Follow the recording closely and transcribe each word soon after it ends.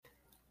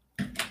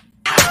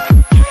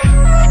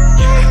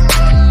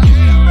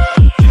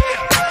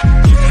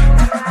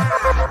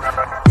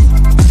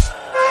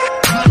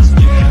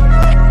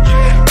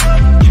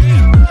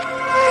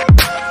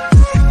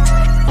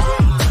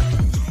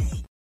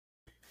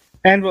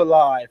And we're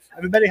live.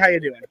 Everybody, how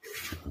you doing?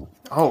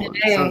 Oh,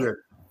 so good.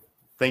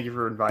 Thank you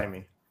for inviting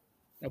me.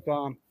 No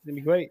problem. It's going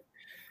to be great.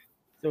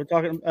 So we're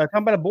talking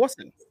about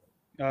abortion.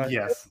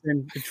 Yes.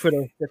 And the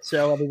Twitter that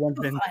so everyone's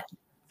been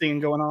seeing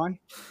going on.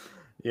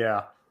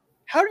 Yeah.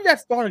 How did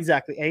that start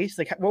exactly, Ace?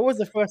 Like, what was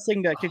the first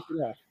thing that kicked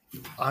it off?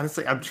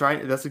 Honestly,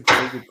 that's a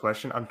very good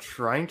question. I'm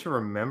trying to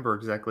remember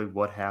exactly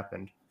what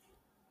happened.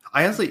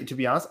 To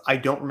be honest, I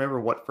don't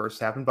remember what first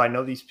happened, but I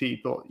know these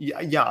people.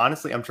 Yeah,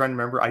 honestly, I'm trying to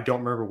remember. I don't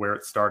remember where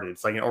it started.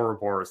 It's like an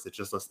Ouroboros. It's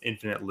just this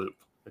infinite loop.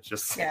 It's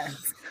just...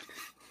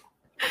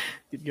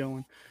 Keep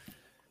going.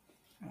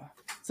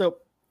 So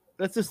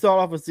let's just start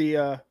off with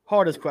the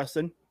hardest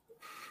question.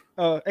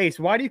 Ace,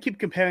 why do you keep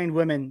comparing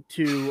women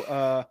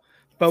to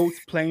boats,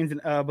 planes,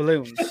 and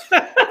balloons?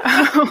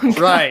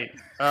 Right.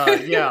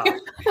 Yeah.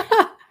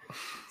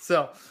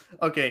 So,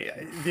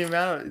 okay,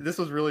 this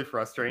was really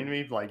frustrating to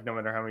me, like, no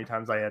matter how many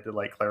times I had to,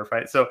 like, clarify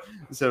it. So,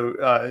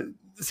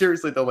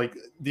 seriously, though, like,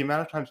 the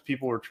amount of times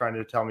people were trying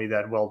to tell me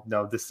that, well,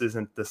 no, this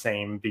isn't the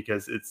same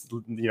because it's,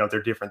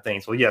 they're different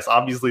things. Well, yes,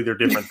 obviously they're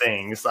different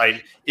things.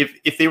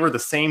 If they were the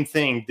same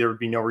thing, there would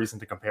be no reason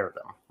to compare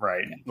them,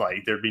 right?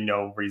 Like, there'd be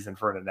no reason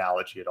for an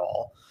analogy at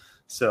all.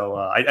 So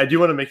I do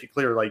want to make it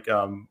clear, like,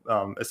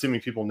 assuming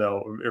people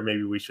know, or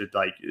maybe we should,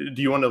 like,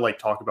 do you want to, like,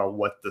 talk about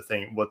what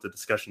the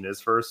discussion is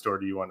first, or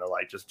do you want to,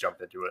 like, just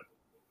jump into it?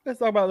 Let's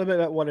talk about a little bit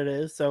about what it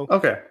is. So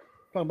okay,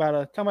 talking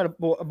about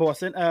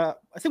abortion. I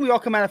think we all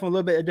come at it from a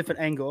little bit a different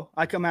angle.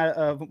 I come at it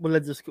of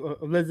religious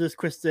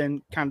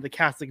Christian, kind of the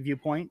Catholic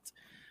viewpoint.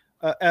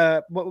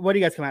 What do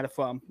you guys come at it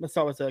from? Let's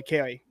start with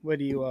Carrie. How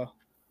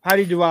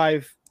do you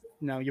derive,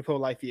 your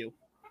pro-life view?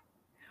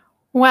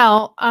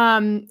 Well,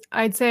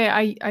 I'd say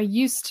I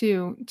used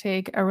to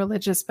take a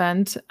religious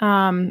bent.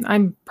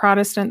 I'm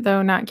Protestant,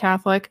 though not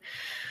Catholic.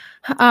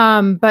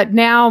 But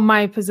now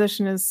my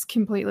position is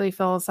completely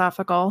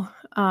philosophical.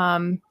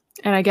 And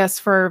I guess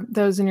for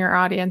those in your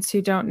audience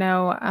who don't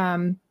know,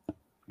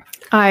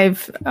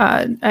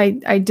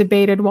 I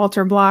debated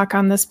Walter Block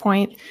on this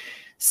point.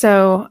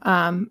 So,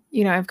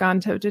 I've gone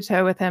toe to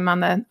toe with him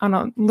on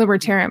a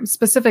libertarian,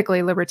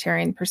 specifically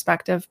libertarian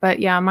perspective. But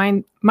yeah,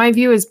 my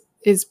view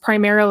is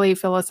primarily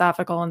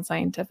philosophical and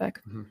scientific.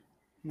 Mm-hmm.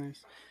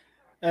 Nice.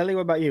 Ellie,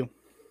 what about you?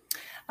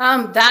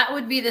 That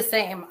would be the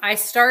same.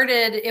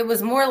 It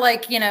was more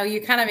like,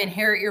 you kind of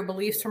inherit your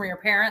beliefs from your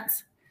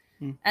parents.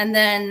 And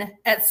then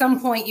at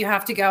some point you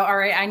have to go, all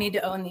right, I need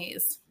to own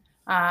these.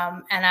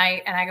 And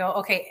I go,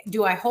 okay,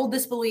 do I hold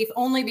this belief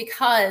only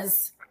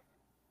because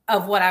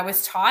of what I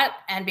was taught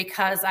and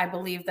because I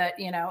believe that,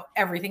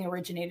 everything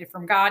originated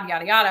from God,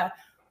 yada, yada,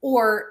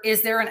 or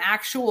is there an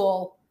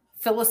actual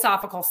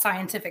philosophical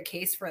scientific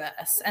case for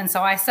this? And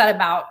so I set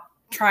about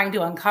trying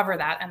to uncover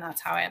that, and that's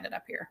how I ended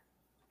up here.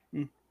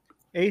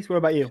 Ace, what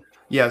about you?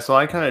 Yeah, so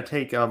I kind of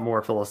take a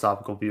more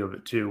philosophical view of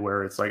it too,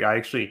 where it's like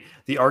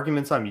the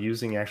arguments I'm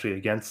using actually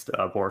against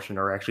abortion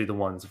are actually the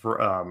ones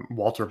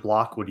Walter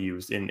Block would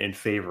use in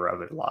favor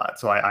of it a lot.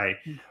 So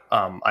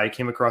I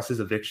came across his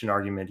eviction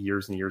argument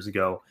years and years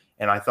ago,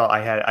 and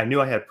I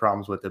knew I had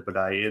problems with it, but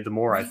the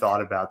more I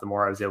thought about it, the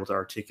more I was able to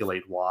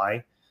articulate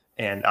why.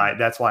 And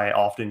that's why I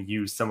often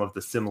use some of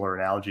the similar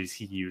analogies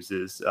he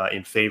uses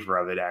in favor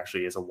of it,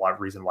 actually, as a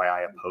reason why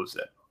I oppose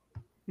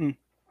it.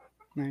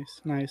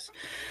 Nice.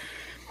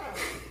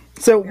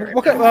 So,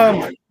 what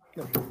are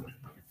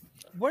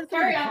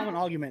the common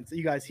arguments that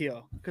you guys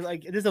hear? Because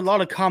there's a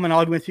lot of common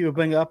arguments people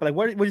bring up. But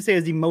what would you say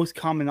is the most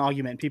common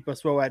argument people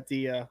throw at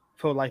the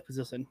pro-life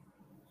position?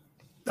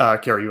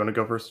 Carrie, you want to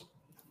go first?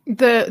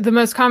 The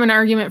most common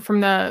argument from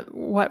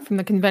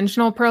the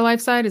conventional pro-life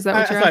side? Is that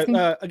what you're asking?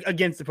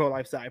 Against the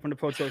pro-life side, from the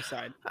pro-choice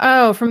side.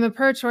 Oh, from the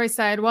pro-choice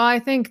side. Well, I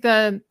think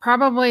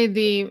probably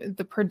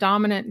the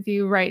predominant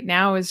view right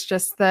now is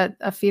just that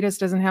a fetus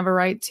doesn't have a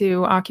right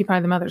to occupy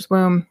the mother's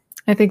womb.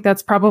 I think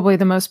that's probably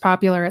the most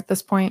popular at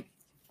this point.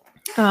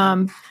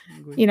 Some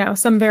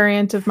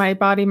variant of my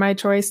body, my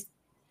choice.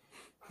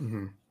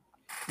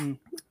 Mm-hmm.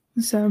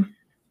 So.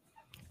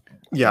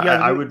 Yeah,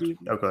 I would.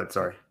 Oh, go ahead.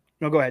 Sorry.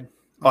 No, go ahead.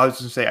 I was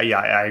just saying, yeah,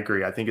 I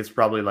agree. I think it's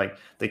probably like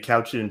they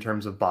couch it in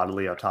terms of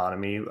bodily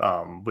autonomy,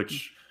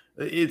 which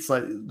it's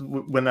like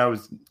when I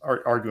was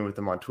arguing with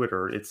them on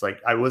Twitter, it's like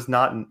I was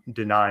not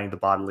denying the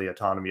bodily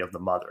autonomy of the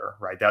mother,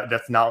 right?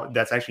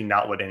 That's actually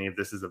not what any of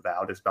this is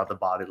about. It's about the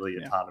bodily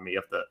autonomy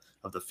of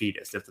the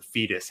fetus, if the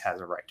fetus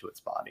has a right to its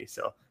body.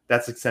 So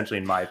that's essentially,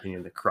 in my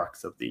opinion, the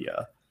crux of the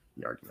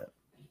argument.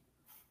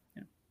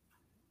 Yeah.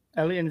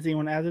 Ellie, anything you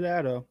want to add to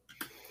that, or?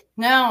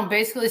 No,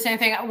 basically the same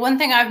thing. One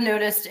thing I've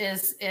noticed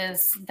is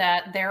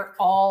that they're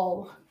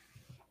all,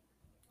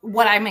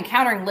 what I'm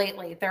encountering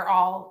lately, they're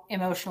all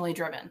emotionally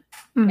driven.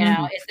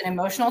 Mm-hmm. It's an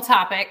emotional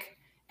topic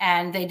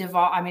and they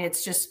devolve. I mean,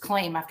 it's just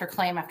claim after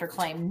claim after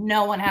claim.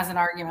 No one has an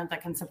argument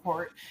that can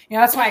support.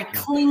 That's why I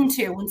cling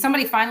to when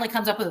somebody finally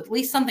comes up with at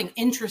least something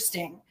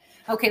interesting.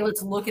 Okay,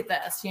 let's look at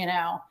this.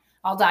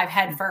 I'll dive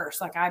head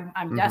first. Like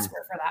I'm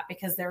desperate for that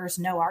because there is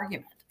no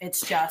argument.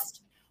 It's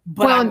just,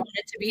 but I want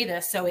it to be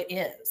this, so it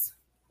is.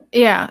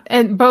 Yeah,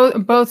 and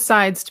both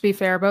sides, to be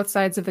fair, both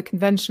sides of the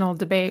conventional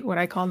debate, what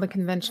I call the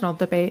conventional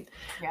debate,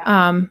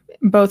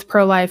 both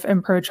pro-life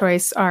and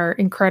pro-choice are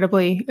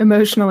incredibly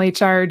emotionally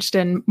charged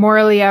and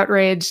morally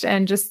outraged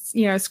and just,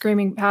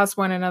 screaming past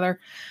one another.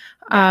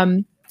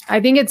 I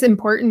think it's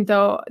important,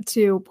 though,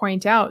 to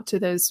point out to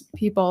those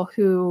people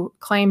who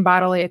claim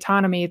bodily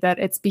autonomy that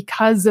it's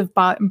because of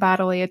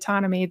bodily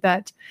autonomy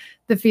that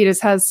the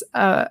fetus has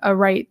a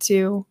right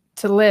to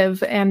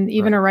live and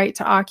even a right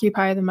to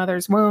occupy the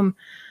mother's womb.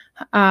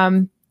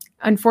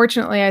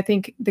 Unfortunately, I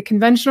think the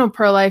conventional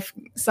pro-life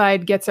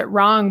side gets it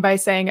wrong by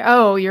saying,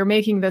 oh, you're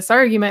making this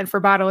argument for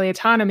bodily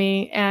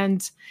autonomy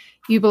and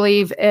you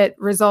believe it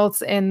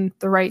results in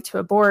the right to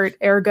abort.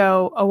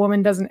 Ergo, a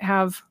woman doesn't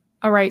have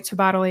a right to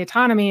bodily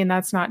autonomy, and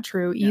that's not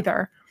true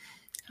either.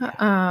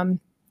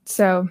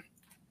 So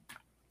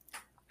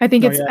I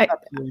think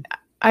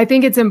I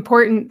think it's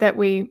important that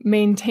we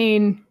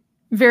maintain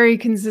very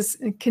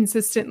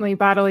consistently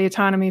bodily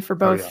autonomy for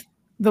both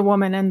the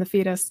woman and the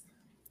fetus.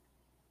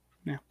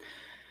 Yeah,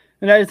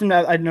 and that is something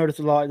that I noticed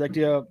a lot. Like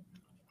not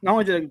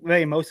only they're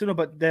very emotional,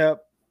 but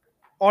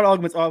all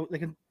arguments are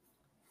like.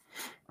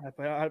 I'm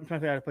trying to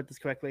figure out how to put this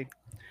correctly.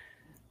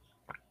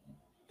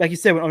 Like you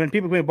said, when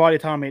people bring body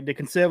autonomy, the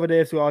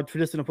conservatives who are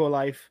traditional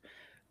pro-life,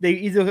 they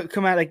either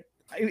come out like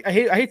I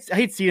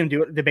hate seeing them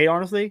do it, debate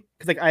honestly,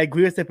 because like I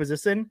agree with their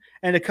position,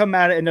 and they come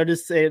at it and they'll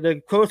just say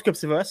the quote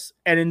scripts of us,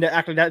 and then they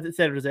act like that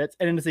said it,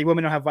 and then they say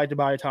women don't have right to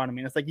body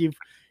autonomy, and it's like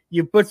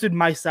you've butchered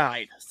my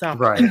side. Stop.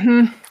 Right.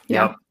 Mm-hmm.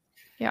 Yeah.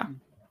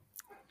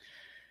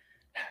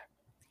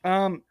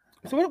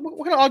 So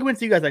what kind of arguments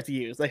do you guys like to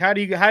use? Like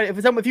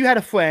if you had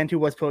a friend who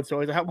was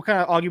pro-choice, what kind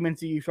of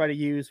arguments do you try to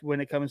use when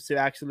it comes to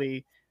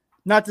actually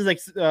not just like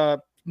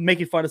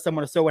making fun of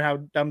someone or showing how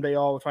dumb they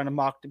are, or trying to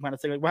mock them, kind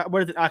of thing? Like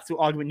what is the actual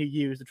argument you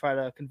use to try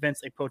to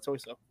convince a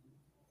pro-choicer?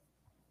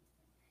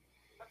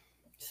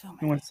 So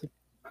many.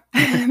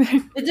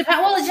 It depends.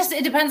 Well,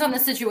 it depends on the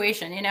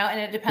situation, and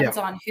it depends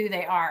on who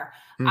they are.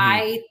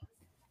 Mm-hmm.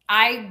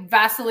 I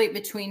vacillate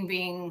between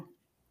being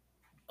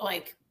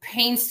like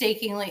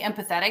painstakingly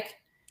empathetic,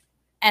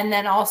 and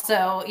then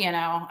also,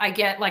 I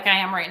get like I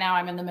am right now.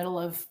 I'm in the middle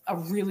of a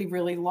really,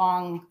 really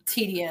long,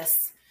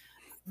 tedious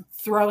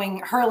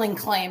hurling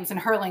claims, and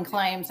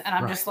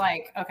I'm just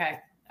like, okay,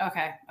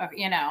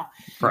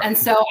 Right. And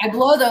so I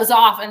blow those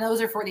off, and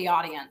those are for the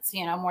audience,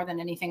 more than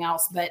anything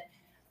else. But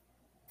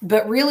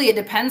really, it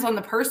depends on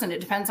the person. It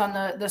depends on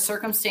the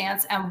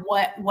circumstance and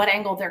what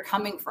angle they're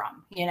coming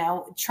from.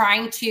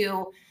 Trying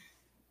to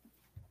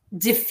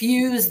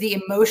diffuse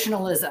the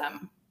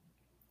emotionalism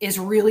is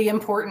really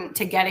important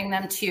to getting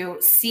them to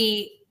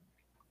see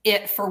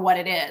it for what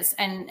it is.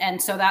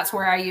 And so that's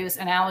where I use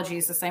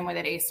analogies the same way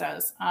that Ace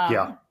does.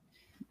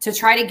 To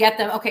try to get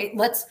them, okay,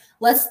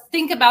 let's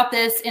think about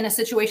this in a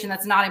situation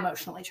that's not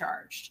emotionally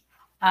charged.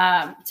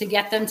 To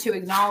get them to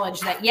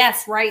acknowledge that,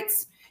 yes,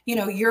 rights,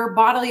 your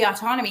bodily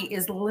autonomy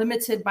is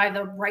limited by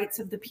the rights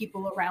of the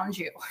people around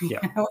you.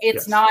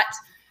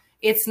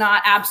 It's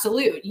not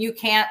absolute. You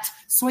can't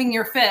swing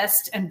your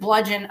fist and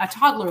bludgeon a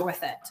toddler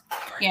with it.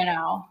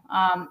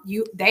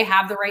 They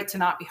have the right to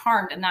not be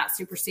harmed, and that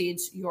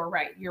supersedes your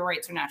right. Your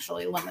rights are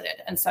naturally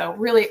limited. And so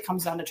really it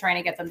comes down to trying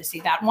to get them to see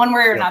that one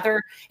way or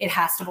another. It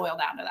has to boil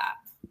down to that.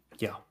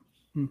 Yeah.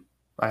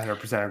 I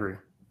 100% agree.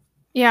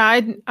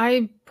 Yeah,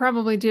 I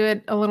probably do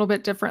it a little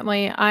bit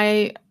differently.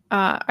 I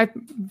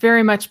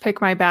very much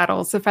pick my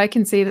battles. If I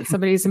can see that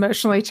somebody's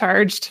emotionally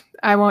charged,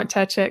 I won't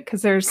touch it,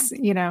 because there's,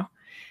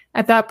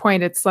 at that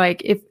point, it's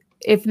like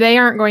if they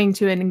aren't going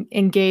to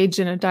engage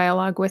in a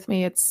dialogue with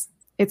me, it's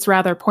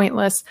rather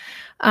pointless.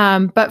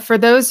 But for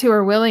those who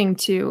are willing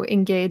to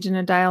engage in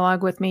a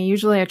dialogue with me,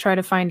 usually I try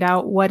to find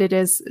out what it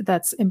is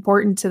that's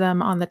important to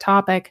them on the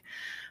topic.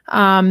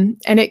 And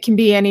it can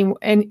be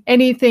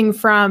anything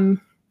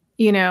from,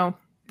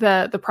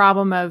 the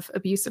problem of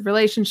abusive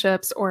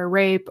relationships or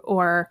rape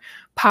or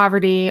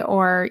poverty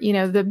or,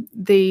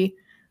 the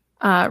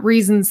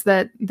reasons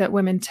that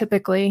women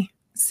typically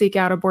seek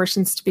out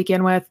abortions to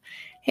begin with.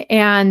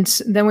 And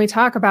then we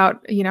talk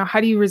about,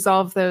 how do you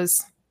resolve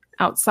those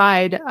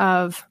outside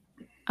of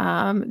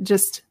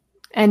just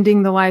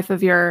ending the life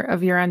of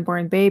your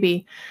unborn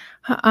baby?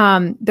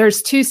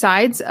 There's two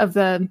sides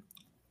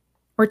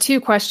or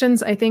two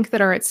questions, I think,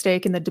 that are at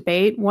stake in the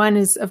debate. One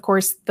is, of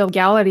course, the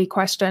legality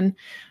question,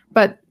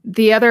 but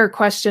the other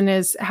question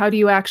is, how do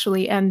you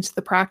actually end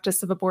the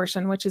practice of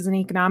abortion, which is an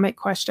economic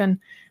question.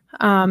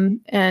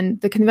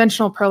 And the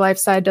conventional pro-life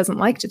side doesn't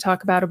like to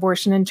talk about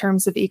abortion in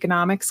terms of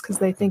economics, because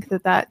they think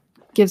that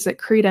gives it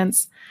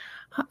credence.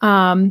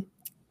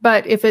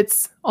 But if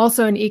it's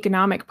also an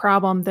economic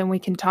problem, then we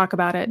can talk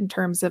about it in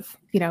terms of,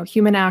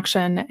 human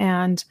action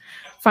and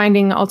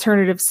finding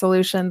alternative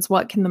solutions.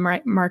 What can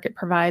the market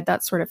provide?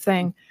 That sort of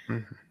thing.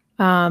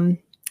 Mm-hmm.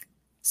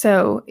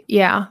 So,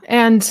 yeah.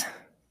 And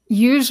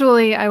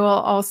usually I will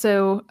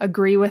also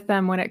agree with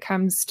them when it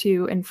comes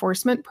to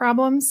enforcement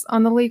problems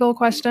on the legal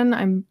question.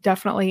 I'm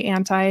definitely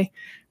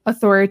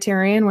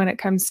anti-authoritarian when it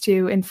comes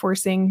to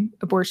enforcing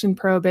abortion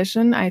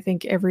prohibition. I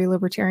think every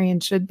libertarian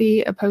should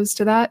be opposed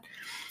to that.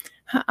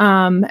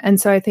 And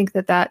so I think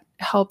that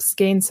helps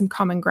gain some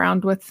common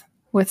ground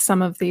with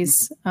some of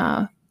these,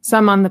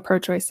 some on the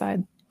pro-choice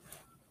side.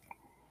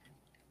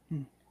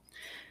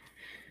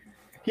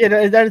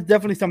 Yeah, that is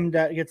definitely something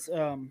that gets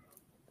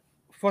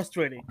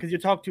frustrating, because you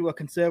talk to a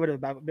conservative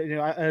about,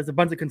 as a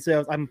bunch of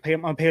conservatives, I'm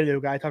a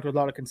paleo guy, I talk to a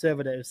lot of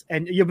conservatives,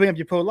 and you bring up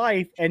your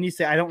pro-life and you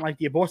say, I don't like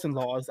the abortion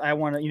laws, I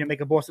want to make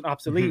abortion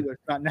obsolete,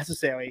 it's not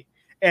necessary,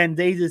 and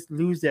they just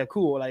lose their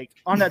cool. Like,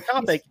 on that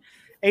topic,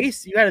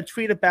 Ace, you had a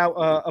tweet about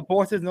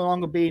abortion no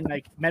longer being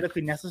like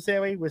medically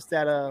necessary. Was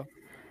that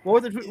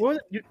what was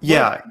it?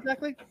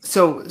 Exactly.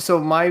 So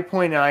my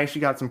point, and I actually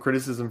got some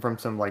criticism from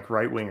some like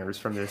right wingers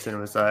from this, and it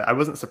was I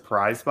wasn't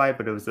surprised by it,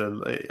 but it was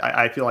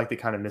I feel like they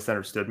kind of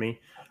misunderstood me.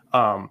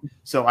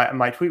 So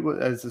my tweet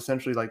was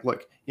essentially like,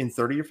 look, in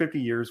 30 or 50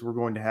 years, we're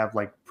going to have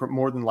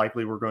more than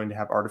likely we're going to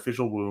have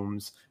artificial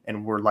wombs,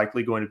 and we're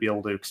likely going to be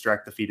able to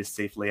extract the fetus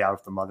safely out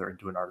of the mother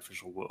into an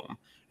artificial womb.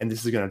 And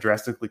this is going to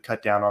drastically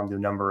cut down on the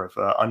number of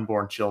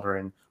unborn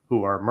children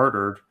who are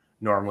murdered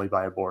normally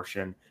by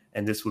abortion.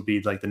 And this would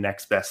be like the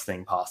next best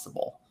thing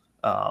possible.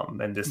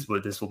 And this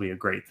will be a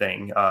great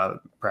thing,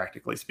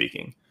 practically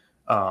speaking.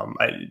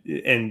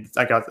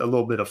 I got a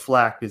little bit of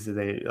flack because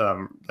they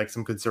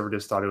some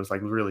conservatives thought it was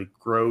like really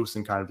gross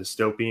and kind of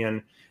dystopian.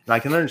 And I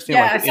can understand.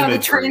 Yeah, I saw the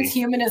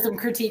transhumanism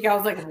critique. I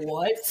was like,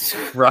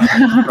 what?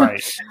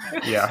 Right.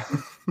 Yeah.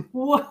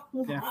 What?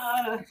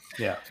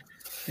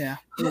 Yeah.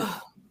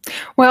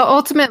 Well,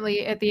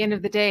 ultimately, at the end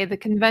of the day, the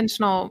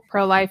conventional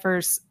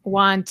pro-lifers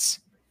want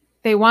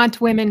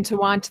women to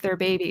want their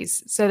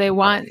babies. So they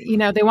want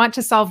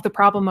to solve the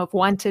problem of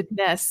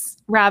wantedness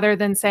rather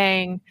than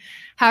saying,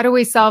 how do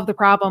we solve the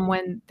problem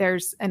when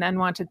there's an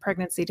unwanted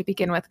pregnancy to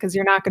begin with? Because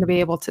you're not going to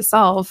be able to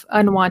solve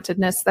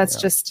unwantedness. That's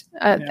just,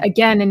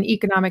 again, in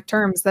economic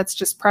terms, that's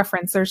just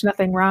preference. There's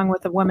nothing wrong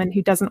with a woman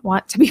who doesn't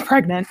want to be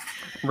pregnant.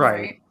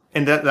 Right.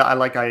 And that I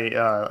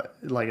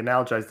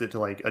analogized it to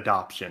like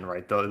adoption,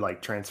 right?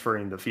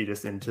 Transferring the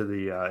fetus into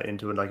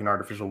like an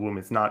artificial womb.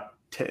 It's not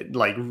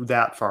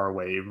that far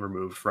away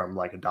removed from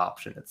like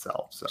adoption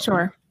itself. So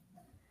sure.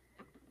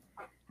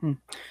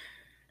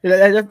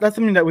 Yeah, that's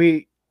something that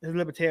we as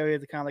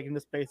libertarians are kind of like in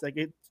this space. Like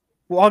even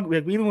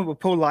when we're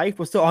pro-life,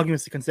 we're still arguing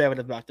with the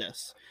conservatives about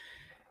this.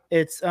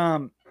 It's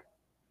how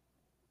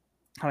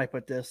do I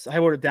put this? I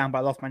wrote it down, but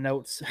I lost my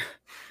notes.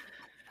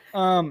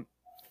 I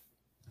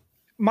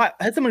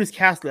had someone who's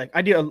Catholic.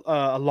 I do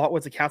a lot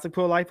with the Catholic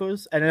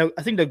pro-lifers, and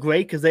I think they're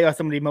great because they are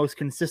some of the most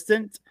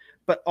consistent.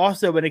 But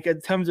also, when it in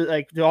terms of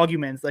like the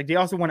arguments, like they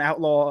also want to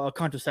outlaw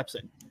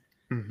contraception.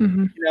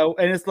 Mm-hmm.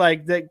 And it's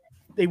like they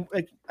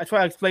I try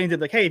to explain to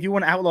them, like, hey, if you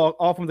want to outlaw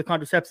all forms of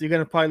contraception, you're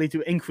going to probably lead to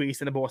an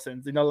increase in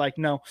abortions. Like,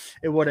 no,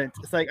 it wouldn't.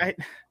 It's like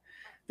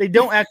they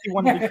don't actually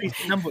want to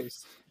decrease the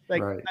numbers.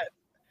 Like, right.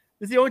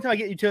 This is the only time I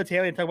get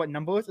utilitarian talk about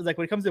numbers. Is like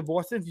when it comes to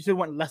abortions, you should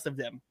want less of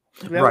them.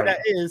 Whatever that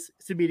is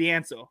to be the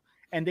answer.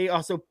 And they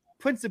also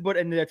principle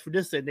in their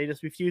tradition. They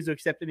just refuse to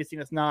accept anything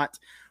that's not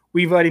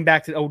reverting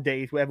back to the old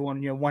days where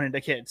everyone wanted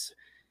their kids.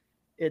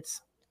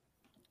 It's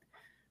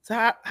so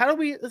how do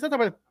we let's talk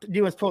about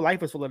dealing with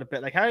pro-lifers for a little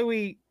bit. Like how do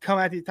we come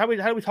at these? How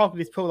do we talk to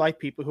these pro-life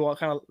people who are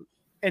kind of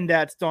in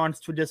that staunch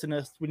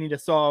traditionalist? We need to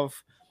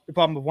solve the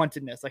problem of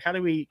wantedness. Like how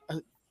do we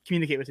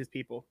communicate with these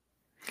people?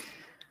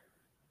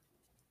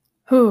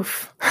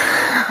 Oof.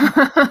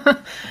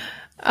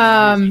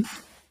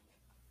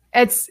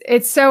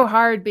 It's so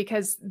hard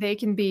because they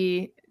can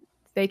be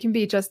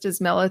just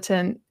as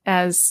militant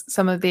as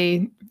some of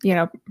the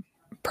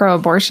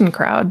pro-abortion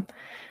crowd.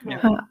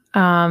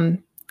 Yeah.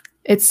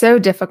 It's so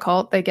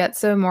difficult. They get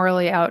so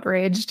morally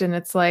outraged, and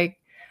it's like,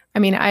 I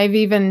mean, I've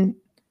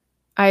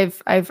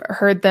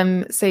heard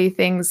them say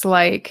things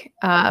like,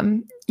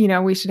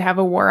 we should have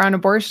a war on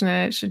abortion,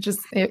 and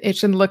it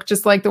should look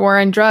just like the war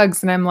on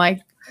drugs. And I'm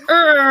like, you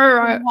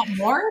want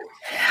more?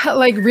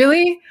 Like,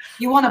 really?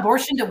 You want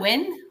abortion to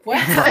win? What?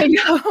 I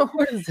know.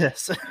 What is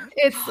this?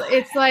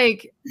 It's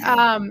like,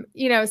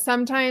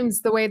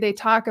 sometimes the way they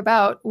talk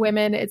about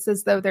women, it's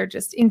as though they're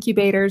just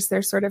incubators.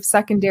 They're sort of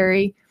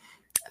secondary.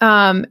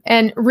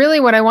 And really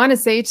what I want to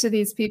say to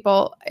these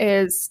people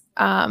is,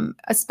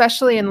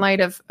 especially in light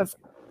of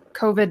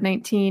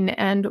COVID-19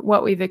 and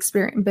what we've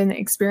been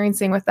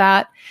experiencing with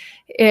that,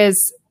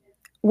 is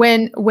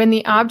when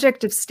the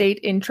object of state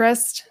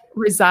interest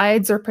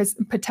resides or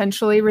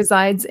potentially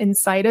resides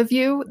inside of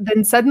you,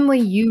 then suddenly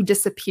you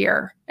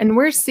disappear. And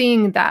we're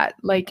seeing that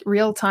like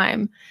real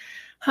time.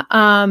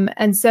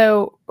 And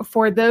so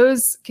for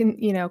those,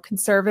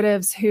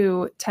 conservatives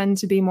who tend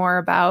to be more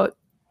about,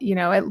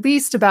 at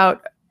least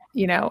about,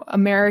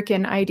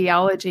 American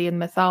ideology and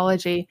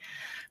mythology,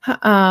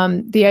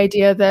 the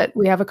idea that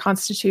we have a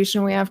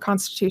constitution, we have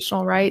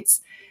constitutional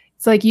rights.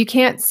 It's like, you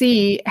can't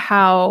see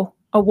how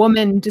a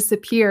woman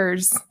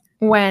disappears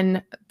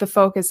when the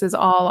focus is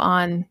all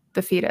on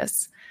the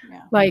fetus.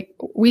 Yeah. Like,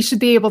 we should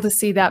be able to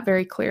see that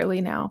very clearly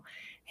now.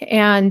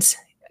 And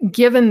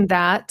given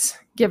that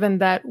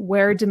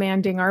we're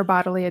demanding our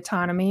bodily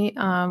autonomy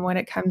when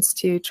it comes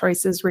to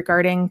choices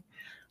regarding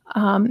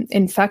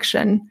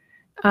infection,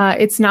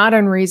 it's not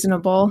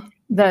unreasonable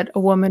that a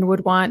woman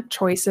would want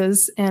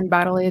choices and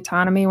bodily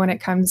autonomy when it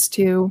comes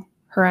to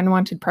her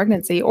unwanted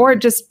pregnancy or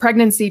just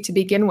pregnancy to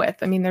begin with.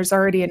 I mean, there's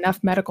already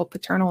enough medical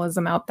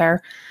paternalism out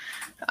there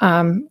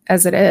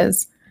as it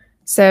is.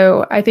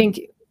 So I think,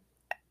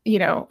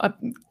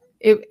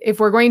 if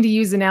we're going to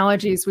use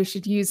analogies, we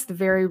should use the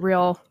very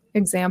real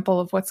example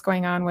of what's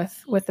going on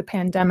with the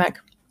pandemic.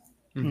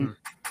 Mm-hmm.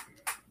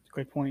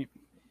 Great point.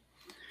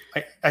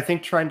 I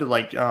think trying to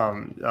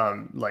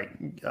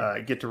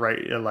get to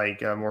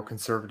write more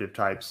conservative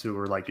types who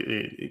are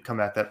come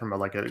at that from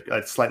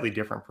a slightly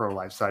different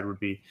pro-life side would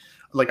be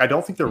I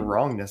don't think they're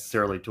wrong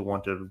necessarily to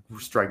want to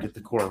strike at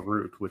the core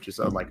root, which is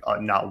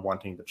not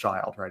wanting the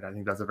child, right? I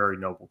think that's a very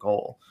noble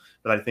goal,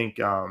 but I think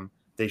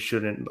they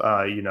shouldn't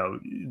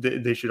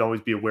they should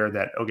always be aware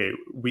that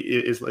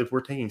if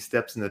we're taking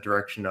steps in the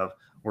direction of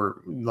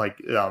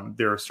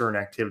there are certain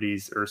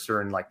activities or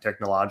certain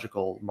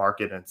technological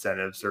market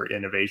incentives or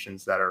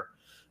innovations that are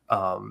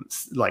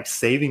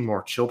saving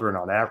more children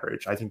on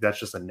average. I think that's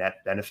just a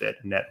net benefit,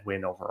 net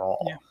win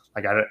overall. Yeah.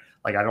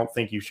 I don't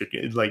think you should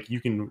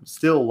you can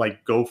still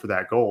go for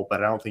that goal,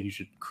 but I don't think you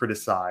should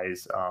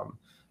criticize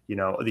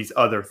these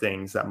other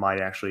things that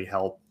might actually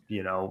help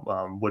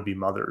would-be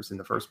mothers in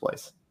the first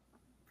place.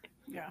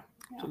 Yeah.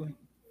 Absolutely.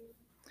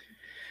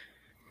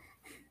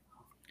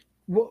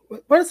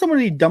 What are some of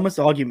the dumbest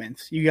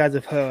arguments you guys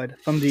have heard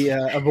from the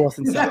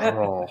abortion side?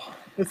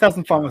 Let's have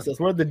some fun with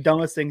this. What are the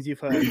dumbest things you've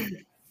heard?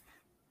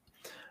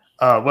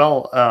 There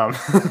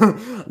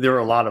were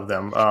a lot of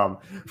them.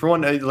 For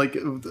one,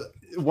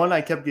 one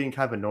I kept getting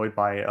kind of annoyed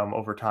by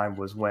over time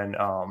was when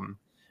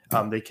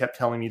they kept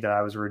telling me that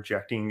I was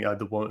rejecting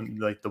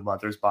the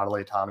mother's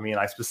bodily autonomy, and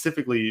I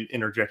specifically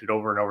interjected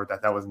over and over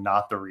that was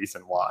not the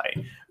reason why,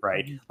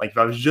 right? If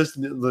I was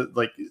just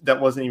that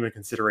wasn't even a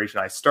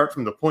consideration. I start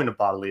from the point of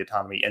bodily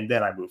autonomy, and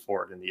then I move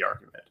forward in the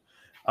argument.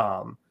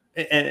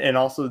 And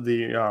also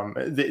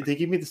they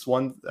gave me this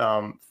one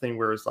thing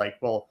where it's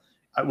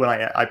when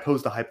I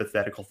posed a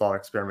hypothetical thought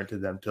experiment to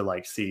them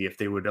to see if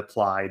they would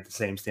apply the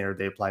same standard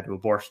they apply to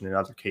abortion in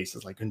other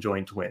cases, like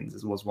conjoined twins,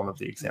 this was one of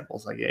the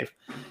examples I gave.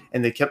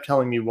 And they kept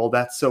telling me, well,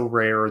 that's so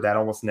rare, that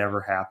almost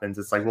never happens.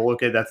 It's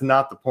okay, that's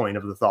not the point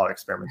of the thought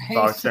experiment. The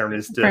thought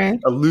experiment is to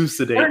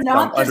elucidate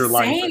some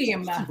underlying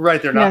principles.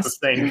 Right, they're not the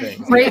same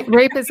things.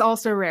 Rape is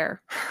also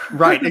rare.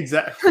 Right,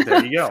 exactly.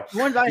 There you go.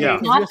 Not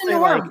in the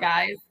world,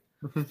 guys.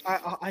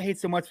 I hate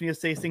so much when you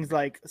say things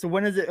so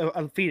when does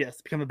a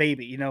fetus become a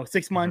baby?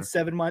 6 months,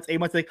 7 months, 8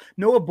 months.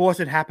 No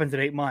abortion happens at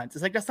 8 months.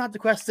 It's that's not the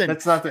question.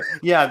 That's not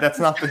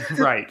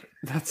right.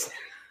 That's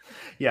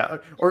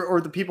or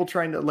the people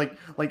trying to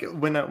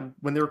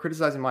when they were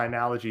criticizing my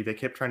analogy, they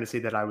kept trying to say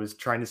that I was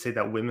trying to say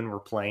that women were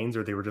planes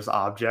or they were just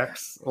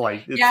objects.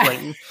 I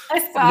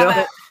saw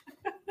that.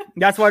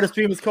 That's why the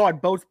stream is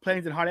called Boats,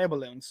 Planes, and Hot Air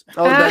Balloons.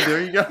 Oh,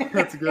 there you go.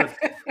 That's good.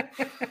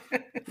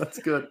 That's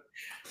good.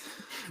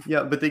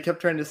 Yeah, but they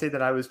kept trying to say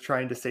that I was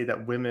trying to say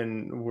that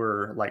women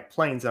were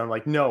planes. And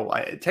I'm no,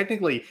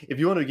 technically, if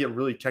you want to get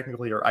really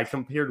technical here, I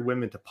compared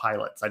women to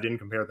pilots. I didn't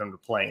compare them to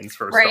planes,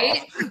 first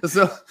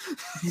off.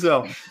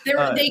 So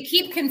they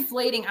keep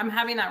conflating. I'm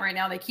having that right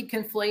now. They keep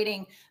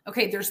conflating.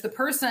 Okay, there's the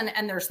person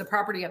and there's the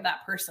property of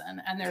that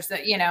person. And there's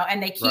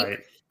and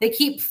they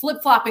keep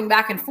flip-flopping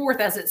back and forth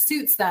as it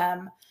suits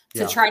them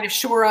to try to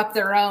shore up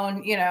their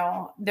own,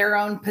 their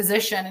own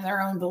position and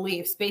their own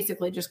beliefs,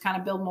 basically just kind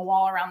of building a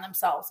wall around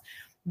themselves.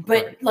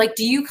 But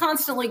do you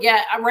constantly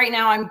get right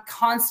now? I'm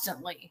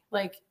constantly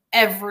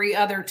every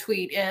other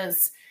tweet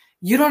is,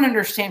 you don't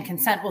understand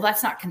consent. Well,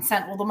 that's not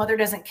consent. Well, the mother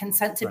doesn't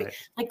consent to be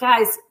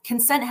guys,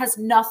 consent has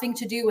nothing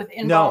to do with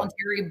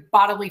involuntary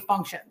bodily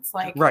functions.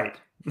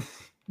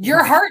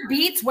 Your heart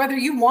beats whether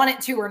you want it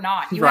to or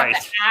not. You have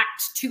to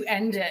act to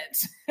end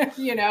it.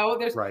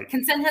 There's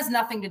consent has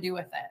nothing to do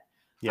with it.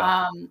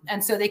 Yeah.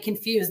 And so they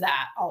confuse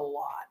that a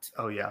lot.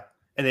 Oh yeah.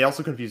 And they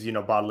also confuse,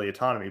 bodily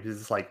autonomy,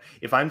 because it's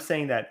if I'm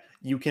saying that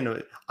you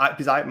can,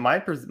 my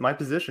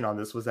position on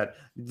this was that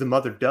the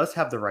mother does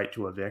have the right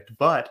to evict,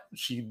 but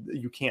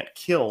you can't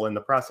kill in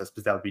the process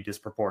because that would be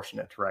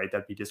disproportionate, right?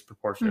 That'd be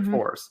disproportionate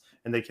force.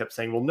 And they kept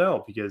saying, well,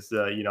 no, because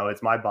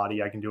it's my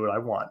body, I can do what I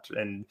want.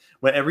 And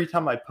every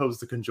time I pose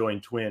the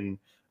conjoined twin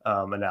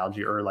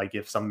analogy, or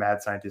if some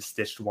mad scientist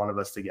stitched one of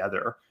us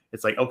together,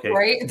 it's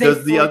okay,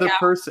 does the other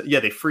person,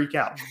 they freak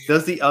out.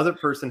 Does the other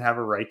person have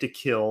a right to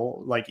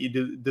kill?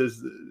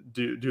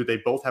 Do they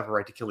both have a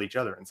right to kill each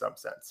other in some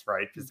sense,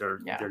 right? Because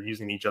they're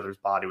using each other's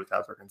body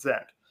without their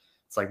consent.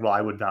 It's well,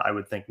 I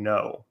would think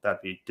no, that'd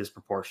be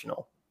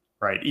disproportional,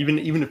 right? Even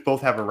if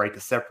both have a right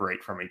to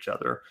separate from each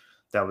other,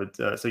 that would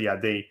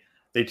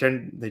they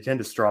tend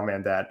to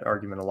strawman that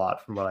argument a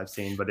lot from what I've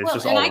seen, but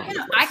it's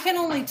I can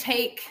only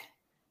take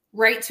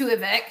right to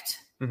evict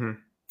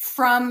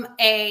from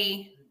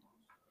a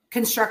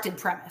constructed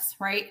premise,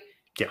 right?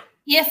 Yeah.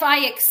 If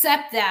I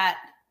accept that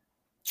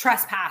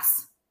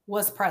trespass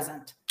was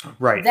present,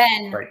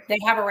 then they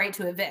have a right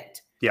to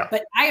evict. Yeah.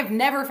 But I have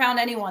never found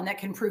anyone that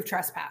can prove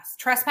trespass.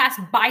 Trespass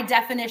by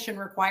definition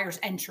requires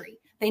entry.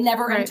 They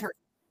never entered.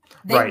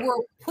 They were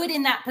put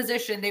in that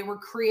position. They were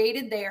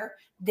created there.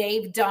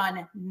 they've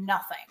done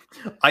nothing.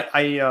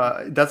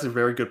 I that's a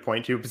very good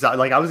point too, because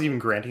I was even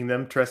granting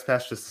them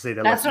trespass just to say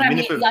that. That's like, what I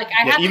mean. Like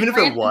I have even to if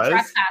grant it was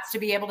trespass to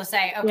be able to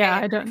say, okay.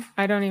 Yeah,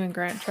 I don't even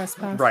grant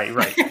trespass. Right.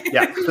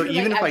 Yeah. So Like,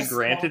 even if I just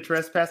granted don't.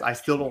 trespass, I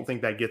still don't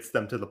think that gets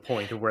them to the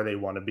point of where they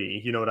want to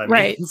be. You know what I mean?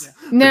 Right.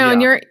 No,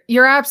 and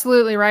you're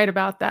absolutely right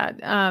about that.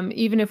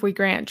 Even if we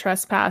grant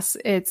trespass,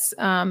 it's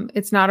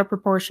not a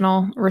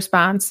proportional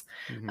response.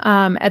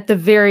 Mhm. At the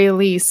very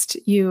least,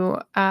 you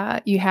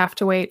have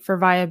to wait for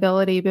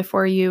viability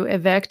before you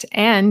evict,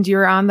 and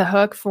you're on the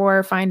hook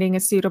for finding a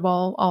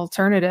suitable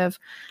alternative.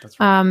 That's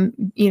right.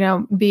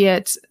 Be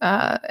it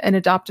an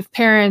adoptive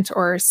parent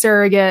or a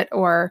surrogate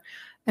or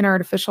an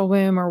artificial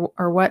womb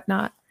or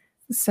whatnot.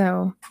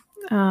 So,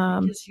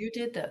 Because you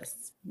did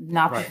this,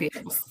 not Right. the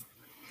fetus.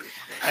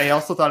 I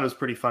also thought it was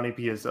pretty funny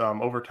because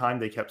over time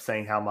they kept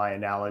saying how my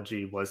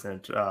analogy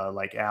wasn't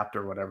like apt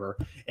or whatever.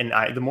 And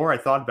the more I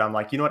thought about it, I'm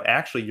like, you know what?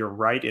 Actually, you're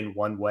right in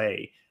one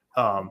way.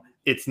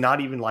 It's not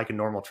even like a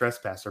normal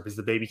trespasser because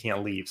the baby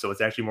can't leave. So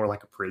it's actually more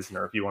like a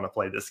prisoner if you want to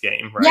play this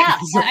game, right? Yeah,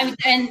 I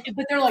mean,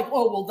 but they're like,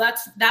 oh, well,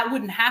 that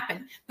wouldn't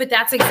happen. But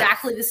that's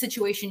exactly the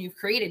situation you've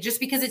created. Just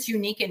because it's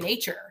unique in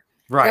nature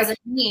doesn't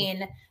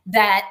mean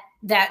that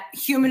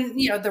human,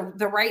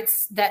 the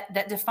rights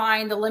that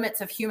define the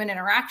limits of human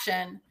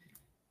interaction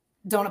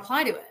don't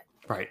apply to it.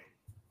 Right.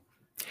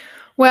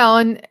 Well,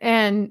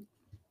 and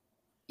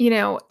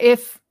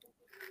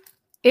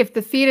if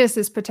the fetus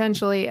is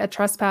potentially a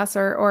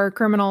trespasser or a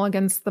criminal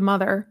against the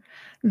mother,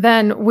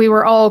 then we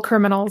were all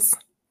criminals,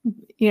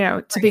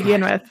 to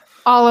begin with.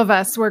 All of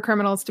us were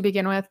criminals to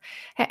begin with.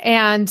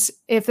 And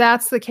if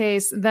that's the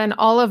case, then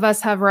all of us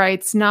have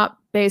rights, not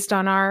based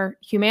on our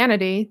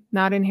humanity,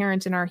 not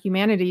inherent in our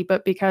humanity,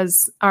 but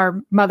because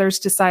our mothers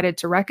decided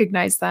to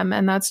recognize them.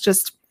 And that's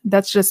just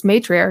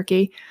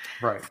matriarchy.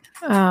 Right.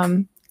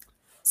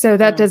 So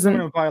that doesn't.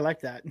 Some of them probably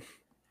like that.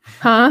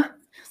 Huh?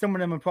 Some of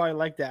them are probably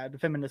like that. The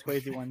feminist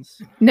crazy ones.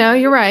 No,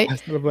 you're right.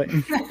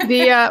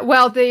 The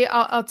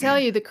I'll tell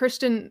you, the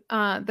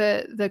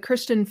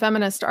Christian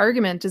feminist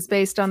argument is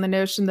based on the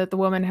notion that the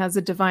woman has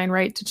a divine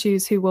right to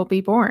choose who will be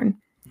born.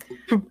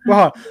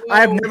 Wow,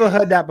 I have never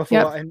heard that before.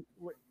 Yep. And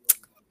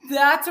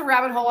That's a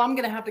rabbit hole I'm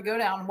going to have to go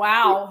down.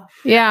 Wow.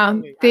 Yeah,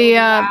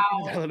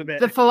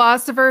 the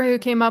philosopher who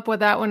came up with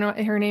that one,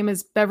 her name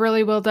is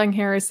Beverly Wildung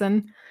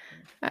Harrison.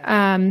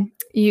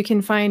 You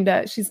can find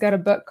she's got a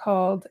book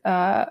called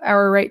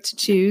Our Right to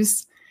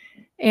Choose.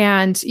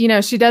 And,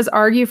 she does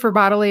argue for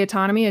bodily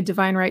autonomy, a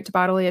divine right to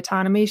bodily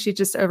autonomy. She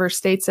just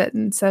overstates it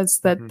and says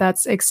that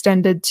that's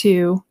extended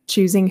to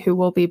choosing who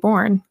will be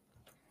born.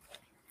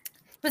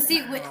 But see,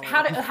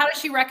 how does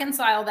she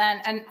reconcile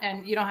then?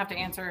 And you don't have to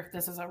answer if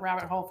this is a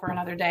rabbit hole for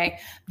another day,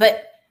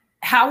 but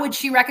how would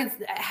she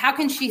how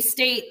can she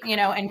state,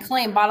 and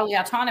claim bodily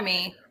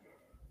autonomy,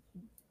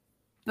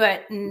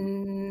 but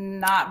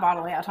not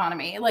bodily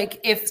autonomy?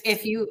 Like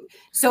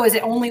so is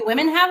it only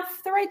women have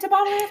the right to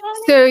bodily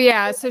autonomy? So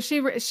yeah, so she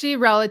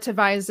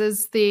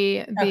relativizes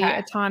the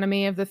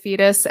autonomy of the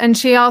fetus, and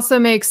she also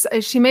makes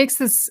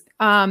this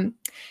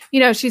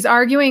she's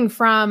arguing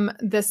from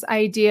this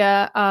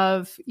idea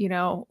of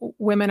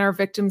women are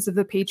victims of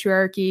the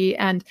patriarchy,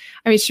 and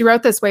I mean she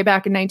wrote this way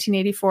back in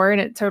 1984,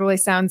 and it totally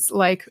sounds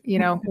like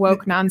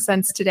woke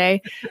nonsense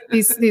today.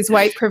 These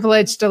white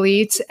privileged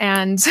elite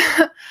and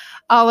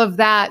all of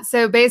that.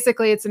 So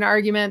basically it's an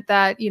argument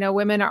that,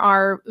 women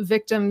are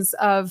victims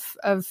of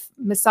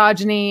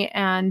misogyny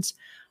and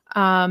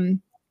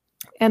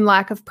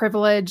lack of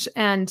privilege.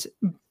 And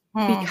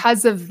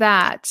because of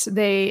that,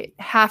 they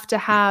have to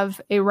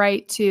have a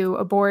right to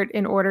abort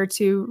in order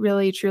to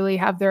really, truly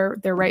have their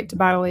right to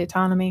bodily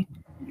autonomy.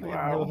 Wow.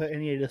 I've never heard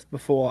any of this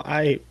before.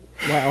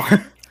 Wow.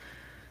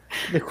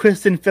 The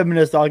Christian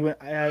feminist argument.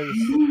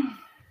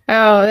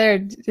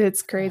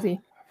 It's crazy.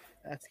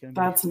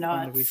 That's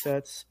nuts.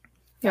 Research.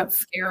 Yep. That's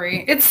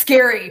scary. It's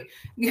scary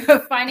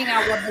finding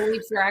out what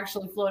beliefs are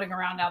actually floating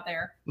around out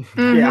there.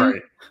 Mm-hmm. Yeah.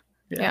 Right.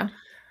 Yeah.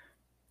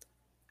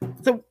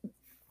 So,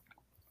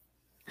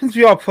 since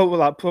we are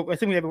pro-life, I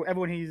think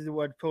everyone uses the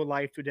word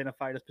pro-life to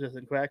identify this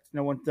position, correct?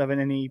 No one's having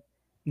any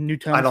new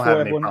terms. I don't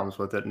have any problems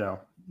with it. No.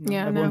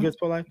 Yeah. Everyone gets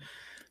pro-life.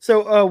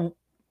 So,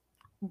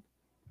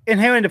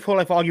 inherent in the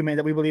pro-life argument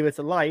that we believe it's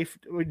a life,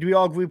 do we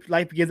all agree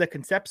life begins at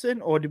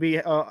conception, or do we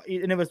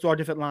any of us draw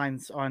different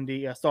lines on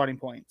the starting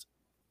point?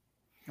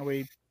 Are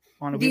we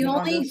on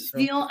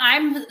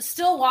I'm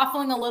still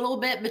waffling a little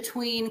bit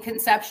between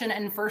conception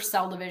and first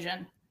cell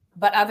division,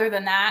 but other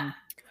than that,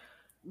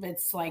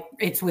 it's like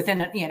it's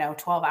within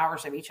 12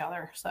 hours of each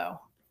other.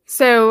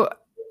 So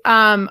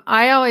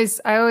I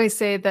always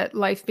say that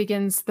life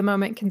begins the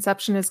moment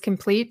conception is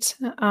complete.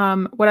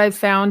 What I've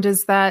found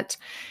is that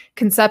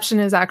conception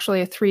is actually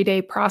a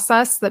 3-day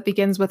process that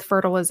begins with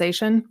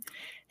fertilization,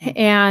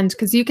 and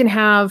because you can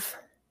have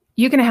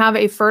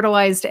a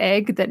fertilized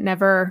egg that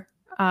never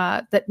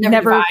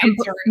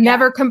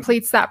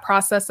completes that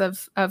process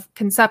of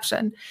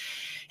conception.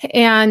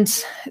 And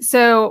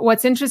so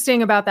what's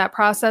interesting about that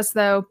process,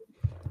 though,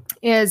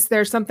 is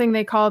there's something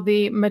they call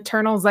the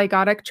maternal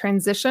zygotic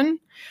transition,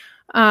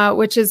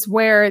 which is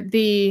where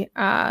the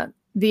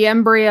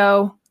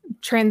embryo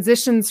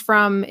transitions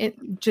from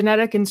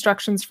genetic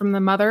instructions from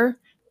the mother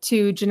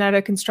to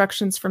genetic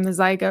instructions from the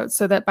zygote,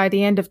 so that by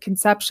the end of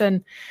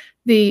conception,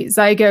 the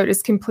zygote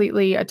is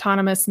completely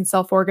autonomous and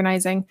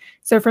self-organizing.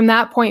 So from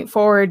that point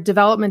forward,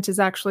 development is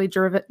actually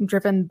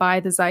driven by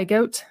the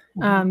zygote.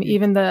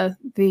 Even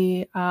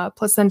the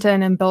placenta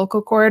and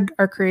umbilical cord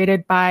are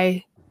created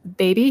by the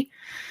baby.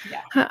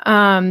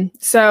 Yeah.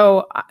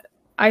 So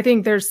I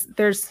think there's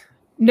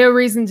no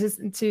reason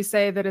to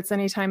say that it's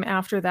any time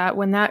after that.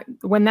 When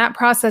that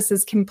process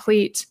is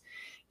complete,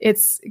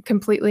 it's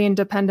completely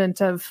independent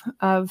of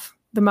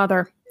the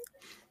mother.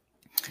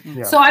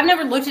 Yeah. So I've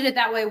never looked at it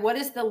that way. What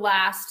is the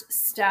last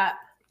step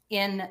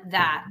in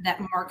that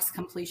marks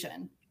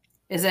completion?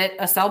 Is it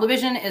a cell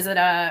division? Is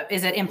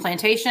it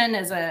implantation?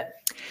 Is it?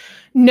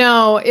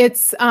 No,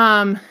 it's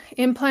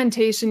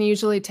implantation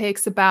usually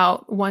takes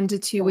about 1 to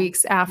 2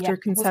 weeks after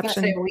conception. I was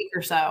gonna say a week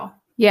or so.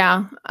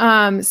 Yeah.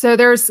 So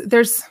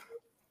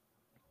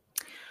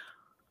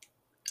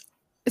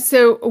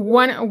so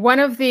one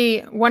of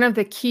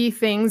the key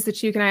things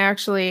that you can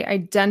actually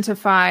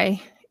identify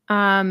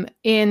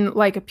in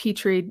like a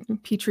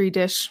petri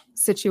dish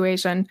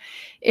situation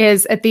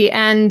is at the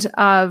end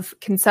of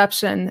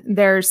conception,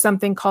 there's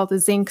something called a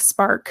zinc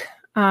spark.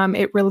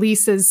 It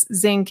releases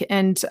zinc,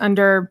 and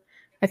under,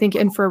 I think,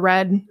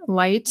 infrared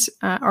light,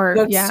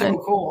 That's so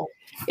cool.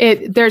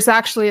 There's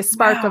actually a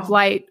spark of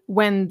light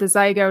when the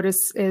zygote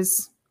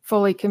is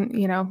fully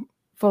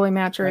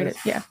maturated.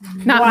 Yeah.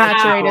 Not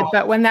maturated,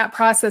 but when that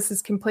process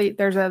is complete,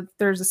 there's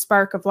a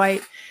spark of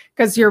light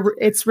because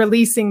it's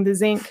releasing the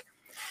zinc.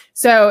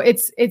 So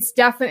it's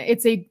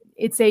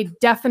a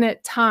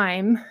definite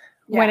time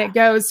when it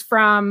goes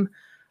from,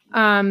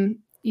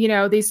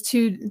 these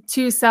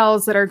two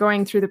cells that are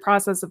going through the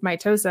process of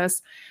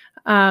mitosis.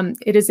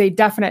 It is a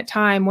definite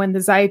time when the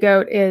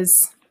zygote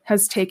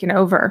has taken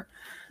over.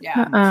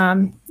 Yeah.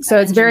 So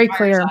it's very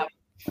clear.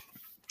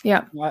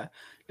 Yeah.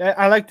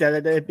 I like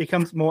that. It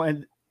becomes more,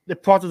 and the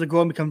process of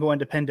growing becomes more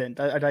independent.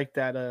 I like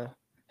that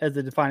as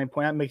the defining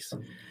point. That makes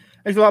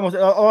a lot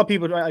of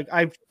people.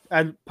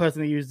 I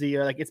personally use the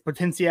its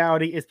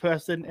potentiality is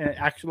person, and it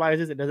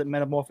actualizes. It doesn't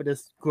metamorph. It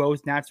just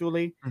grows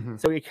naturally. Mm-hmm.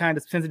 So it kind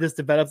of, since it just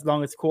develops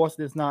along its course,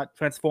 it's not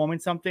transforming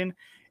something.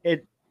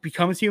 It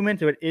becomes human,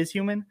 so it is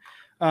human.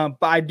 But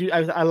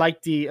I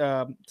like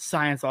the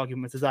science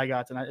arguments as I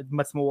got, and it's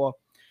much more.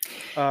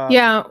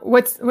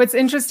 What's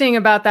interesting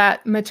about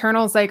that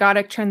maternal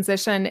zygotic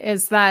transition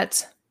is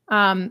that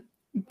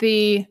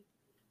the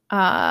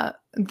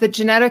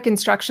genetic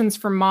instructions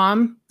for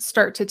mom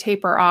start to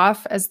taper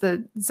off as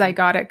the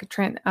zygotic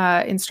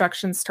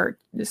instructions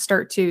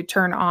start to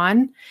turn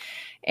on.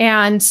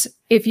 And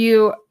if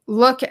you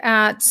look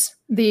at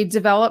the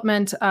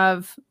development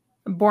of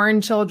born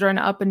children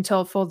up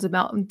until full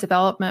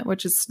development,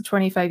 which is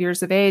 25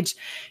 years of age,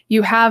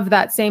 you have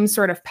that same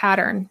sort of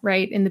pattern,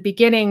 right? In the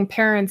beginning,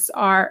 parents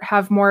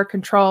have more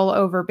control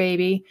over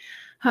baby.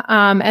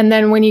 And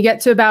then when you get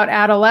to about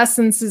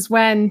adolescence is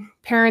when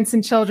parents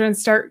and children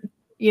start,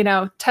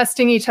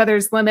 testing each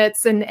other's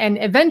limits. And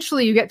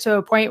eventually you get to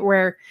a point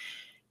where,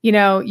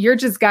 you're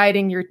just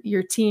guiding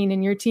your teen,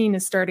 and your teen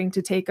is starting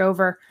to take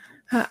over.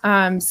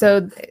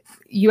 So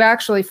you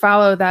actually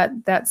follow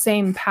that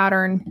same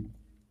pattern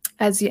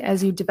as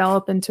you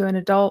develop into an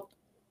adult.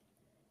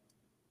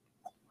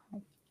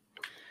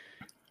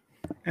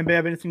 Anybody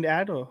have anything to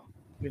add? Or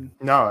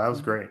no, that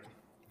was great.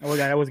 Oh,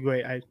 that was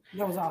great.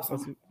 That was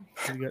awesome.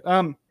 That was good.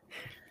 You're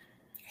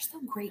so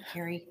great,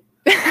 Carrie.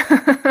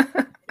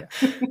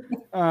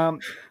 A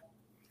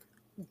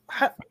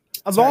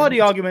lot of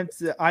the arguments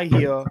that I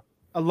hear,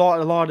 a lot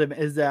of them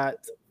is that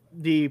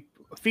the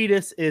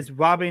fetus is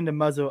robbing the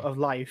mother of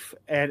life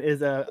and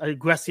is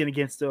aggressing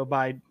against her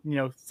by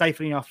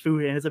siphoning off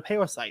food, and is a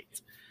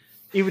parasite,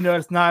 even though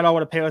it's not at all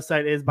what a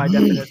parasite is by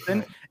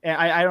definition. And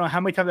I don't know how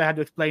many times I had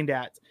to explain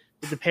that.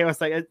 The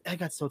parasite, I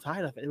got so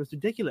tired of it. It was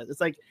ridiculous. It's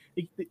like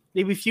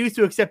they refuse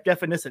to accept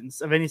definitions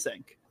of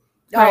anything.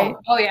 Right.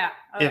 Oh yeah.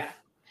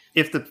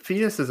 If the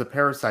fetus is a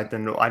parasite,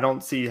 then I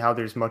don't see how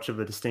there's much of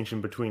a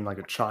distinction between like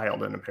a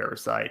child and a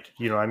parasite.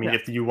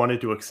 If you wanted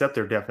to accept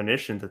their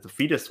definition that the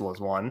fetus was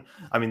one,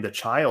 the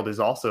child is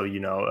also,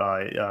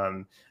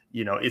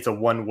 it's a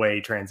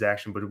one-way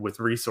transaction, but with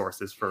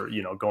resources for,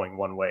 going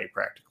one way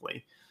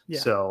practically. Yeah.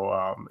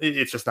 So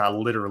it's just not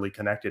literally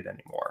connected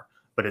anymore.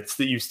 But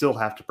you still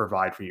have to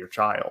provide for your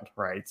child,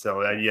 right?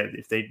 So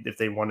if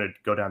they want to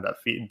go down that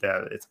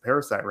it's a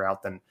parasite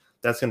route, then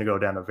that's going to go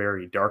down a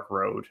very dark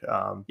road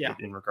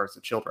in regards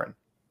to children.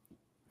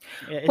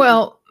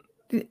 Well,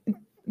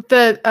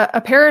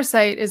 a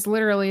parasite is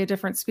literally a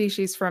different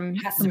species from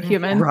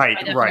human. Right.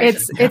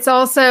 It's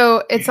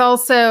also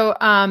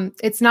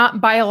it's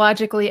not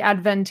biologically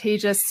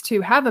advantageous to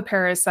have a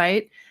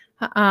parasite.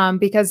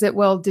 Because it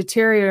will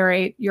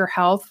deteriorate your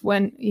health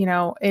when,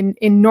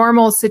 in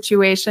normal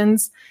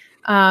situations,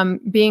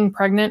 being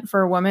pregnant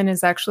for a woman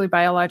is actually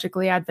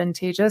biologically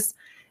advantageous.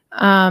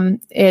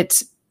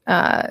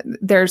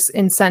 There's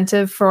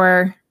incentive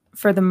for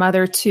for the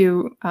mother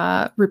to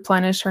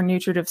replenish her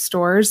nutritive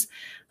stores.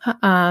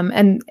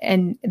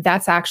 And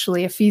that's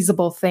actually a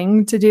feasible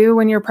thing to do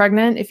when you're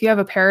pregnant. If you have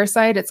a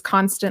parasite, it's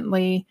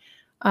constantly,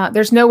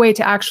 there's no way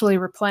to actually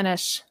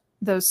replenish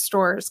those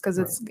stores because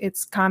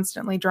it's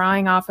constantly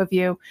drawing off of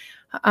you.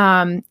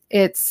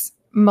 It's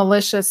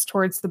malicious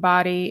towards the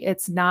body.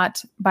 It's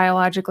not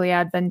biologically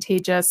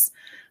advantageous.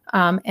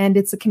 And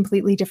it's a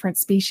completely different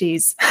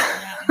species.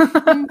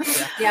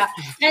 Yeah.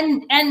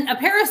 And a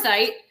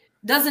parasite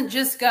doesn't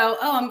just go,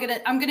 oh, I'm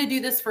gonna do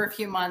this for a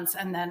few months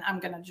and then I'm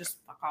gonna just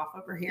fuck off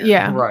over here.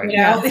 Yeah. Right. You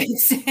know,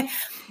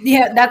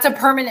 yeah, that's a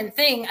permanent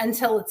thing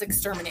until it's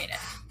exterminated.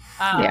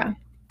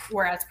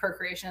 Whereas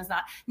procreation is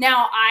not.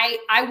 Now,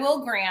 I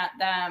will grant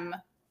them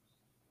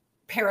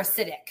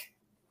parasitic.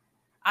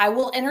 I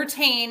will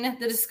entertain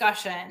the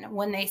discussion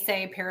when they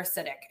say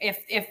parasitic. If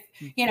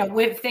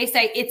they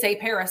say it's a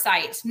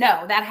parasite,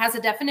 no, that has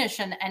a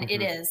definition and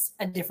it is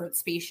a different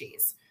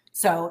species.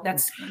 So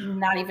that's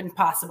not even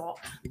possible.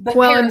 But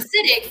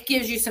parasitic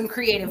gives you some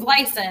creative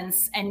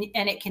license and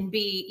it can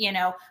be,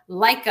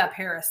 like a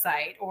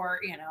parasite or,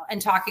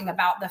 and talking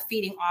about the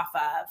feeding off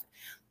of.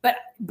 But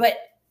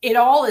it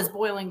all is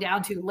boiling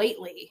down to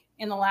lately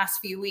in the last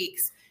few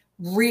weeks,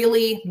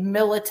 really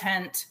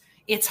militant.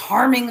 It's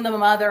harming the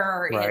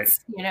mother. Right.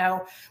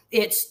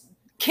 It's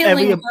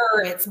killing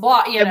her. It's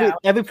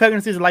every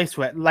pregnancy is life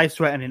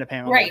threatening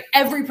apparently. Right.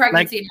 Every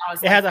pregnancy now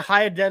is it has a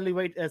higher deadly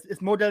rate.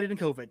 It's more deadly than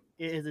COVID.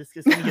 It's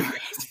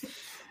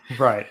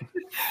right.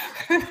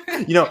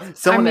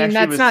 Someone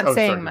that's not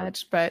saying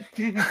much, but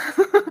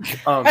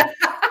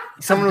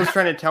someone was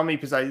trying to tell me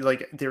because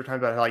they were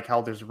talking about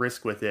how there's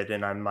risk with it,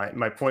 and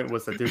my point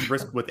was that there's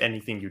risk with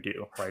anything you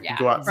do. Right. Yeah, you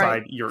go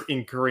outside, you're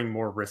incurring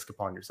more risk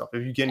upon yourself.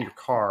 If you get in your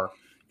car,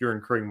 you're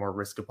incurring more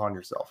risk upon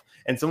yourself.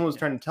 And someone was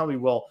trying to tell me,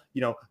 well,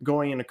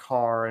 going in a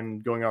car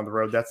and going on the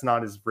road, that's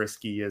not as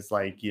risky as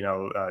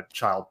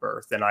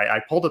childbirth. And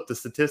I pulled up the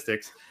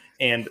statistics,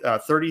 and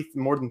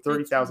more than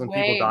 30,000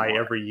 people die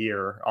every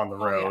year on the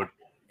road.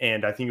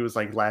 And I think it was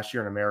last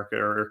year in America,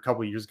 or a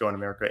couple of years ago in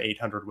America,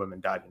 800 women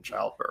died in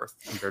childbirth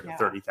compared to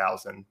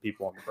 30,000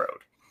 people on the road.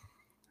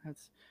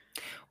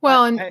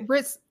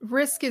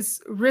 Risk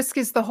is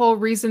the whole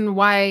reason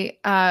why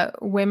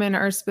women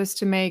are supposed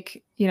to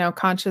make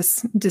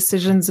conscious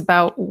decisions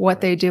about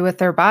what they do with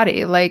their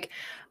body.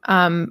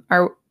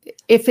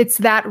 If it's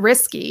that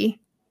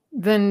risky,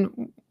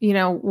 then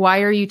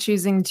why are you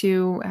choosing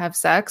to have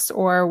sex,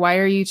 or why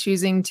are you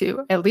choosing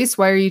to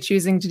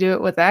do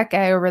it with that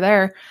guy over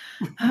there?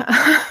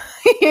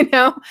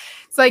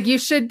 It's you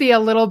should be a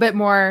little bit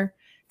more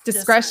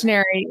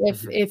discretionary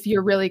if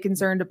you're really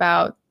concerned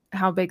about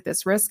how big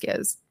this risk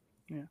is.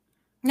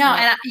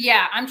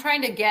 I'm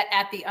trying to get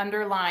at the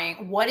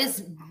underlying what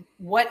is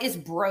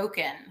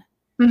broken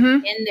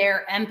in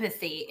their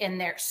empathy, in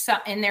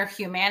their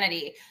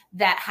humanity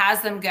that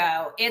has them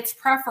go, it's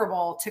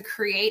preferable to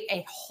create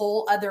a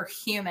whole other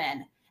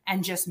human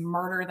and just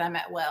murder them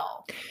at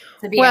will,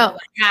 to be able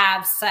to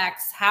have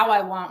sex how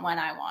I want, when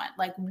I want.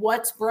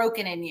 What's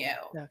broken in you?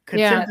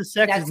 Consent to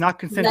sex is not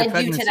consent to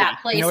pregnancy. Led you to that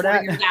place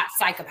where you're that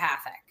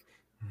psychopathic.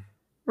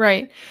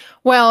 Right.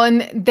 Well,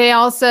 and they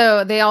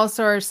also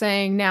are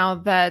saying now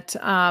that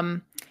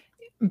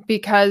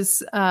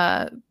because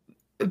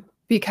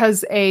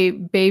a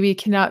baby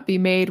cannot be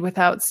made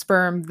without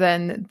sperm,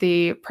 then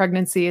the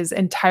pregnancy is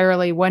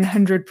entirely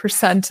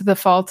 100% the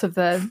fault of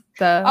the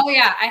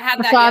I had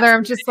that father.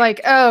 I'm just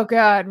oh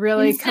God,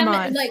 really? Come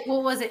on.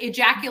 What was it?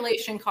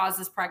 Ejaculation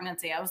causes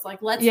pregnancy. I was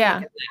let's look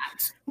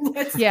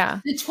at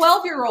that. The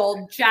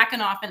 12-year-old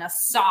jacking off in a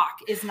sock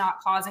is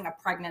not causing a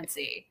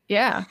pregnancy.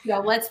 Yeah.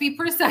 Let's be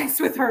precise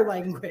with our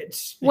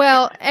language.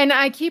 Well, and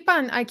I keep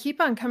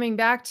on coming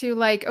back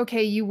to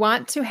okay, you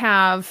want to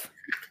have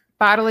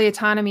bodily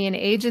autonomy and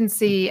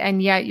agency,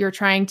 and yet you're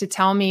trying to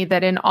tell me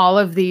that in all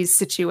of these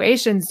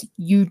situations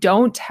you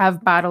don't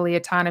have bodily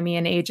autonomy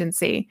and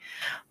agency.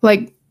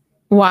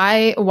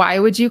 Why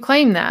would you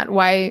claim that?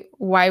 Why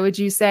would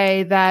you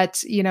say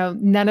that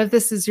none of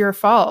this is your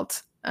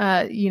fault?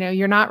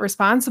 You're not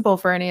responsible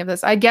for any of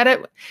this. I get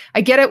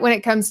it when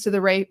it comes to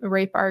the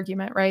rape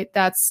argument, right?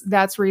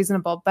 That's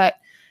reasonable, but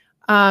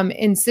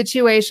in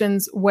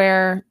situations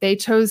where they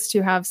chose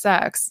to have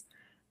sex,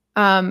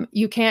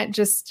 you can't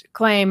just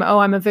claim, oh,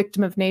 I'm a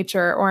victim of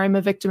nature, or I'm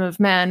a victim of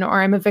men,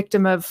 or I'm a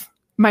victim of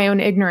my own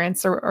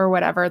ignorance, or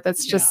whatever.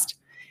 That's just,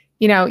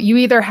 you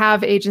either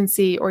have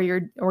agency or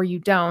you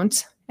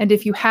don't. And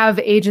if you have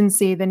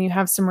agency, then you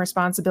have some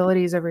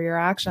responsibilities over your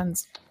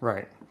actions.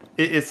 Right.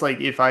 It's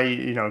if I,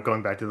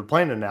 going back to the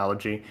plane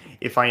analogy,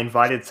 if I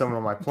invited someone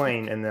on my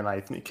plane and then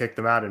I kicked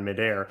them out in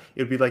midair,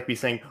 it would be like me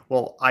saying,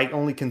 well, I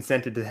only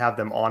consented to have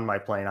them on my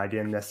plane. I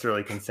didn't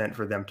necessarily consent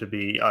for them to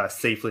be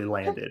safely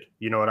landed.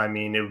 You know what I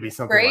mean? It would be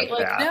something like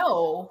that.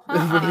 No,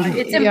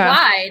 it's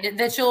implied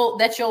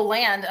that you'll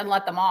land and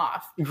let them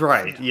off.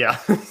 Right. Yeah.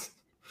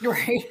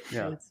 Right.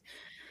 Yeah.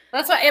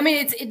 That's why,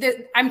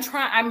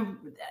 I'm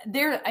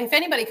there. If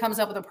anybody comes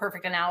up with a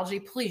perfect analogy,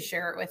 please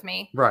share it with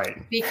me.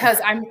 Right. Because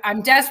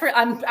I'm desperate.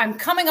 I'm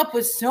coming up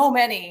with so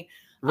many.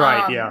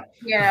 Right. Yeah.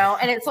 You know,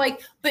 and it's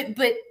like, but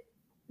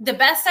the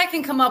best I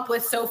can come up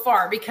with so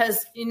far,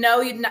 because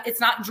it's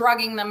not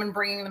drugging them and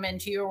bringing them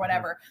into you or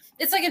whatever.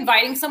 It's like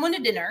inviting someone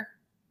to dinner,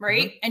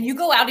 right? And you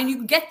go out and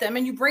you get them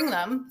and you bring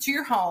them to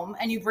your home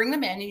and you bring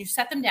them in and you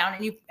set them down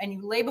and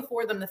you lay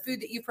before them the food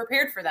that you've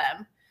prepared for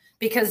them,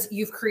 because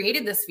you've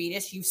created this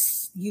fetus.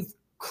 You've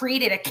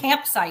created a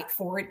campsite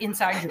for it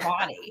inside your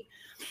body,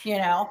 you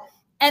know,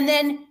 and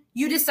then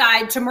you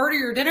decide to murder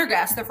your dinner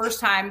guest the first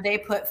time they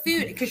put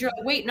food, because you're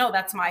like, wait, no,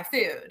 that's my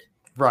food.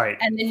 Right.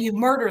 And then you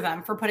murder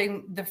them for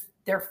putting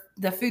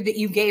the food that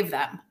you gave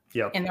them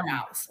in their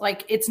mouths.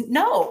 Like, it's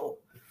no.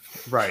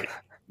 Right.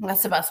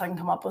 That's the best I can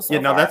come up with so Yeah,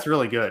 no, far. that's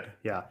really good.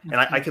 Yeah. And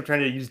I kept trying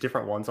to use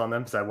different ones on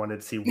them because I wanted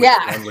to see which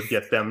one would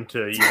get them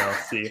to,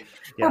 see.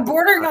 Yeah. We're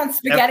bordering on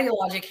spaghetti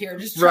logic here.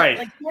 Just right.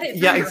 Like, get it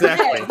yeah,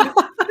 exactly. head.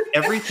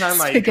 Every time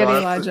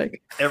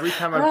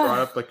I brought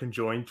up the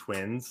conjoined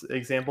twins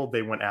example,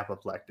 they went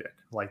apoplectic.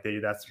 Like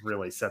that's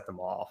really set them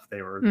off.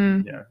 They were,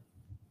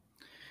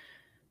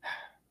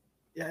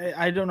 Yeah,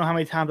 I don't know how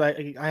many times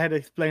I had to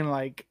explain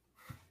like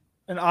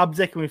an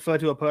object can refer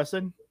to a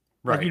person.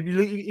 Right. Like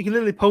you can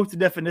literally post a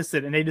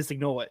definition and they just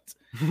ignore it.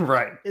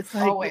 Right. It's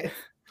like, always.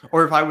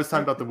 Or if I was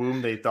talking about the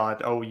womb, they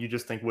thought, "Oh, you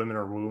just think women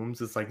are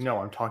wombs." It's like, no,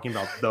 I'm talking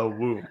about the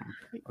womb.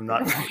 I'm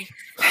not.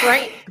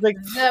 Right. Like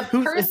The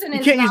person you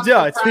is can't not use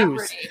the it's property.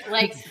 whose.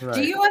 Like, Right.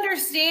 do you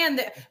understand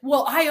that?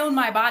 Well, I own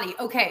my body.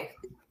 Okay.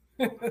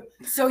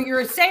 So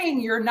you're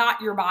saying you're not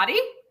your body?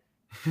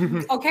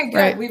 Okay, good.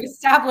 Right. We've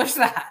established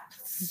that.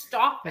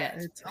 Stop Yeah,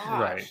 it. it's-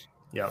 Gosh. Right.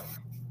 Yep.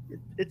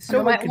 It's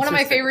so One of my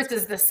inconsistent. favorites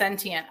is the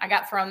sentient. I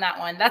got thrown that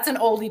one. That's an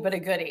oldie but a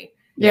goodie.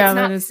 Yeah, it's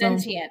that not is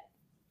sentient.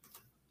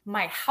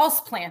 My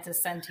houseplant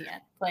is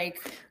sentient. Like,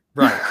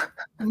 Right.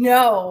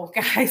 no,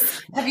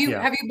 guys. Have you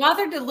Yeah.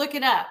 bothered to look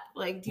it up?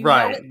 Like, do you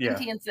Right, know what yeah.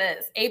 sentience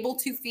is? Able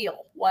to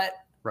feel what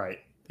Right.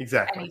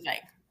 Exactly. anything.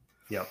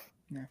 Yep.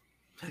 Yeah.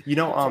 You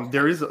know,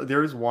 there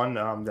is one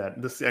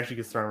that this actually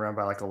gets thrown around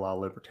by like a lot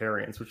of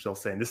libertarians, which they'll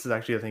say, and this is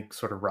actually, I think,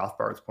 sort of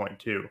Rothbard's point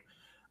too,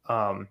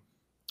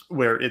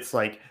 where it's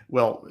like,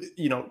 well,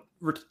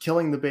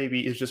 killing the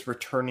baby is just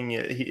returning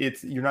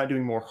it. You're not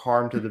doing more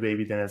harm to the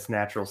baby than its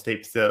natural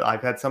state. So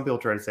I've had some people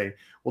try to say,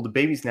 well, the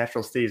baby's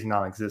natural state is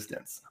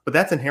non-existence, but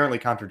that's inherently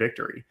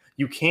contradictory.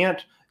 You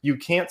can't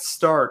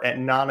start at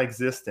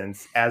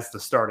non-existence as the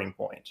starting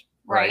point.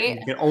 Right.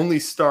 You can only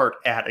start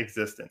at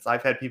existence.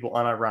 I've had people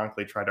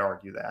unironically try to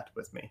argue that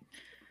with me.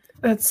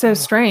 That's so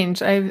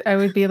strange. I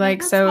would be like,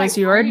 That's so my is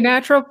your point.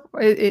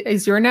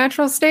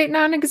 natural state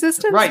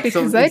non-existent? Right.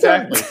 Because So I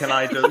exactly. don't. Can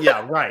I just,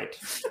 yeah, right.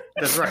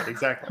 That's right.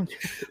 Exactly.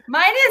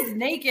 Mine is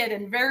naked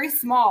and very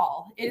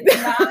small.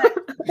 It's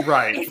not.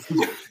 Right. It's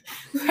not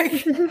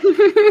like,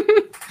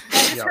 that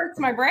just Yeah. hurts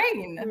my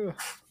brain.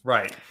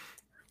 Right.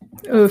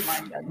 Oof.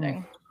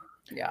 Mind-bending.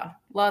 Yeah,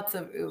 lots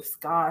of oofs.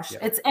 Gosh, Yeah.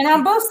 it's and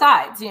on both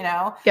sides,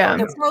 Yeah.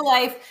 the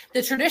pro-life,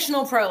 the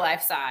traditional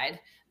pro-life side,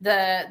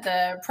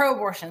 the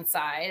pro-abortion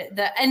side,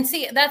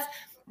 that's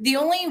the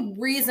only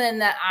reason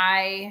that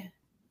I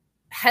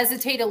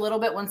hesitate a little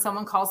bit when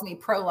someone calls me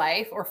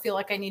pro-life or feel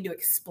like I need to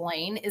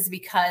explain is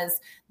because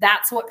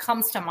that's what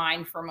comes to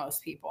mind for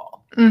most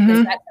people. Mhm.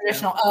 Is that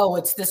traditional,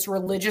 it's this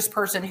religious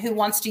person who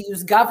wants to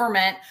use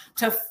government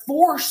to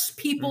force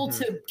people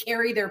to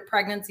carry their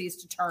pregnancies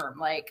to term.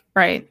 Like,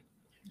 Right.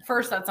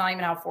 first, that's not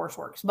even how force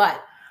works,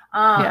 but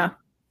Yeah.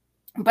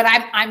 but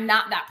I'm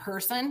not that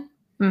person.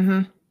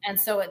 Mm-hmm. And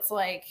so it's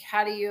like,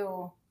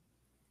 I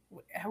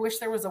wish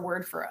there was a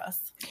word for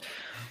us.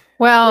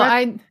 Well,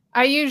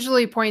 I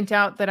usually point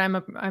out that I'm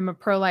a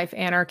pro-life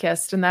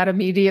anarchist, and that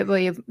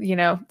immediately,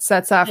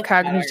 sets off It's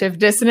cognitive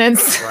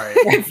dissonance. Right.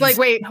 It's like,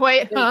 wait, huh?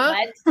 Wait,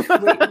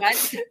 what? Wait,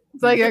 what?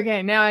 It's like,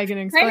 okay, now I can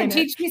Trying explain to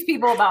it. teach these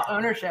people about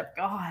ownership.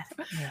 God.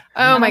 Oh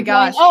And my I'm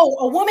gosh. going,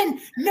 a woman,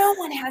 no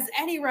one has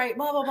any right,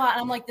 blah, blah, blah.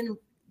 And I'm like,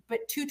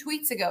 but 2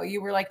 tweets ago,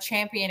 you were like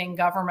championing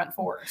government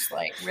force.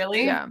 Like,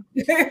 really? Yeah.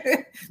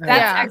 That's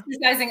Yeah.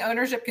 exercising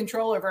ownership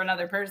control over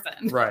another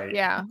person. Right.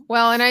 Yeah.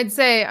 Well, and I'd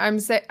say I'm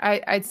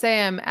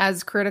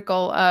as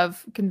critical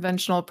of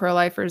conventional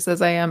pro-lifers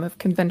as I am of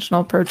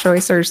conventional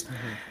pro-choicers.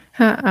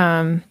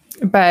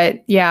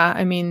 But yeah,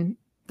 I mean,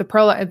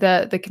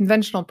 the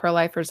conventional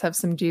pro-lifers have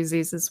some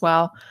doozies as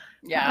well.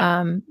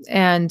 Yeah.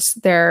 And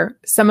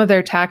some of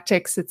their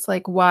tactics, it's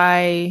like,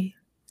 why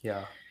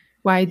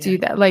do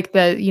that? Like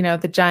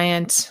the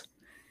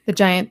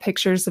giant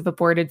pictures of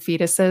aborted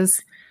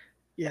fetuses.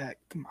 Yeah,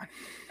 come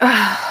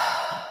on.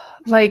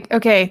 Like,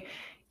 okay,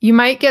 you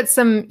might get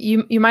some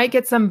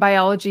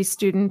biology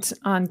student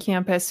on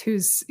campus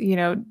who's,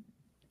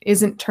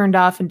 isn't turned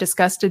off and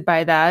disgusted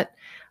by that.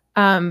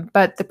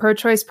 But the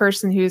pro-choice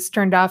person who's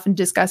turned off and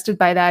disgusted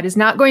by that is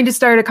not going to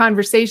start a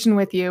conversation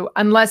with you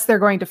unless they're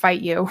going to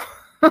fight you.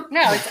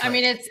 No,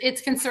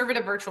 it's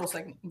conservative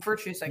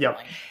virtue signaling. Yep.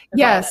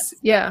 Yes.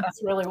 Yeah.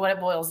 That's really what it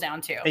boils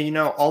down to. And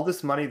all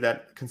this money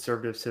that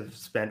conservatives have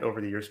spent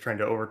over the years trying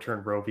to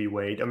overturn Roe v.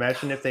 Wade.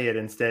 Imagine if they had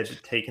instead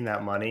taken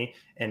that money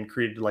and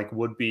created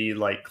would-be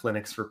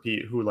clinics for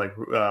who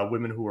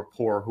women who were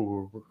poor,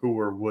 who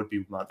were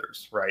would-be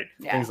mothers, right?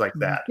 Yeah. Things like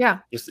that. Yeah.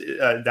 Just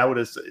that would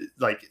have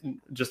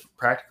just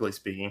practically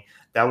speaking,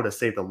 that would have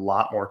saved a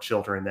lot more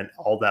children than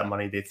all that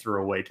money they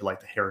threw away to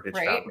the Heritage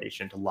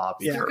Foundation to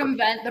lobby for.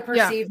 Circumvent the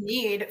perceived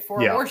need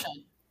for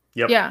abortion.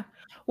 Yep. Yeah.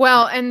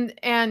 Well,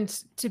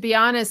 and to be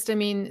honest, I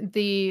mean,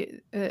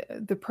 the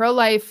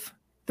pro-life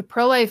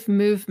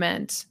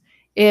movement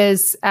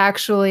is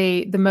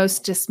actually the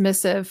most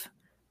dismissive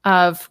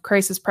of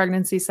crisis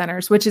pregnancy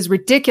centers, which is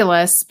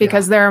ridiculous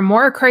because there are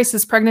more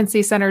crisis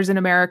pregnancy centers in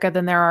America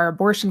than there are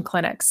abortion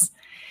clinics.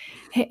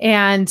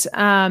 And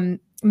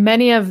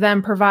many of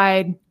them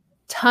provide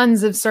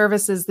tons of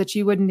services that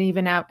you wouldn't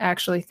even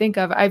actually think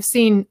of. I've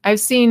seen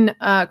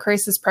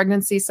crisis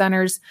pregnancy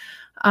centers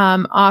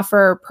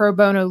offer pro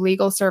bono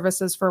legal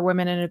services for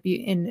women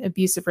in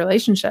abusive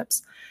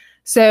relationships.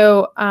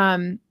 So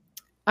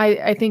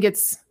I think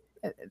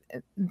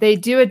they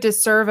do a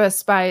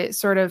disservice by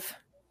sort of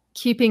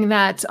keeping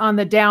that on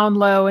the down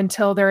low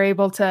until they're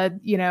able to,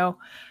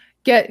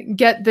 get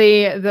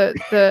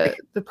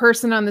the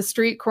person on the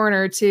street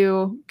corner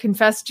to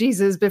confess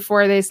Jesus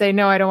before they say,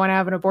 no, I don't want to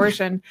have an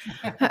abortion.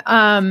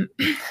 I'm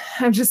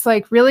just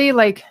really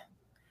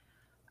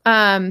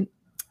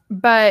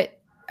but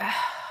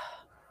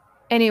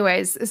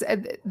anyways,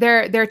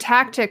 their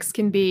tactics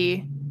can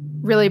be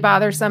really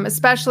bothersome,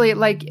 especially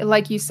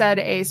like you said,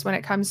 Ace, when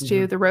it comes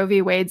to the Roe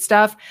v. Wade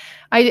stuff.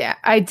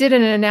 I did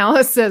an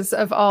analysis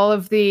of all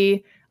of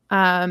the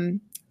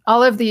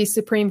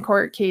Supreme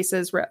Court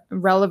cases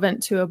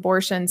relevant to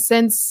abortion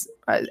since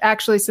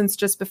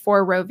just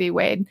before Roe v.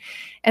 Wade.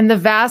 And the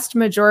vast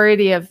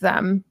majority of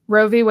them,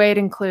 Roe v. Wade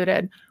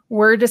included,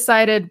 were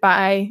decided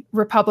by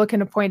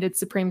Republican appointed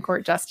Supreme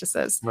Court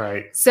justices.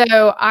 Right.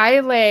 So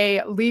I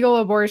lay legal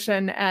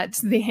abortion at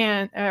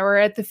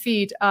the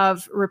feet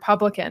of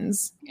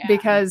Republicans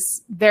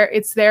because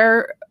it's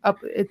their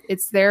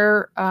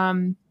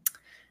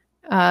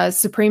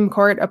Supreme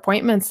Court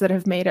appointments that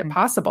have made it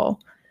possible.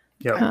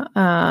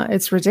 Yeah.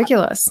 It's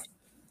ridiculous.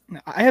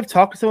 I have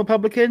talked to some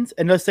Republicans,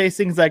 and they'll say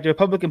things like the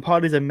Republican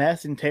Party is a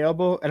mess and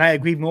terrible, and I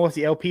agree more with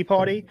the LP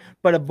Party,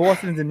 but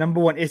abortion is the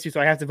number one issue,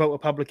 so I have to vote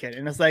Republican.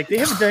 And it's they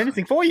haven't done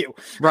anything for you.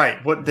 Right.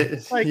 Even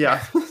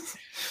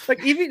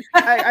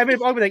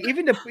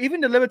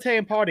the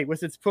Libertarian Party,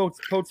 with its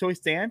pro-choice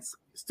stance,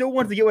 still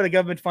wants to get rid of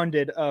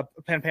government-funded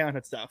Planned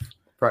Parenthood stuff.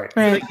 Right.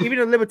 So, even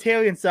the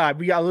Libertarian side,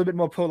 we got a little bit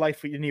more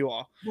pro-life than you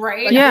are.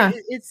 Right.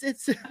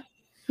 It's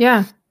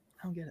yeah.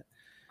 I don't get it.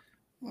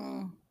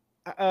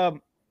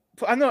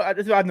 I know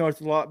I've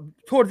noticed a lot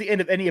towards the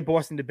end of any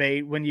abortion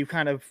debate, when you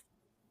kind of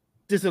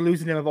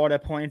disillusion them of all their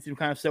points and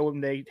kind of show them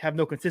they have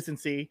no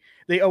consistency,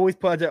 they always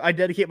put, I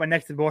dedicate my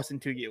next abortion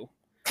to you.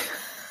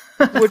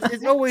 Which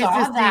is always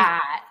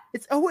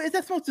that's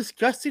the most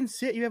disgusting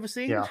shit you ever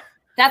seen. Yeah.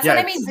 That's what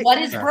I mean. What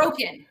is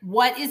broken?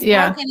 What is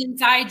broken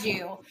inside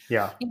you?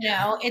 Yeah.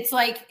 It's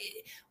like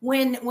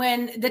when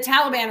the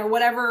Taliban or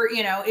whatever,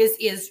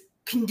 is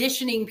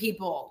conditioning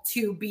people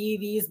to be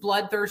these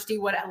bloodthirsty,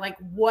 what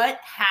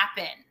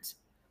happened?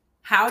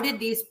 How did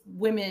these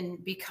women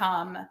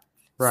become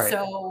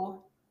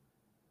so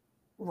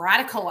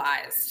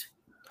radicalized?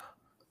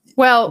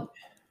 Well,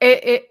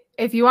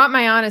 if you want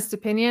my honest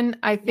opinion,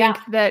 I think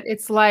that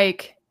it's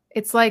like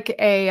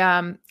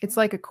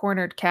a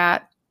cornered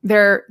cat.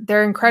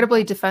 They're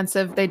incredibly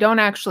defensive. They don't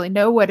actually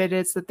know what it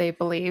is that they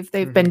believe.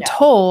 They've been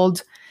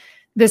told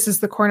this is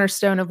the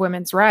cornerstone of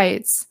women's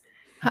rights.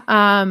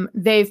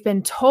 They've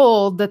been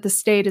told that the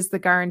state is the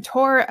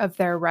guarantor of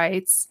their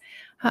rights.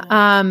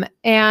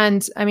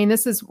 And I mean,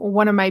 this is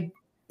one of my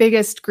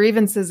biggest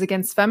grievances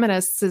against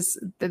feminists is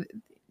that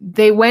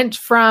they went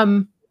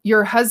from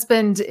your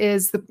husband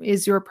is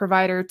your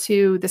provider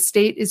to the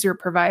state is your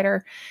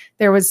provider.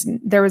 There was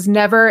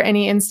never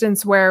any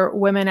instance where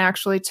women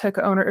actually took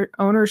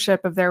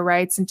ownership of their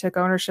rights and took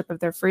ownership of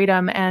their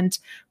freedom and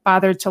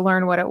bothered to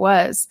learn what it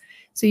was.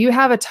 So you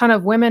have a ton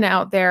of women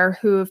out there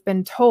who have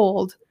been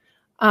told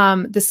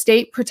the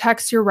state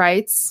protects your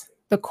rights.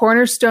 The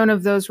cornerstone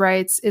of those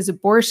rights is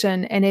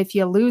abortion. And if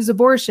you lose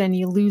abortion,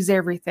 you lose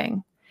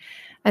everything.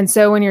 And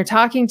so when you're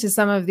talking to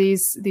some of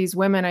these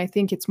women, I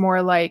think it's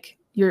more like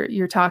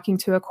you're talking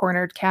to a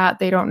cornered cat.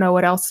 They don't know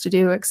what else to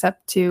do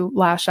except to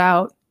lash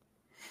out.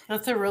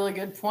 That's a really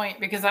good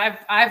point, because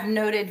I've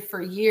noted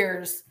for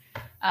years,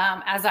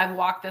 as I've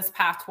walked this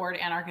path toward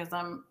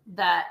anarchism,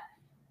 that,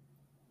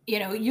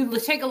 you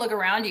take a look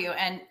around you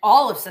and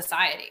all of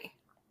society,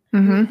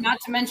 not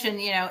to mention,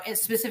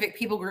 specific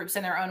people groups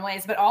in their own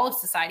ways, but all of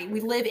society, we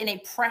live in a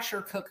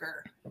pressure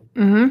cooker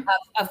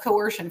of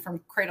coercion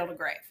from cradle to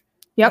grave.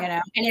 Yep.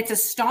 And it's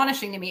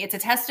astonishing to me. It's a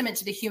testament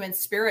to the human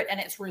spirit and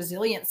its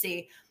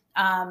resiliency,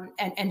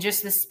 and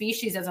just the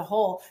species as a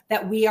whole,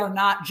 that we are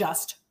not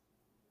just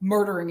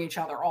murdering each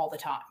other all the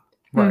time.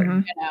 Right.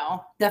 Mhm. You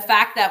know, the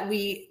fact that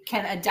we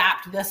can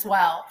adapt this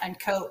well and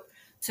cope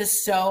to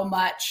so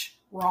much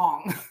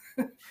wrong.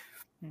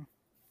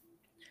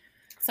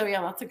 So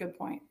yeah, that's a good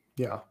point.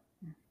 Yeah.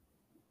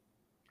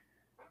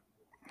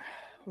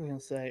 What was I gonna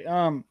say?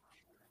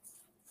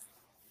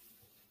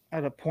 I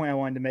had a point I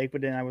wanted to make,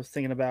 but then I was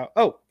thinking about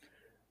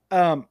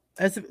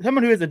as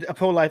someone who is a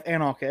pro-life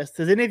anarchist,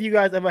 has any of you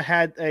guys ever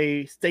had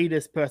a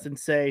statist person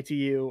say to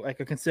you, like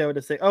a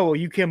conservative, say, "Oh, well,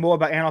 you care more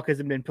about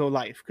anarchism than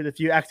pro-life? Because if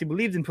you actually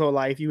believed in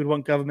pro-life, you would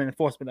want government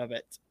enforcement of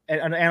it,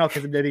 and under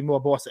anarchism there'd be more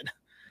abortion."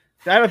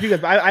 So I don't know if you guys,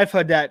 but I've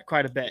heard that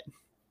quite a bit.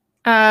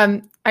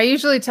 I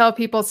usually tell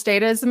people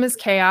statism is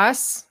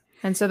chaos.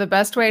 And so the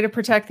best way to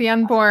protect the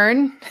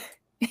unborn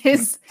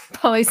is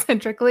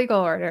polycentric legal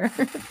order.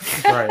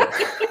 Right.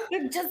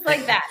 Just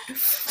like that.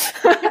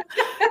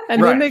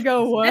 And then they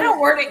go, what? I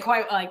don't word it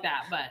quite like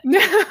that, but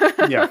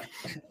Yeah.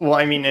 Well,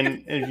 I mean,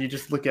 and if you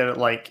just look at it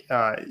like,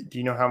 do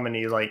you know how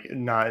many, like,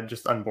 not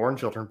just unborn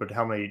children, but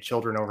how many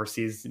children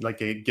overseas, like,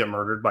 they get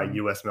murdered by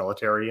U.S.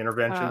 military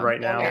intervention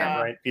right now,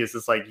 right? Because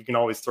it's like, you can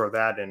always throw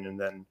that in, and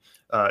then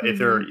if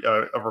they're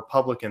a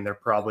Republican, they're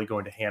probably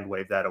going to hand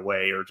wave that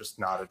away or just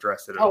not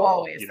address it at all.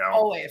 always, You know?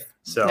 always.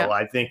 So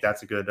I think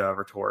that's a good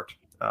retort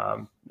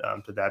to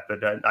that.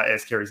 But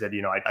as Carrie said,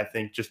 you know, I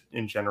think just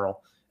in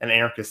general, an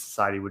anarchist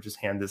society would just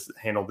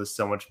handle this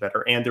so much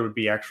better, and there would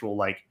be actual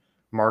like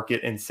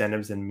market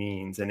incentives and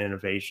means and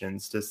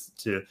innovations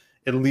to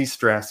at least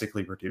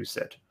drastically reduce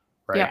it.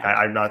 Right. Yeah.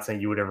 I'm not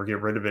saying you would ever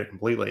get rid of it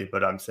completely,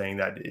 but I'm saying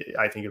that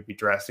I think it'd be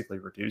drastically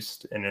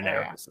reduced in an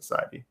anarchist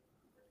society.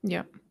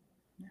 Yeah.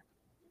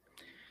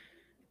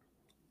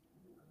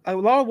 A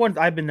lot of ones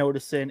I've been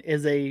noticing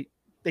is they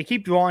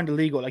keep drawing the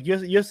legal, like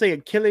you'll say a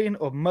killing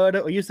or murder,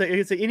 or you say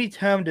any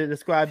term to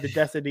describe the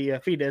death of the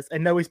fetus,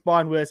 and they'll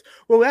respond with,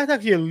 well, that's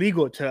actually a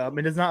legal term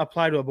and does not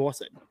apply to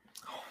abortion.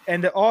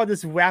 And they're all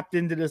just wrapped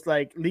into this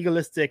like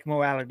legalistic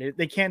morality.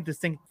 They can't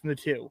distinguish from the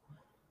two.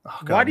 Oh,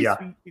 God, Why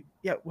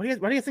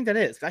do you think that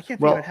is? I can't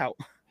figure it out.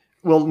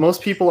 Well,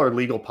 most people are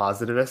legal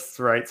positivists,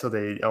 right? So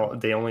they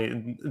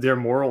only, their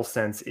moral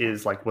sense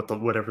is like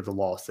whatever the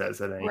law says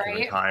at any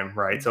given time,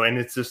 right? So, and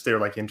it's just their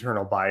like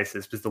internal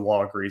biases because the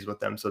law agrees with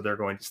them, so they're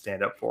going to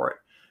stand up for it.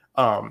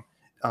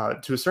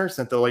 To a certain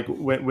extent, though, like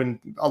when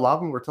a lot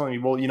of them were telling me,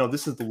 well, you know,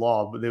 this is the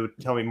law, but they would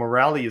tell me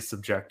morality is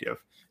subjective,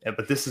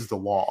 but this is the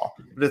law.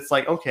 But it's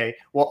like, okay,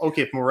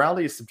 if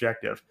morality is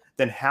subjective,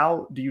 then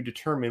how do you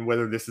determine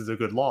whether this is a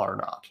good law or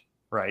not?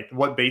 Right.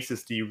 What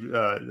basis do you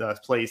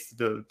place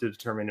to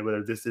determine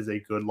whether this is a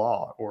good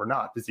law or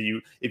not? Because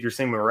if you're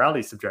saying morality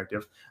is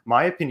subjective,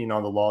 my opinion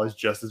on the law is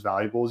just as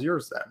valuable as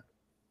yours then.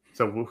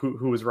 So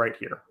who is right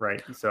here?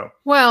 Right. So,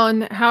 well,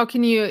 and how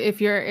can you,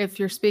 if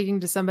you're speaking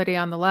to somebody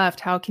on the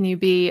left, how can you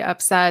be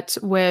upset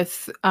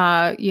with,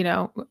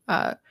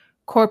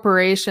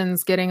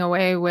 corporations getting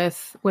away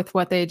with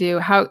what they do,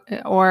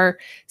 or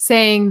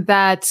saying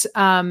that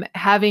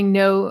having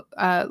no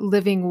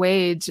living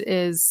wage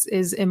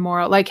is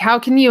immoral? Like, how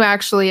can you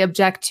actually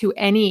object to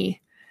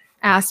any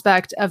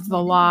aspect of the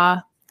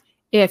law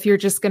if you're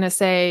just going to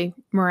say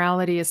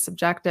morality is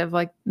subjective?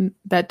 Like,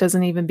 that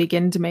doesn't even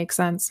begin to make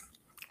sense.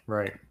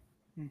 Right.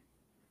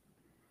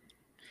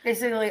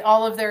 Basically,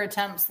 all of their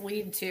attempts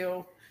lead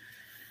to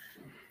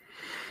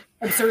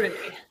absurdity,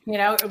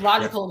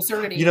 logical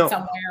absurdity in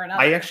some way or another.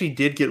 I actually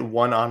did get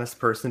one honest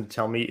person to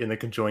tell me in the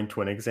conjoined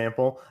twin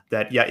example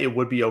that, yeah, it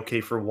would be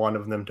okay for one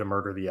of them to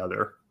murder the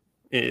other.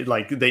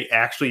 Like, they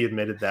actually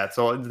admitted that.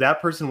 So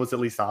that person was at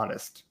least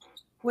honest.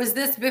 Was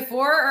this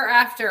before or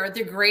after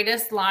the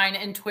greatest line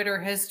in Twitter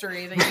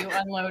history that you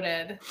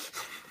unloaded?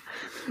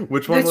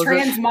 Which one was it? The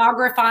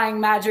transmogrifying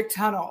magic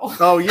tunnel.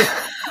 Oh, yeah.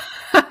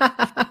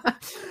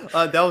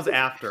 That was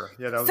after.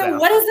 Yeah, that was after.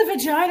 What is a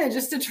vagina?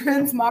 Just a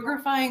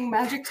transmogrifying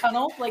magic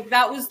tunnel? Like,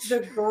 that was the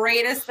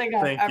greatest thing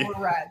I've ever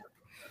read.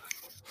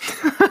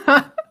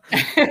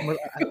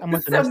 I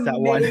must have missed that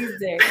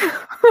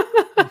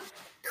one.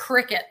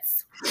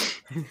 Crickets.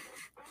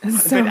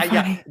 So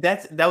funny.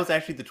 That was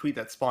actually the tweet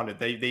that spawned it.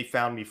 They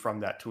found me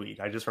from that tweet.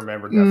 I just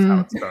remembered that's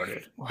how it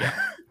started. Yeah.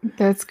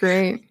 That's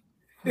great.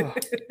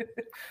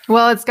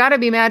 Well, it's got to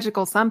be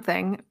magical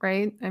something,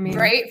 right? I mean,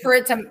 right, for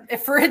it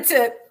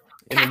to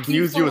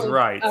infuse you with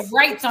rights.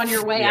 Rights on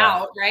your way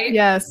out, right?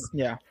 Yes.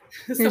 Yeah.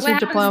 So what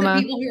happens to the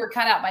people who were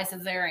cut out by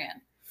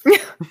cesarean?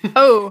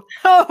 Oh.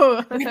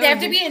 They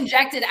have to be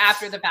injected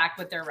after the fact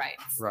with their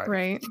rights.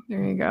 Right.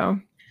 There you go.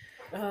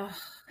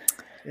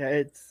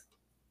 Yeah,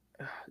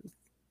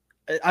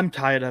 I'm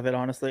tired of it,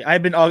 honestly.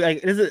 I've been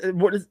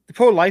what is the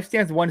pro-life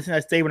stance? One thing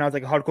I stayed when I was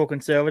like a hardcore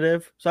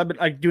conservative. So I've been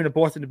like doing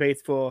abortion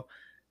debates for,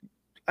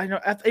 I know,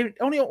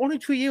 only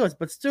 2 years,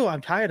 but still,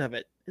 I'm tired of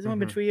it. It's only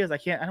been 2 years. I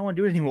don't want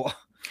to do it anymore.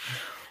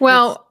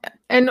 Well,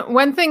 and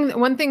one thing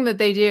that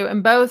they do,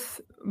 and both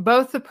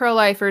the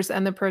pro-lifers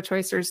and the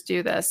pro-choicers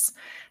do this,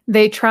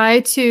 they try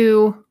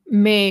to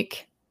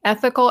make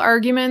ethical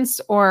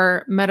arguments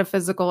or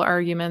metaphysical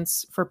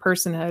arguments for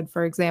personhood,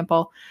 for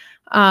example,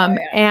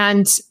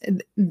 And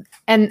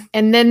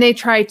then they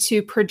try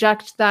to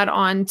project that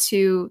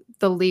onto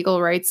the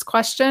legal rights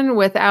question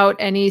without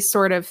any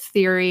sort of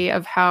theory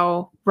of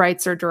how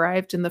rights are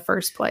derived in the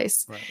first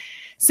place. Right.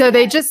 So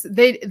they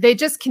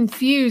just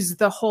confuse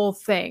the whole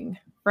thing,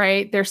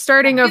 right? They're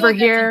starting over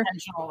here.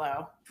 Intentional,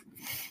 though.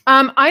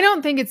 I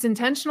don't think it's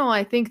intentional.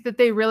 I think that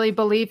they really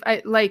believe,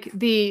 like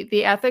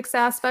the ethics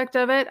aspect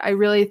of it. I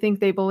really think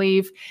they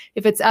believe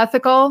if it's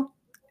ethical,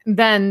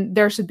 then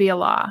there should be a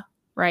law,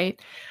 right?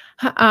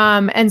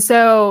 And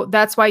so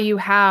that's why you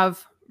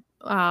have,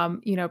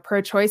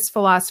 pro-choice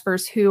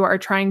philosophers who are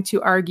trying to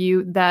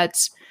argue that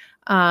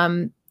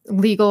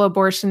legal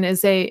abortion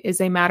is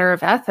a matter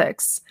of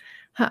ethics.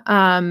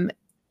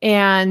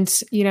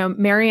 And,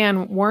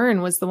 Marianne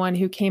Warren was the one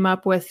who came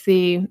up with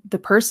the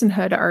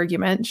personhood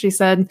argument. She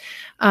said,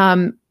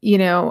 even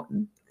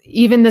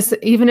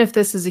if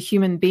this is a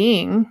human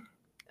being,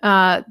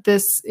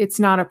 it's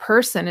not a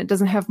person. It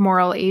doesn't have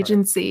moral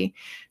agency. Right.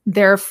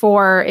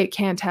 Therefore, it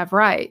can't have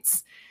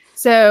rights.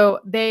 So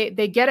they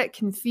get it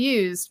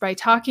confused by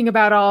talking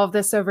about all of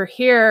this over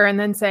here and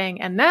then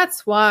saying, and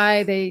that's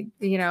why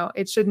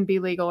it shouldn't be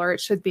legal or it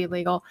should be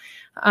legal,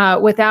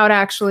 without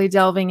actually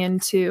delving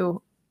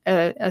into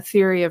a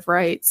theory of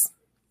rights.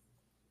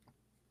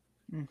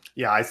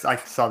 Yeah, I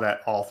saw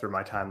that all through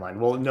my timeline.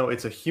 Well, no,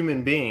 it's a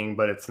human being,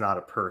 but it's not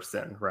a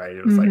person, right?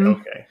 It was like,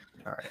 okay,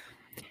 all right.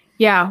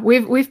 Yeah,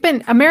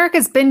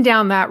 America's been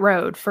down that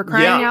road for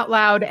crying out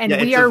loud, and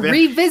we are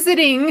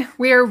revisiting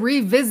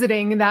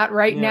that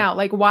right now.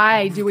 Like,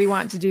 why do we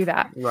want to do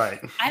that?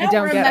 Right. I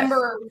don't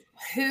remember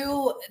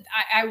who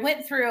I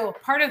went through.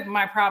 Part of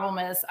my problem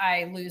is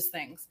I lose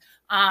things.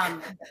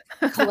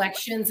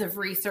 Collections of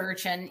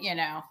research and,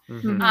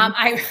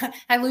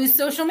 I lose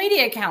social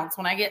media accounts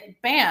when I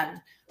get banned.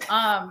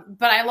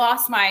 But I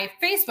lost my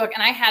Facebook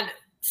and I had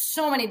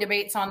so many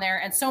debates on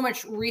there and so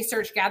much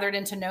research gathered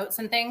into notes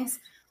and things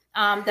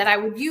that I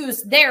would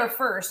use there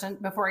first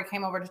and before I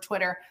came over to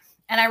Twitter.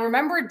 And I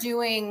remember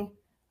doing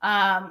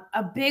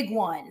a big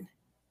one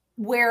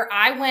where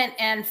I went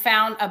and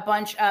found a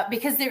bunch of,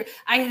 because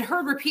I had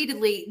heard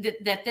repeatedly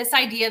that this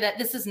idea that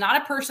this is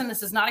not a person,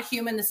 this is not a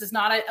human, this is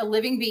not a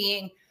living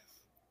being,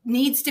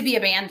 needs to be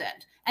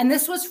abandoned. And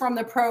this was from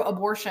the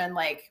pro-abortion,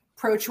 like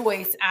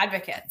pro-choice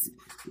advocates.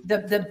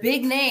 The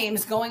big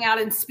names going out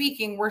and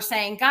speaking were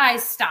saying,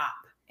 guys, stop.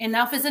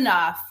 Enough is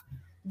enough.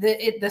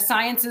 The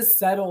science is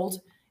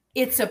settled.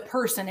 It's a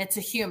person. It's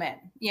a human,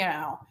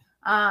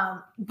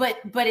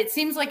 But it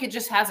seems like it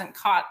just hasn't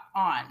caught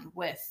on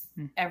with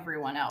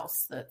everyone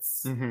else.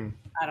 That's I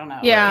don't know.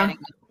 Yeah.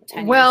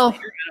 Well,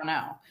 later, I don't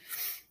know.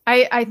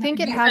 I think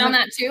it hasn't. Found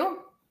that too.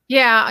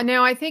 Yeah.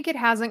 No, I think it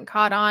hasn't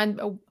caught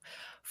on.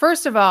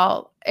 First of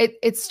all,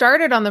 it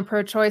started on the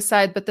pro-choice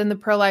side, but then the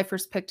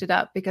pro-lifers picked it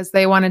up because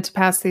they wanted to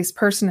pass these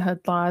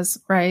personhood laws,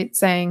 right?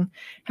 Saying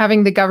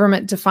having the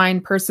government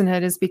define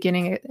personhood as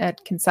beginning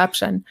at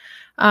conception.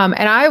 And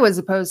I was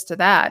opposed to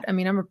that. I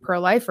mean, I'm a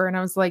pro-lifer and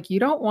I was like, you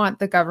don't want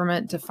the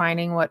government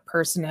defining what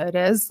personhood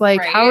is.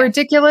 Like, how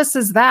ridiculous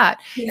is that?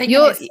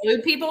 You'll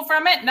exclude people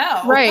from it?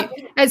 No. Right.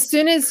 As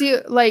soon as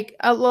you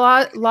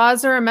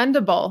laws are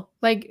amendable,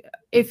 like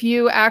if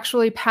you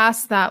actually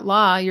pass that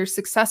law, you're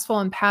successful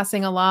in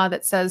passing a law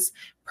that says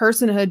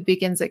personhood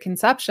begins at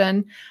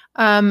conception.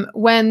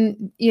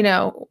 When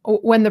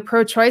the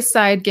pro-choice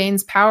side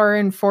gains power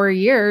in 4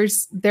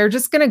 years, they're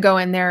just going to go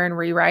in there and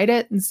rewrite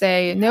it and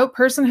say, no,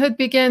 personhood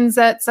begins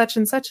at such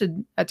and such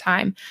a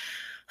time.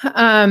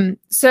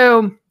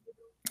 So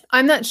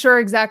I'm not sure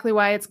exactly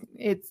why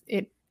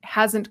it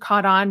hasn't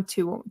caught on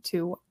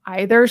to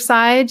either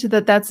side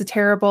that's a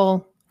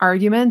terrible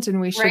argument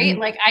and we shouldn't.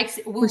 Right.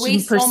 Like we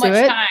waste so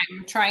much time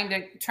trying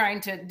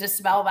to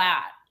dispel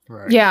that.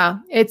 Right. Yeah.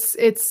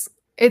 It's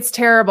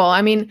terrible.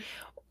 I mean,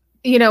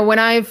 when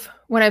I've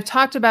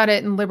talked about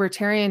it in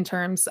libertarian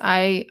terms,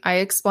 I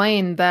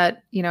explain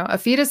that, a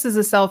fetus is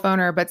a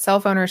self-owner, but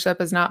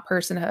self-ownership is not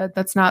personhood.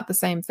 That's not the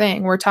same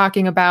thing. We're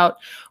talking about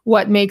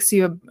what makes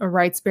you a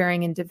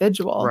rights-bearing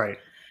individual. Right.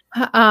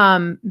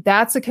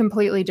 That's a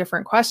completely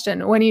different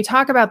question. When you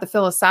talk about the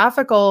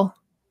philosophical,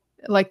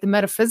 like the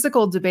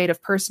metaphysical debate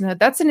of personhood,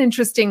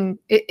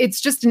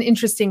 it's just an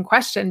interesting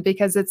question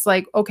because it's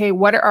like, okay,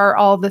 what are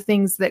all the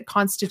things that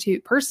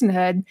constitute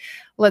personhood?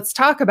 Let's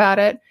talk about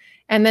it.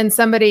 And then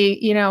somebody,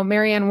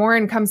 Marianne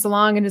Warren comes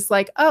along and is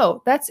like,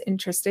 oh, that's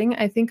interesting.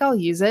 I think I'll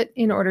use it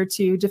in order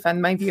to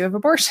defend my view of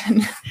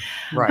abortion.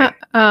 Right.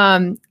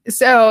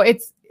 So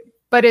it's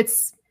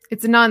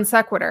a non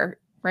sequitur,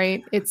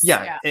 right? Because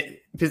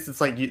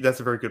it's like, that's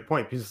a very good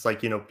point. Because it's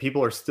like,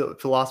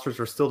 philosophers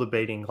are still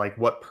debating like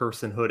what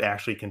personhood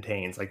actually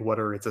contains, like what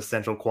are its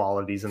essential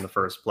qualities in the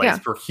first place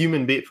for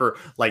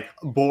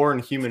born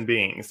human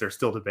beings. They're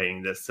still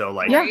debating this.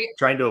 So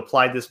trying to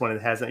apply this when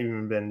it hasn't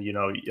even been,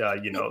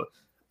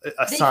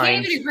 assigned. They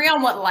can't even agree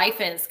on what life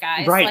is,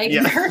 guys. Right.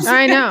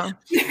 I know.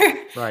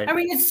 Right. I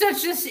mean, it's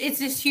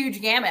this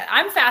huge gamut.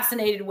 I'm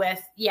fascinated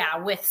with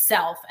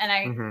self.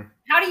 And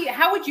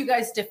how would you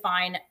guys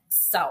define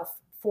self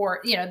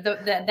for,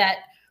 that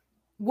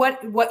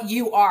what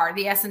you are,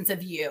 the essence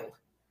of you?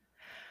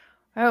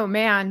 Oh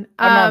man.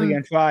 I'm not even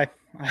gonna try.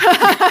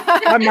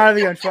 I'm not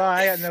even gonna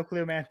try. I got no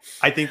clue, man.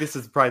 I think this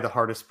is probably the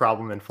hardest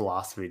problem in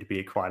philosophy, to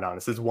be quite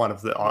honest. It's one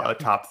of the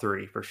top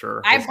three for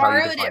sure. I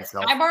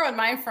borrowed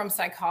mine from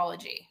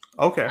psychology.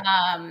 Okay.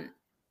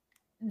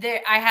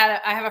 I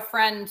have a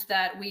friend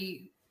that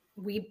we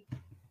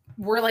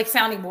were like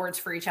sounding boards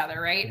for each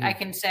other, right? Mm-hmm. I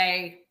can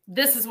say,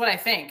 this is what I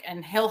think,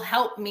 and he'll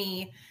help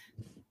me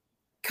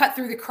cut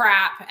through the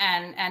crap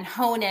and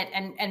hone it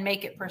and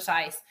make it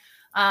precise.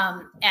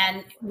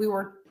 And we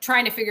were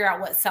trying to figure out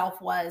what self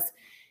was.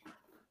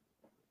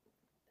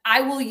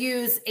 I will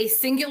use a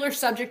singular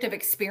subject of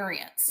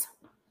experience.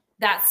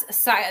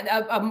 That's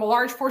a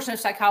large portion of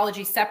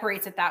psychology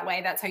separates it that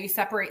way. That's how you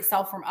separate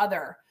self from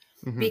other.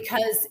 Mm-hmm.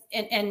 Because,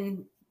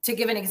 and to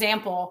give an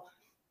example,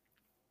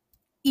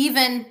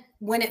 even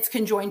when it's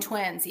conjoined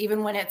twins,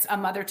 even when it's a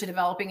mother to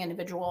developing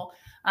individual,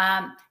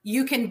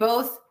 you can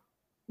both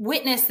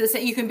witness this.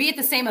 You can be at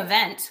the same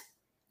event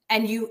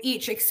and you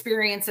each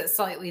experience it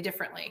slightly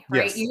differently,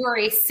 right? Yes. You are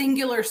a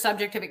singular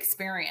subject of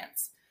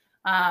experience.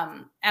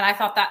 And I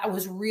thought that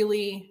was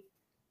really,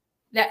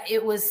 that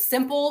it was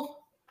simple,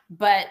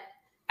 but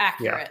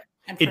accurate.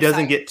 Yeah. It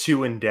doesn't get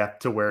too in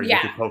depth to where you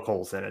could poke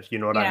holes in it. You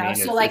know what I mean?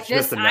 So like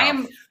this,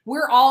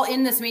 we're all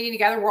in this meeting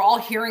together. We're all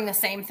hearing the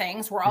same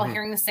things. We're all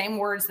hearing the same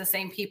words, the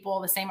same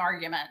people, the same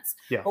arguments,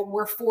 but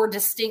we're four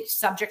distinct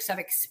subjects of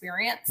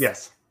experience.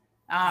 Yes.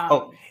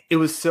 It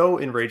was so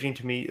enraging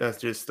to me,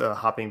 just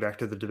hopping back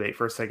to the debate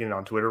for a second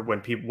on Twitter,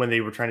 when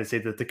they were trying to say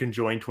that the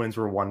conjoined twins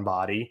were one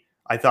body.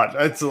 I thought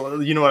that's,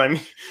 you know what I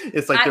mean?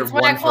 It's like that's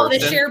what I call the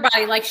shared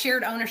body, like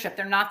shared ownership.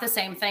 They're not the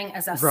same thing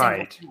as a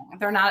single thing.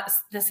 They're not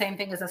the same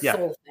thing as a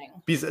soul thing.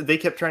 Because they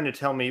kept trying to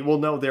tell me, well,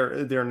 no,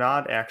 they're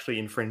not actually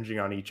infringing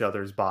on each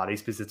other's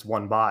bodies because it's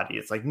one body.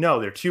 It's like, no,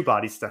 they're two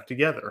bodies stuck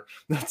together.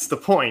 That's the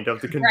point of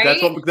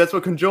the that's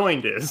what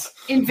conjoined is.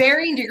 In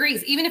varying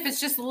degrees, even if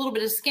it's just a little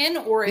bit of skin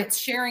or it's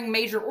sharing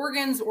major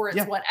organs or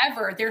it's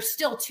whatever, they're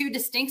still two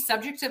distinct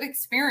subjects of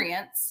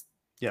experience.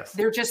 Yes.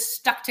 They're just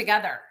stuck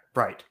together.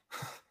 Right.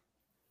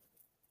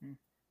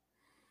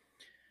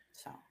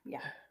 So, yeah.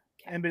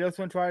 Okay. Anybody else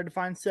want to try to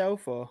define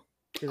self? Or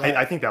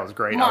I think that was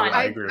great.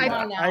 I agree with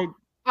that.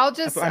 I'll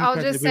just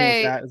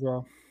say that as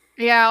well.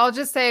 Yeah, I'll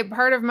just say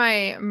part of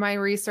my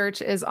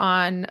research is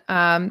on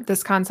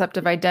this concept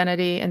of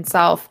identity and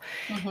self.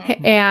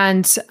 Mm-hmm.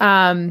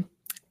 And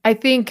I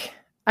think,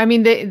 I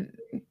mean,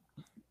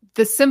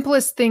 the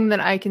simplest thing that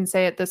I can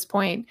say at this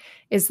point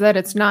is that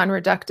it's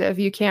non-reductive.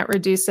 You can't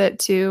reduce it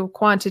to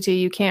quantity.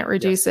 You can't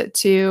reduce it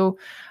to,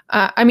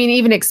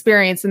 even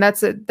experience. And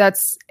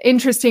that's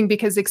interesting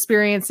because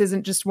experience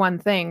isn't just one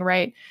thing,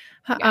 right?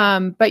 Yeah.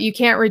 But you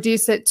can't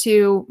reduce it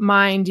to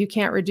mind. You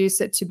can't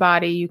reduce it to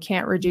body. You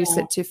can't reduce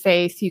it to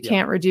faith. You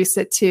can't reduce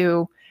it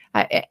to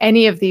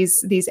any of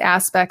these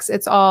aspects.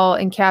 It's all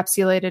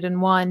encapsulated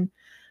in one.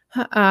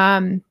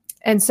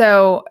 And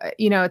so,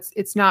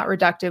 it's not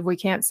reductive. We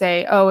can't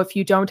say, oh, if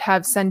you don't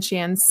have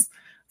sentience,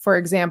 for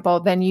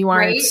example, then you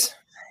aren't,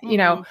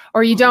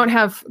 or you don't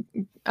have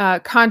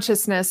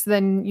consciousness,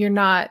 then you're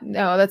not.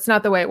 No, that's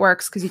not the way it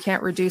works because you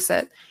can't reduce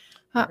it.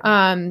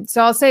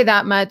 So I'll say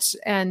that much.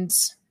 And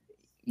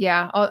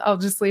I'll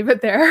just leave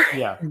it there.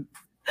 Yeah.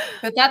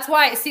 But that's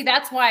why,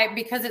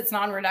 because it's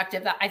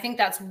non-reductive, I think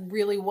that's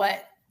really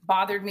what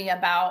bothered me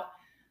about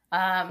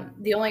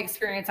the only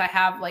experience I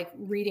have like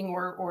reading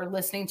or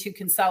listening to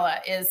Kinsella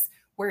is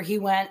where he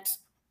went,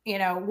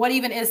 what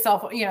even is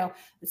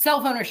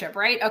self-ownership,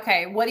 right?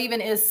 Okay. What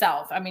even is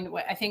self? I mean,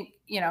 I think,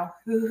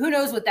 who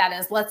knows what that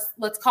is?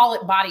 Let's call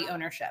it body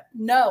ownership.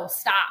 No,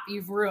 stop.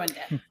 You've ruined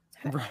it.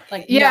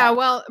 Like,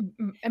 well,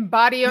 and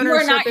body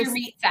ownership is not your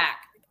meat sack.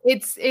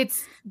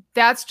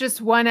 That's just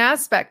one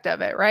aspect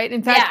of it, right?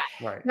 In fact,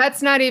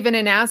 that's not even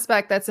an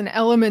aspect. That's an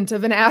element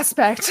of an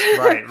aspect.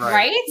 Right.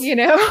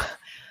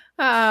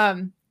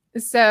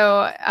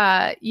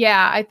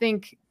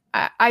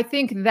 I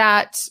think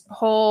that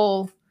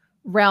whole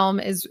realm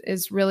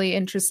is really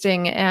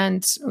interesting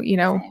and,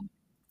 Same.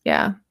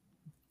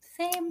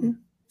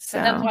 So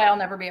that's why I'll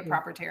never be a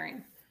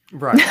propertarian.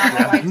 Right.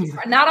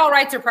 Not all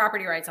rights are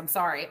property rights. I'm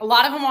sorry. A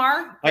lot of them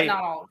are, but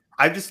not all.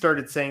 I've just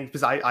started saying,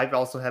 because I've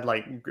also had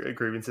like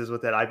grievances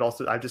with it. I've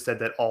just said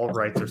that all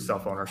rights are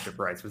self-ownership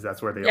rights because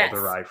that's where they all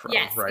derive from,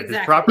 right?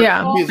 Exactly.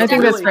 I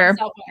think that's fair.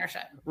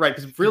 Self-ownership. Right,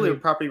 because really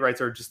property rights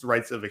are just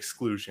rights of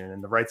exclusion,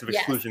 and the rights of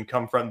exclusion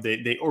come from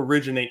they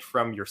originate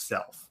from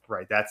yourself,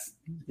 right? That's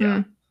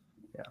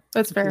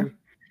that's fair.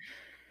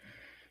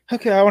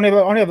 Okay, I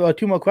only have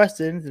 2 more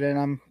questions, and then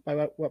I'm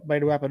about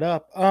to wrap it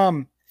up.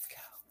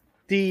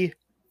 The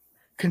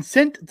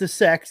consent to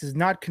sex is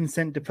not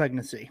consent to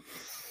pregnancy.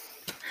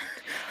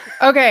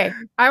 Okay,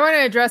 I want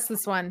to address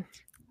this one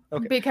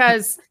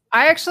because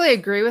I actually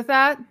agree with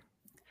that.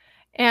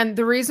 And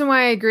the reason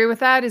why I agree with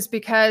that is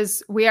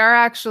because we are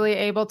actually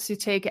able to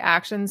take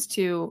actions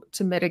to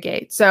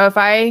mitigate. So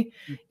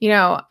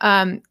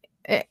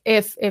if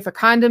if a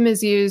condom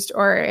is used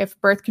or if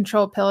birth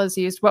control pill is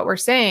used, what we're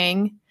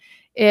saying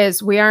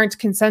is we aren't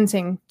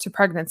consenting to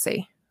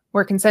pregnancy.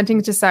 We're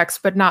consenting to sex,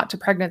 but not to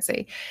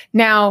pregnancy.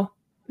 Now,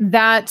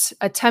 that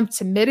attempt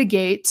to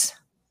mitigate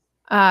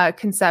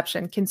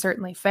conception can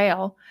certainly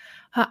fail.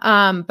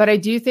 But I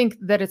do think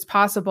that it's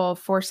possible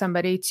for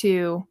somebody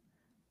to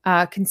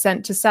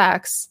consent to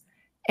sex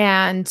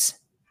and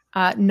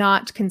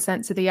not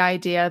consent to the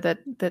idea that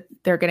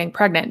they're getting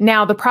pregnant.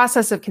 Now, the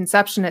process of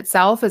conception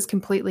itself is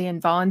completely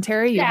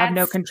involuntary. You have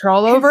no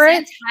control over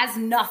it. Has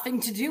nothing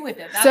to do with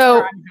it. That's so,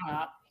 where I'm hung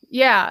up.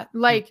 Yeah,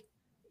 like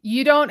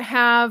you don't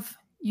have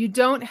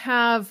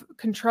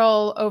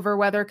control over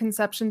whether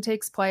conception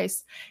takes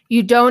place.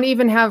 You don't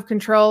even have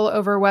control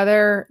over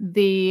whether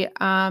the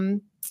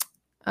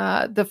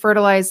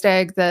fertilized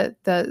egg, the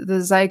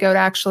zygote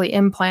actually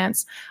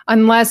implants,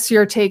 unless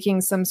you're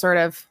taking some sort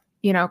of,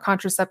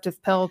 contraceptive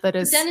pill that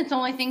is. But then it's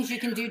only things you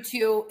can do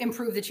to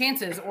improve the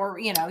chances, or,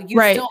 you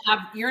right. still have,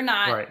 you're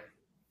not right.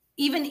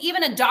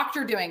 even a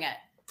doctor doing it.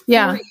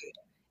 Yeah.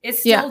 Is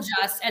still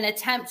just an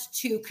attempt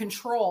to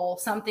control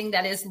something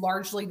that is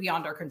largely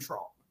beyond our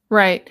control.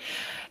 Right.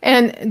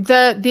 And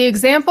the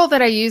example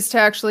that I use to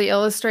actually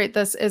illustrate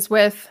this is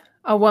with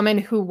a woman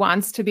who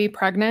wants to be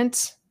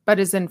pregnant, but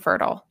is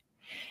infertile.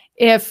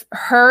 If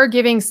her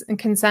giving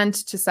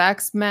consent to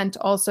sex meant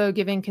also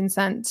giving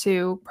consent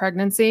to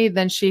pregnancy,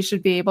 then she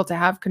should be able to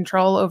have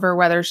control over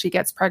whether she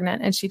gets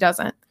pregnant, and she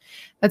doesn't.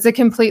 That's a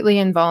completely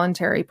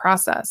involuntary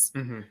process.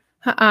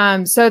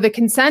 Mm-hmm. So the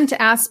consent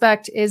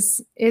aspect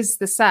is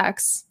the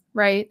sex,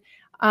 right?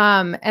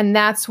 And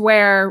that's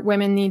where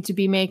women need to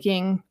be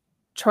making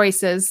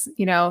choices,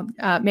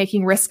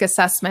 making risk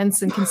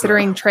assessments and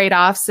considering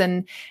trade-offs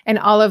and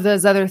all of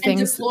those other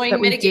things. And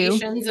deploying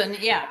mitigations and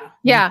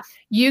Yeah.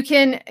 You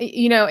can,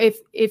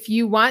 if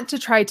you want to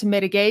try to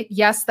mitigate,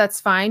 yes,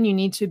 that's fine. You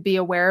need to be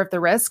aware of the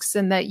risks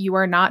and that you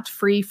are not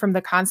free from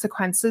the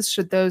consequences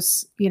should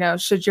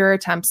your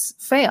attempts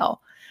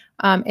fail.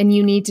 And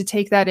you need to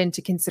take that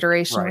into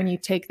consideration when you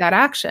take that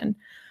action.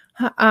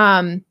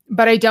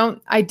 But I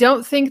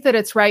don't think that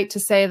it's right to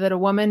say that a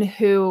woman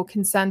who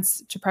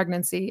consents to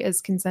pregnancy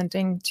is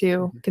consenting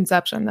to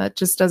conception. That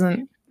just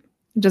doesn't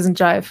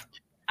jive.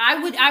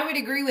 I would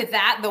agree with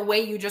that, the way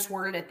you just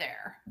worded it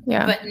there.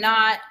 Yeah. But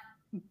not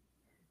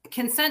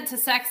consent to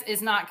sex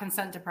is not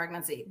consent to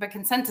pregnancy, but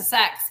consent to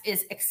sex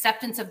is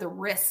acceptance of the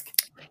risk.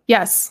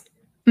 Yes.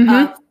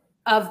 Mm-hmm.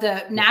 Of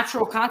the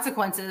natural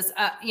consequences,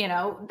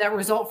 that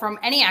result from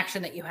any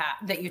action that you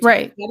take.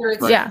 Right. Whether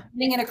it's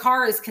getting in a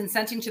car is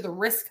consenting to the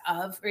risk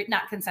of, or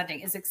not consenting,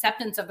 is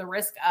acceptance of the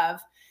risk of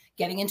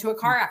getting into a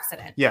car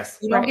accident. Yes.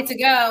 You don't get to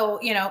go,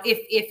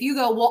 if you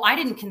go, well, I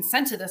didn't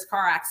consent to this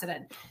car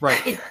accident.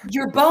 Right.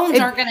 Your bones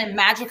aren't going to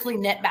magically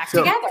knit back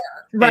together.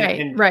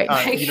 Right. Right.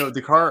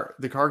 The car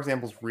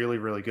example is really,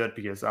 really good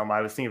because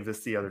I was thinking of this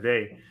the other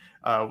day.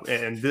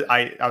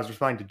 I was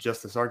responding to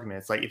just this argument.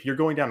 It's like if you're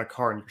going down a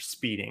car and you're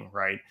speeding,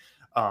 right,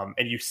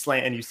 and you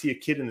see a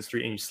kid in the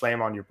street and you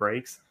slam on your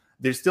brakes,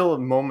 there's still a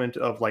moment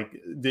of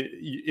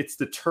it's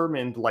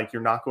determined like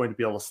you're not going to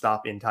be able to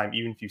stop in time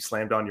even if you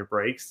slammed on your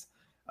brakes.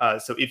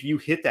 So if you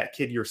hit that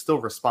kid, you're still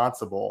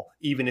responsible,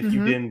 even if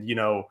you didn't,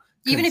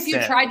 even if you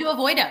tried to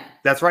avoid him.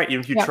 That's right.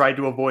 Even if you tried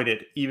to avoid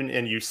it,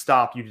 and you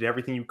stopped, you did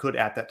everything you could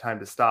at that time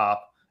to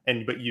stop,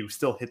 but you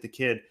still hit the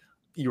kid.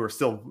 You are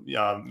still,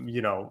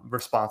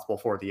 responsible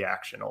for the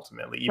action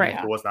ultimately, even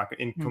if it was not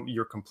in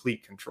your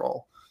complete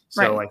control.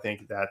 So I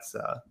think that's,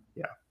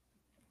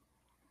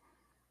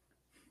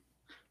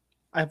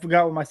 I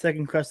forgot what my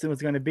second question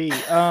was going to be.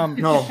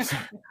 No.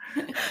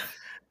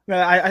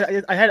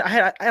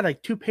 I had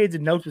like 2 pages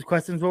of notes with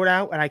questions wrote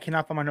out, and I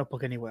cannot find my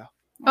notebook anywhere.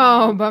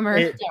 Oh, bummer.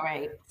 All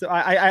right. So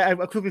I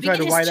quickly tried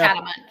to write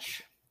up.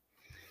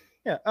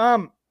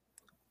 Yeah.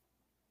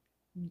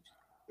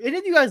 Any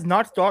of you guys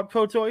not start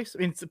pro-choice?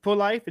 I mean,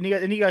 pro-life? And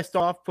you guys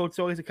start off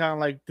pro-choice to kind of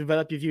like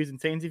develop your views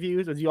and change your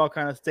views? Or do you all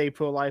kind of stay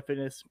pro-life and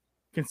it's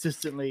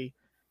consistently?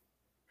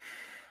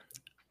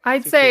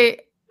 I'd say,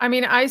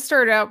 I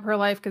started out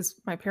pro-life because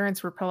my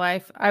parents were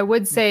pro-life. I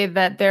would say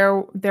that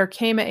there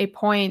came a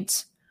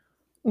point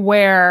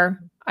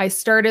where I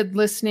started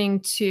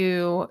listening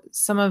to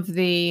some of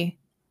the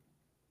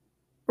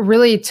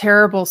really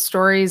terrible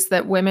stories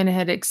that women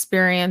had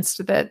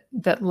experienced that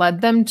led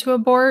them to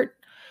abort.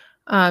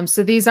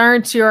 So these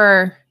aren't these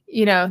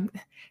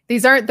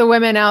aren't the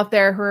women out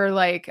there who are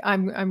like,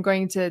 I'm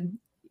going to,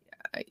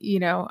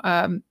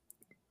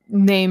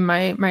 name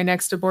my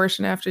next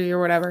abortion after you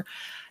or whatever.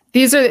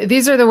 These are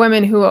the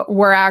women who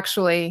were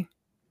actually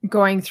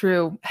going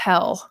through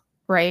hell.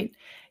 Right.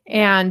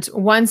 And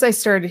once I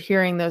started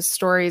hearing those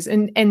stories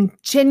and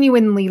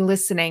genuinely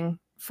listening,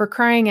 for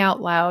crying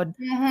out loud,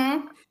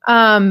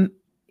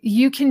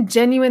 you can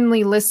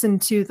genuinely listen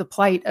to the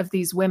plight of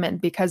these women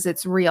because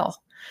it's real.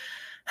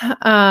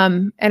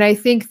 And I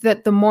think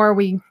that the more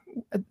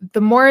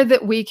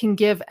that we can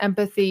give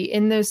empathy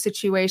in those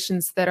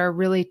situations that are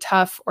really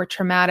tough or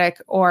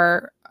traumatic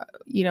or,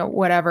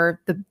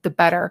 whatever, the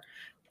better,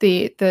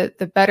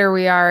 the better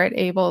we are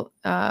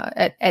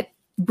at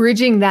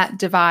bridging that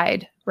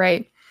divide.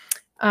 Right.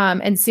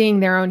 And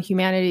seeing their own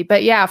humanity.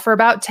 But yeah, for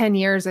about 10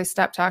 years, I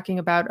stopped talking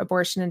about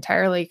abortion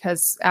entirely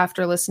because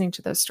after listening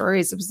to those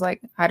stories, it was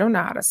like, I don't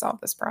know how to solve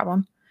this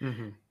problem.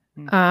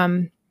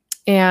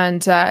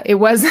 it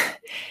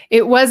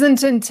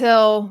wasn't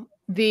until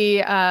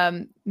the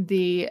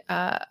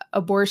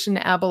abortion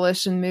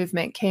abolition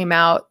movement came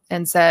out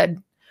and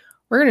said,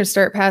 we're going to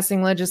start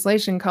passing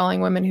legislation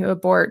calling women who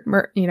abort,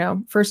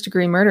 first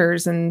degree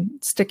murders and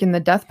sticking the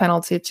death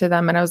penalty to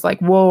them. And I was like,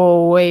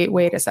 whoa,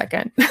 wait a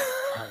second.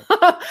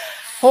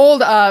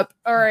 Hold up.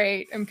 All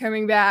right. I'm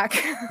coming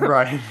back.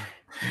 Right.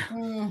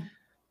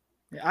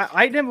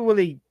 I never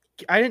really,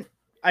 I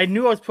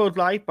knew I was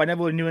pro-life, but I never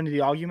really knew any of the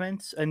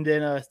arguments. And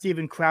then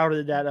Steven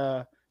Crowder did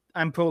that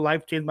I'm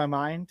pro-life, changed my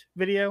mind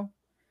video.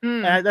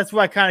 And that's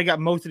where I kind of got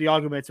most of the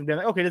arguments. And then,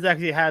 like, okay, this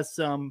actually has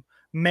some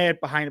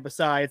merit behind it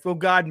besides, well,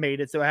 God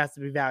made it, so it has to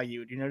be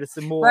valued. There's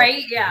some more.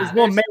 Right, yeah. There's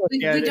more merit we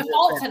there.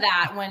 default to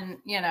that when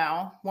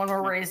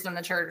we're raised in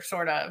the church,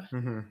 sort of.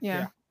 Mm-hmm.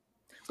 Yeah.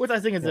 Which I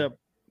think is a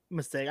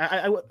mistake.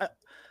 I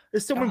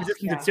there's so many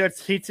resistance that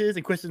church teachers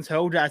and Christians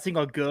hold that I think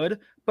are good,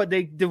 but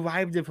they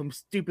derived it from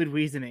stupid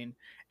reasoning.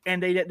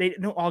 And they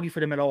don't argue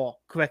for them at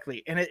all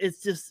correctly. And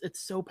it's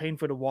so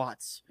painful to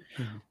watch.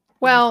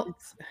 Well,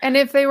 and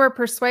if they were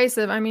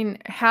persuasive, I mean,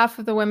 half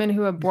of the women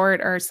who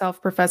abort are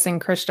self-professing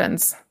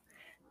Christians.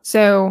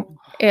 So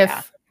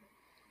if,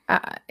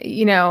 I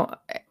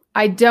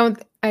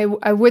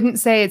wouldn't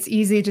say it's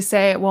easy to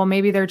say, well,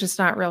 maybe they're just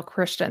not real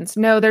Christians.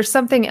 No, there's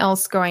something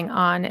else going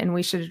on and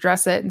we should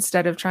address it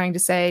instead of trying to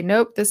say,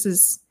 nope, this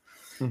is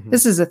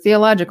a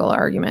theological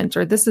argument,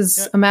 or this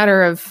is a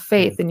matter of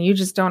faith and you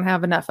just don't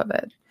have enough of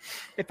it.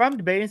 If I'm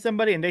debating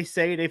somebody and they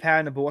say they've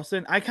had an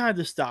abortion, I kind of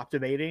just stop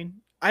debating.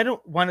 I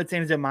don't want to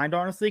change their mind,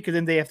 honestly, because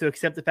then they have to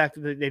accept the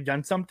fact that they've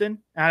done something.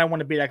 And I don't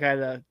want to be that guy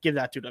to give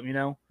that to them,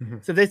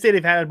 So if they say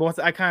they've had an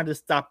abortion, I kind of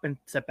just stop and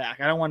step back.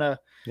 I don't want to.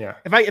 Yeah.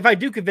 If I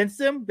do convince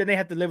them, then they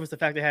have to live with the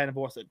fact they had an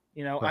abortion.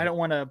 Right. I don't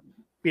want to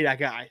be that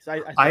guy.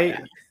 So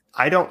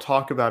I don't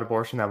talk about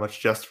abortion that much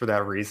just for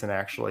that reason,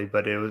 actually.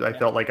 But I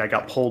felt like I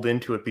got pulled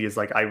into it because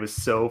I was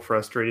so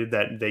frustrated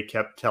that they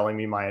kept telling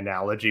me my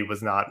analogy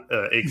was not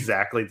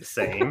exactly the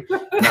same.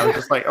 And I was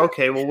just like,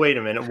 okay, well, wait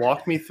a minute.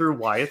 Walk me through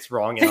why it's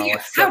wrong. And I'll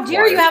accept How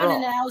dare you have an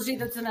analogy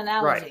that's an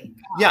analogy? Right.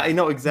 Yeah, I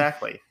know,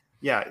 exactly.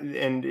 Yeah.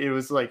 And it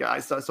was like,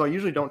 so I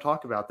usually don't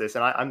talk about this.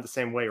 And I'm the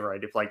same way,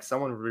 right? If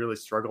someone really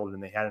struggled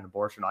and they had an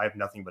abortion, I have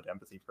nothing but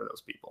empathy for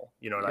those people.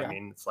 You know what I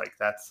mean? It's like,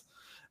 that's,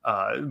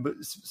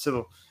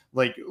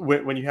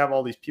 when you have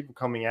all these people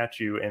coming at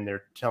you and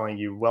they're telling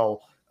you,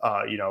 well,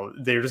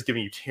 they're just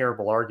giving you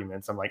terrible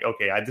arguments. I'm like,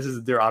 okay,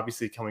 they're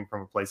obviously coming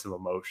from a place of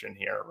emotion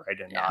here, right?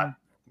 And not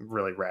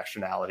really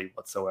rationality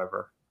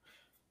whatsoever.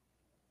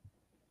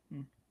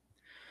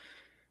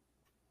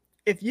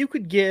 If you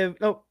could give,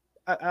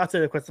 I'll say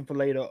the question for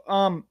later.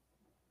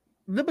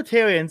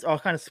 Libertarians are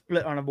kind of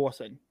split on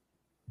abortion.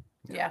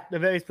 Yeah. They're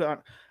very split on.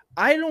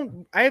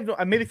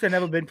 Maybe because I've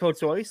never been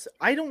pro-choice.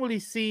 I don't really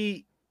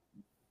see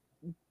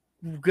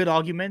good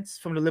arguments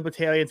from the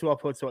libertarians who are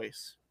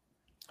pro-choice.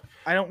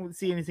 I don't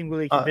see anything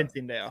really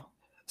convincing there.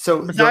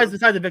 So besides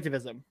the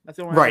victimism, that's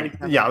the only right.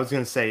 Yeah, I was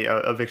going to say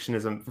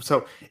evictionism.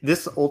 So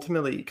this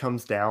ultimately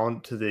comes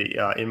down to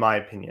in my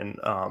opinion,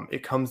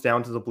 it comes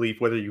down to the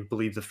belief whether you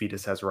believe the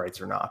fetus has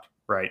rights or not.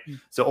 Right.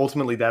 So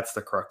ultimately, that's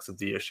the crux of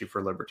the issue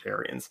for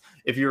libertarians.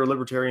 If you're a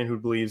libertarian who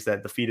believes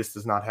that the fetus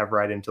does not have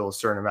right until a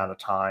certain amount of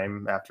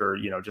time after,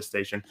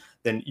 gestation,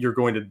 then you're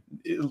going to,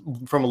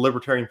 from a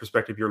libertarian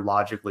perspective, you're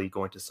logically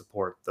going to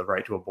support the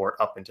right to abort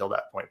up until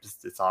that point.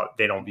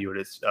 They don't view it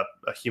as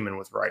a human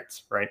with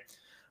rights. Right.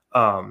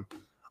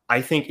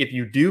 I think if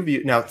you do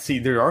view now, see,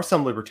 there are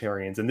some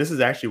libertarians, and this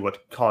is actually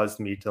what caused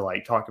me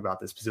to talk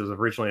about this, because it was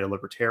originally a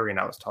libertarian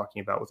I was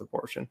talking about with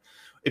abortion.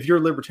 If you're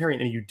a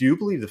libertarian and you do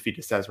believe the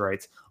fetus has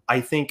rights,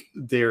 I think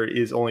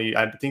the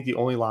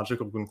only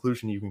logical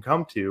conclusion you can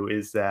come to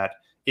is that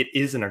it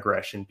is an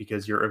aggression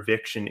because your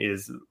eviction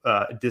is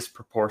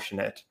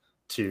disproportionate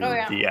to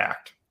the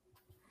act.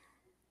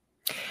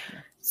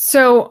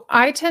 So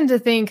I tend to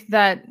think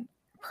that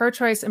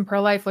pro-choice and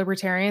pro-life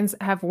libertarians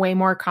have way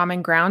more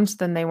common ground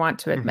than they want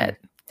to admit.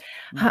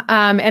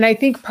 And I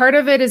think part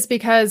of it is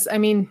because,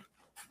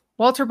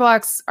 Walter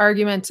Block's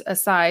argument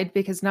aside,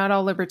 because not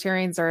all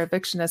libertarians are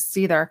evictionists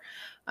either.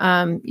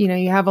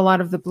 You have a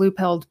lot of the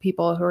blue-pilled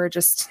people who are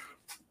just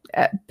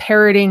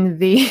parroting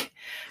the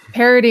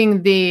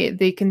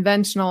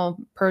conventional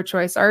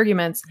pro-choice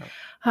arguments.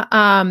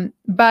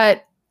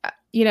 But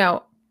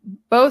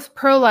both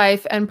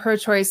pro-life and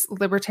pro-choice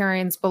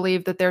libertarians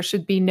believe that there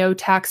should be no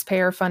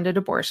taxpayer-funded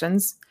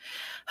abortions.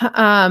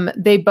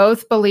 They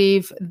both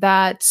believe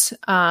that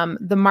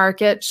the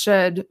market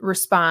should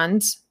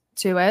respond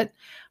to it.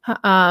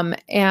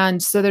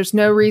 And so there's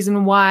no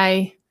reason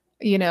why,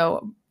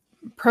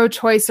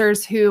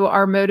 pro-choicers who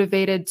are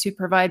motivated to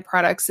provide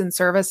products and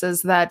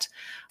services that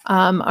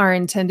are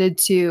intended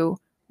to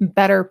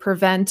better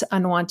prevent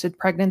unwanted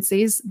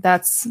pregnancies.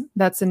 That's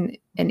an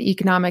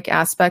economic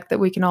aspect that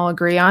we can all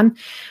agree on.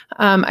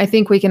 I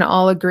think we can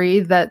all agree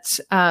that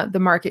the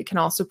market can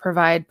also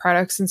provide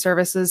products and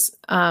services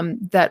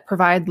that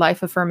provide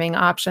life-affirming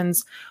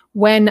options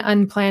when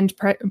unplanned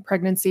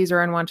pregnancies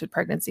or unwanted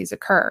pregnancies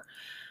occur.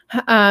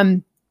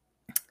 And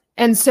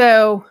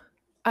so,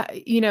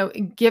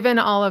 given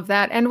all of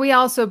that, and we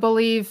also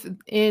believe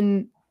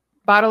in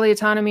bodily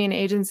autonomy and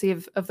agency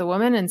of the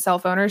woman and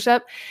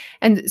self-ownership.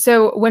 And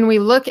so when we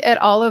look at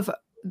all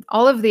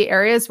of the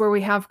areas where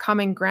we have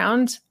common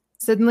ground,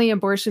 suddenly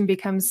abortion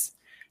becomes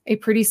a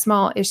pretty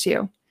small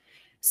issue.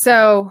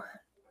 So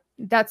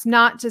that's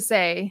not to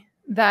say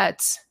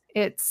that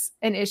it's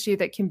an issue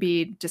that can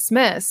be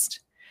dismissed,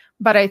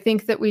 but I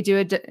think that we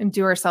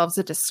do ourselves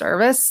a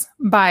disservice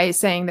by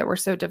saying that we're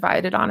so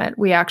divided on it.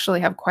 We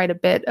actually have quite a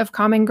bit of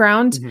common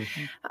ground.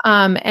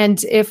 Mm-hmm.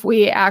 And if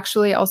we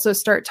actually also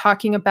start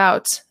talking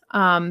about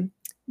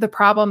the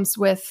problems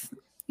with,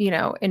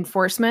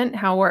 enforcement,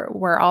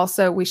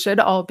 how we should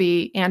all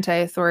be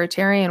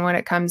anti-authoritarian when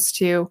it comes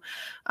to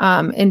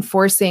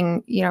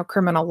enforcing,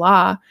 criminal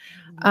law,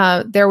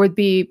 there would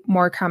be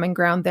more common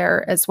ground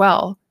there as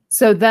well.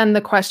 So then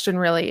the question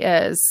really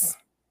is,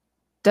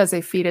 does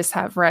a fetus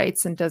have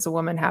rights and does a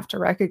woman have to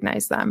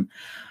recognize them?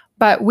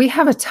 But we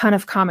have a ton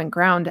of common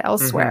ground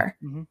elsewhere.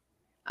 Mm-hmm.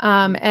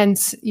 And,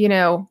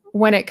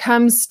 when it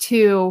comes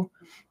to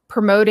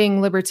promoting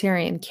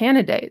libertarian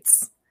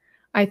candidates,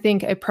 I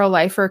think a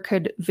pro-lifer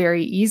could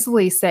very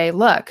easily say,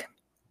 look,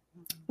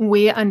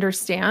 we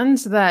understand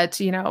that,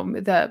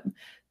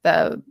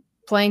 the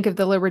flank of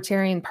the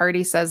Libertarian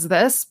Party says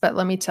this, but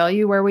let me tell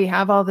you where we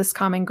have all this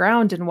common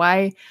ground and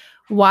why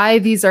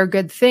these are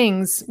good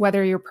things,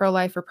 whether you're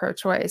pro-life or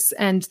pro-choice.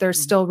 And there's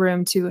still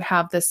room to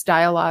have this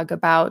dialogue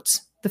about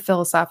the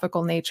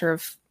philosophical nature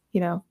of,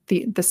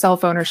 the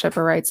self-ownership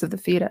or rights of the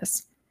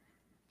fetus.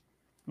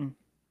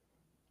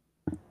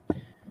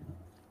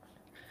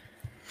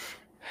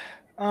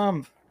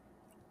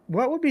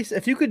 What would be,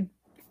 if you could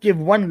give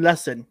one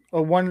lesson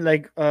or one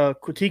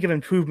critique of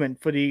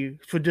improvement for the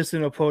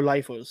traditional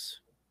pro-lifers,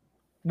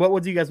 what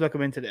would you guys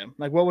recommend to them?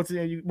 Like, what would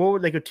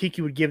critique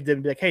you would give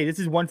them? Be like, hey, this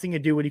is one thing to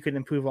do what you could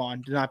improve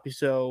on. Do not be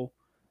so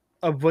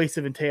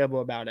abrasive and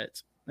terrible about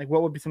it. Like,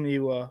 what would be some of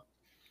you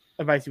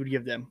advice you would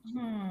give them?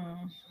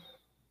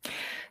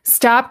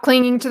 Stop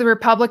clinging to the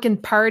Republican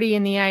Party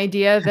and the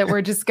idea that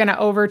we're just going to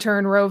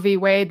overturn Roe v.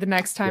 Wade the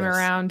next time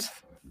around.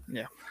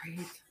 Yeah. Right.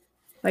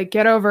 Like,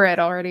 get over it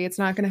already. It's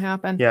not going to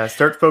happen. Yeah,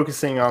 start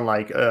focusing on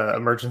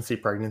emergency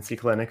pregnancy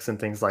clinics and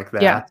things like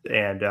that. Yeah.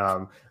 And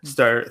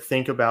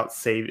think about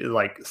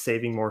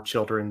saving more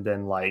children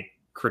than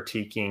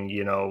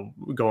critiquing,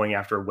 going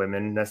after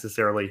women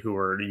necessarily who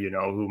are,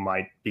 who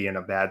might be in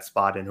a bad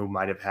spot and who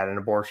might have had an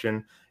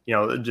abortion.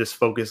 Just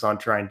focus on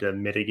trying to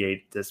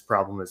mitigate this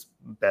problem as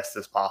best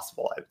as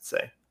possible, I would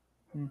say.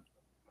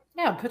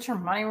 Yeah, put your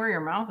money where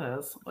your mouth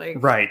is.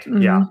 Right.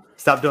 Mm-hmm. Yeah.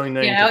 Stop doing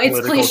that. It's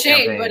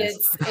cliche, but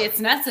it's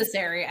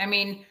necessary. I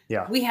mean,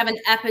 we have an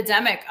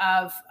epidemic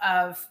of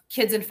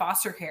kids in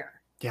foster care.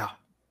 Yeah.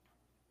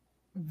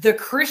 The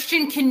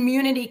Christian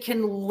community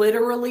can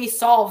literally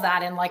solve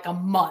that in a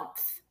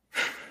month.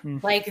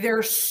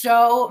 There's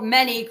so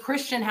many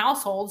Christian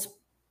households,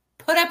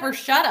 put up or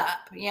shut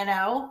up,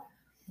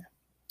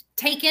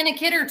 take in a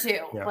kid or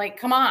two. Yeah.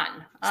 Come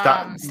on.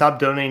 Stop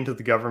donating to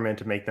the government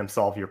to make them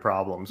solve your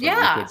problems. When you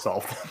could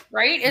solve them.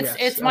 Right.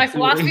 It's my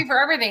philosophy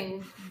for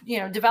everything.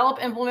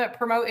 Develop, implement,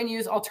 promote, and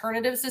use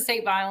alternatives to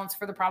state violence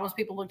for the problems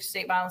people look to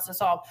state violence to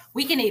solve.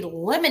 We can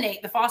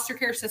eliminate the foster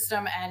care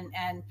system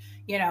and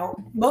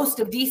most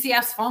of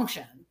DCF's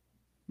function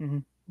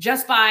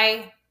just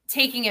by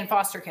taking in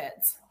foster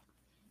kids.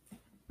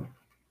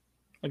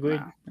 Agreed.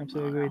 Wow.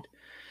 Absolutely agreed.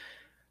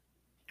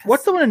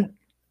 What's some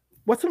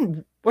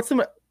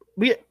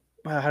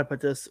how to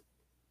put this?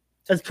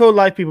 As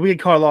pro-life people, we can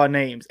call a lot of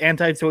names: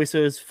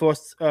 anti-choicers,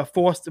 forced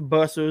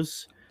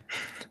birthers.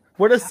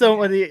 What are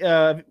some of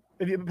the?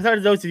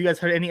 Besides those, have you guys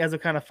heard any other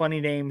kind of funny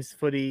names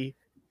for the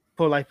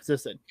pro-life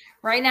position?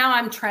 Right now,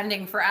 I'm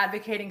trending for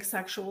advocating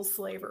sexual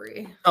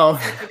slavery. Oh,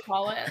 what they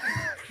call it?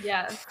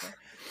 Yes,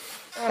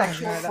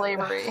 sexual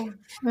slavery.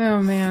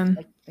 Oh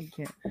man, I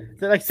can't. Is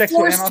that like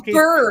sexual forced anarchy?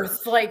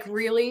 Birth?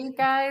 Really,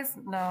 guys?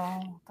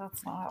 No,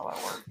 that's not how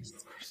that works.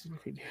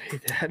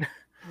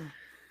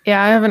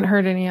 Yeah, I haven't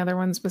heard any other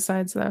ones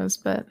besides those,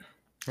 but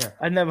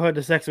I've never heard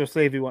the sexual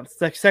slavery one.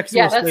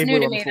 Sexual that's slavery new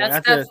to me.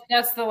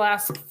 That's the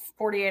last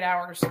 48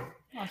 hours.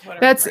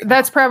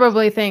 That's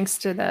probably thanks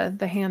to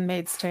the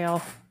Handmaid's Tale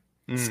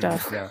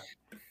stuff. Yeah.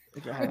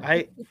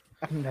 I've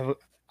never.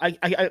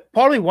 I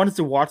probably wanted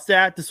to watch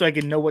that just so I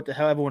can know what the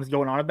hell everyone's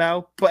going on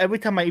about. But every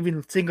time I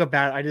even think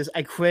about it,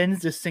 I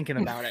cringe just thinking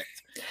about it.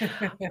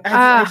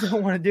 I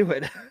don't want to do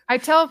it. I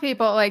tell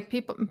people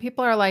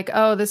people are like,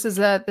 oh, this is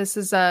a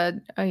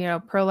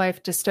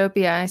pro-life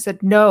dystopia. I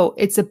said, no,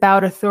 it's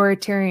about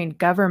authoritarian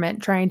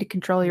government trying to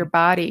control your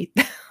body.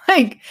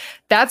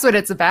 That's what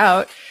it's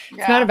about.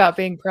 It's not about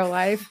being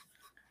pro-life.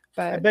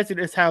 But I bet you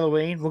this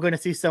Halloween, we're going to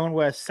see someone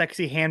wear a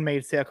sexy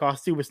Handmaid's Tale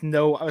costume with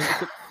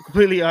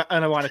completely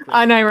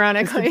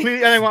unironically. Completely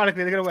unironically,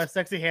 they're going to wear a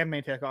sexy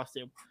Handmaid's Tale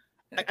costume.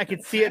 I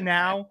can see it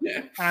now,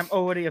 and I'm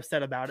already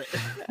upset about it.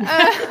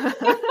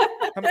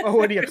 I'm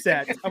already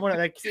upset. I want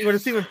to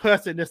see one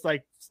person just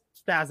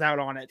spaz out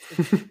on it.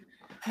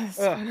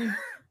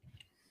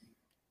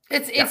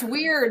 It's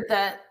weird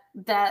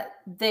that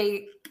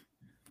they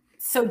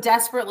so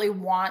desperately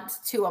want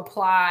to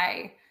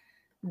apply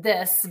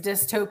this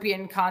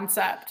dystopian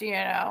concept,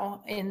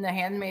 in The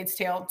Handmaid's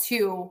Tale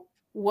to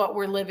what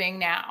we're living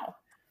now.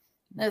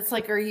 It's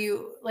like, are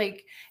you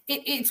like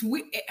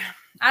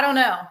I don't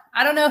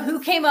know who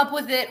came up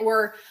with it,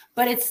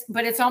 but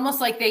it's almost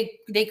like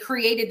they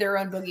created their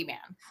own boogeyman,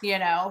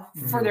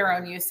 for their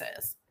own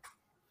uses.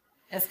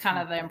 It's kind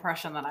of the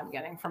impression that I'm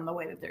getting from the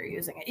way that they're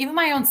using it. Even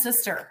my own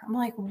sister, I'm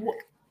like, what?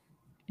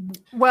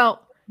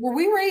 Well, were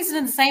we raised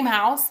in the same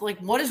house? Like,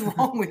 what is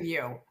wrong with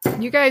you?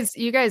 You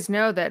guys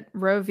know that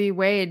Roe v.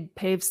 Wade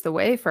paves the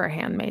way for A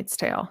Handmaid's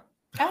Tale.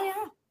 Oh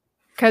yeah.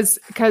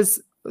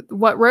 Because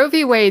what Roe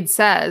v. Wade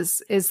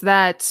says is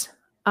that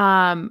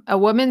a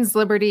woman's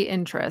liberty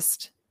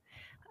interest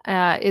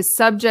is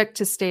subject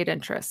to state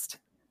interest.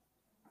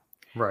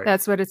 Right.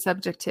 That's what it's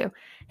subject to.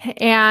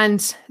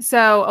 And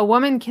so a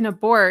woman can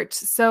abort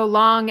so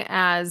long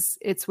as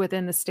it's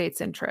within the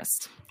state's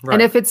interest. Right.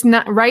 And if it's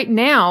not right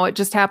now, it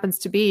just happens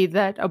to be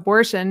that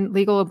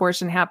legal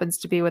abortion happens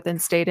to be within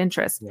state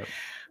interest. Yep.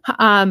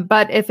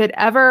 But if it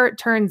ever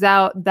turns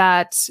out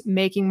that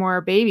making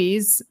more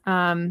babies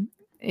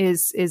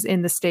is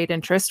in the state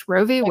interest,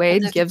 Roe v.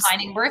 Wade gives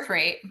declining birth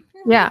rate.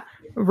 Yeah.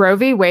 Roe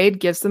v. Wade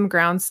gives them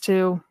grounds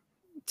to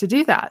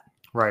do that.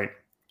 Right.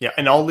 Yeah,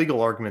 and all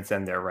legal arguments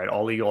end there, right?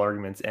 All legal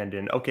arguments end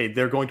in, okay,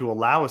 they're going to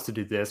allow us to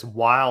do this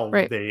while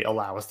they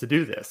allow us to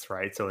do this,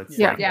 right? So it's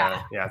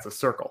it's a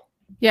circle.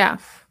 Yeah.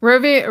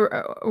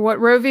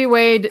 What Roe v.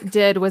 Wade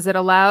did was it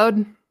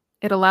allowed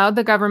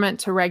the government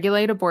to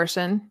regulate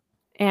abortion,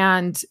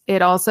 and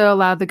it also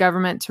allowed the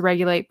government to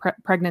regulate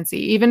pregnancy,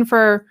 even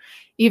for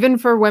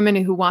women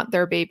who want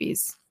their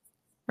babies,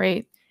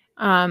 right?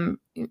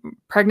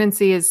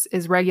 Pregnancy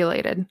is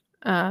regulated.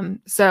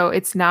 So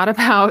it's not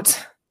about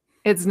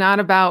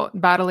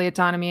bodily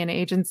autonomy and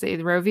agency.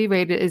 The Roe v.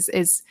 Wade is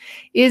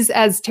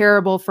as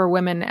terrible for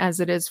women as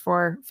it is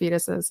for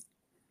fetuses.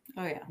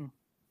 Oh yeah.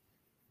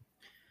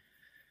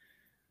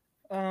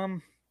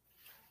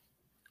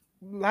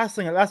 Last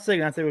thing. I say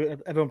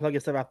everyone plug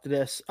your stuff after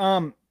this.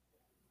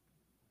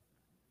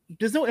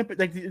 There's no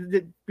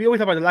we always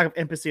talk about the lack of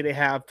empathy they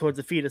have towards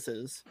the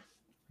fetuses,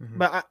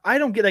 but I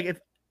don't get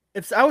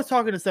if I was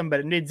talking to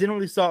somebody and they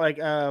generally saw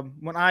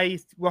when I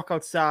walk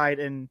outside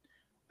and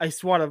I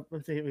swat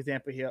let's say an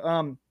example here.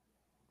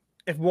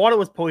 If water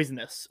was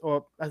poisonous,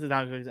 or that's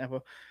not a good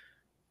example.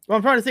 What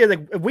I'm trying to say is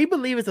if we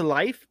believe it's a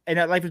life and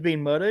that life is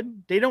being murdered,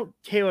 they don't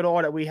care at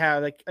all that we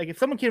have like if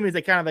someone came to me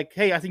and is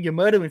hey, I think you're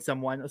murdering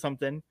someone or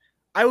something,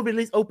 I would be at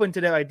least open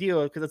to their idea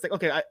because it's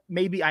okay,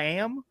 maybe I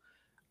am.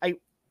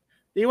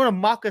 They want to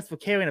mock us for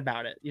caring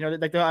about it,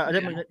 they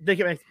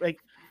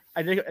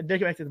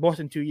get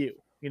abortion to you,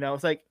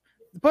 it's like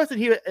the person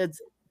here is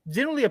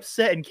generally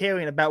upset and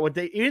caring about what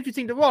even if you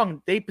think they're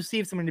wrong, they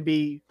perceive something to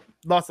be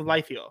loss of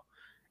life here,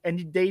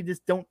 and they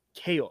just don't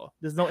care.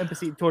 There's no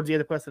empathy towards the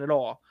other person at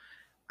all.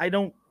 I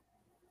don't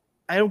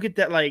get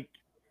that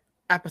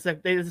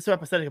apathetic. They're so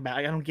apathetic about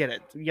it. I don't get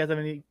it. You guys have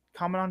any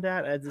comment on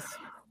that?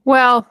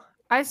 Well,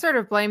 I sort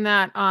of blame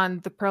that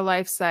on the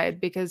pro-life side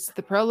because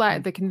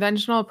the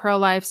conventional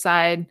pro-life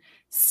side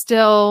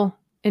still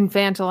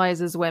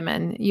infantilizes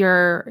women.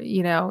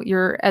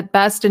 You're at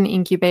best an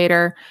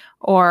incubator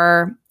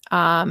or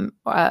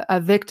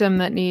a victim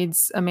that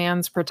needs a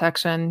man's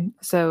protection.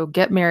 So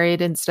get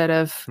married instead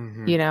of,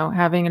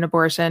 having an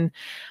abortion.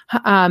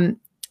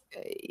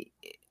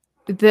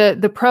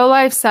 The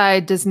pro-life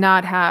side does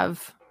not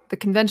have the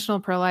conventional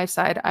pro-life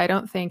side. I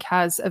don't think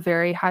has a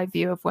very high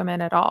view of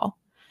women at all.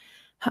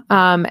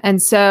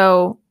 And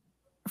so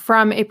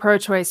from a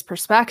pro-choice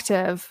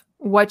perspective,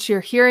 what you're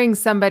hearing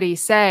somebody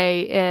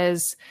say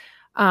is,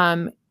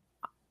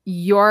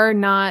 you're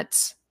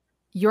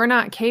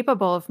not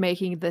capable of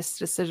making this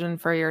decision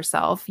for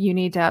yourself. You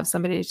need to have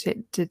somebody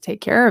to take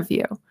care of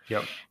you.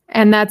 Yep.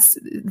 And that's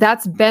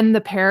been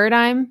the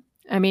paradigm.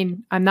 I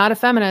mean, I'm not a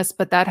feminist,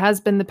 but that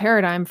has been the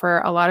paradigm for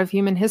a lot of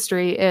human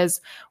history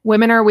is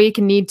women are weak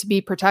and need to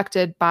be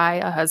protected by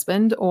a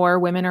husband, or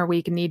women are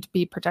weak and need to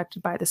be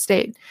protected by the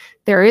state.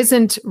 There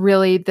isn't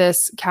really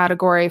this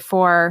category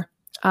for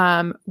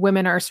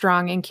women are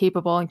strong and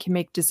capable and can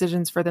make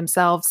decisions for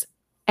themselves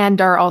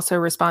and are also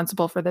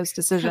responsible for those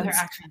decisions. For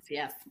their actions,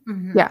 yes.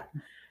 Mm-hmm. Yeah.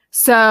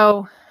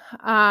 So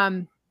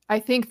I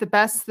think the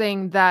best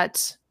thing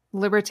that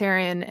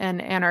libertarian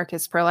and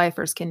anarchist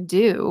pro-lifers can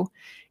do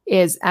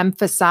is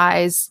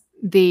emphasize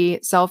the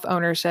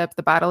self-ownership,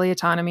 the bodily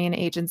autonomy and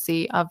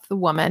agency of the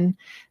woman,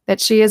 that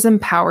she is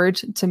empowered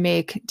to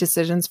make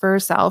decisions for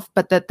herself,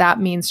 but that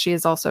means she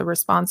is also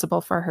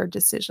responsible for her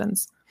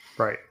decisions.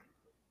 Right.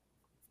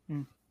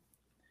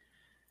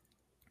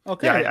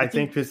 Okay. Yeah, I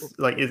think this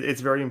it's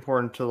very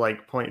important to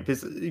point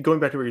this going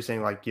back to what you're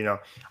saying,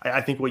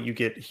 I think what you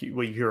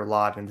hear a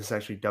lot, and this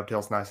actually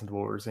dovetails nice into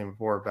what we were saying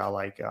before about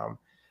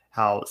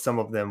how some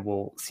of them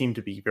will seem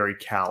to be very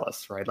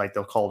callous, right? Like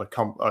they'll call it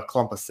a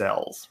clump of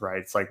cells, right?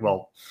 It's like,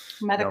 well,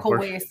 medical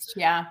waste,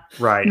 yeah,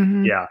 right,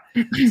 yeah.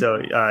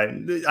 So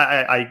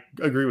I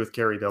agree with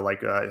Carrie though,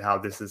 like how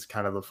this is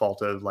kind of the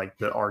fault of like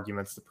the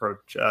arguments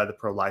the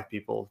pro-life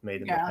people have made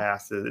in the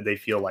past. They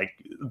feel like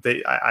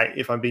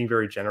if I'm being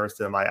very generous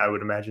to them, I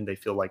would imagine they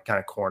feel like kind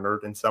of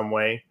cornered in some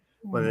way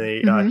when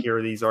they hear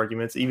these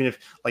arguments, even if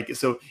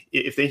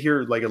if they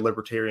hear like a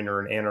libertarian or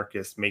an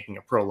anarchist making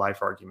a pro-life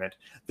argument,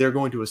 they're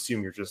going to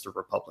assume you're just a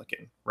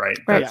Republican, right?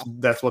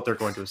 That's what they're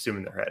going to assume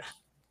in their head.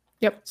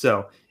 Yep.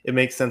 So it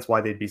makes sense why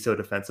they'd be so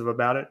defensive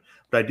about it.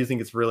 But I do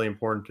think it's really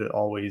important to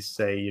always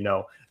say,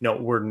 no,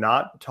 we're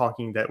not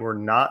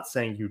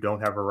saying you don't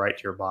have a right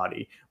to your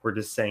body. We're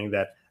just saying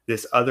that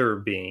this other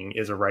being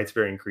is a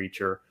rights-bearing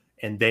creature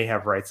and they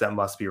have rights that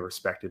must be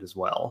respected as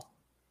well.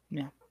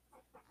 Yeah.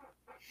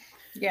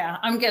 Yeah,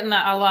 I'm getting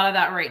a lot of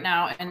that right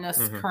now in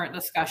this current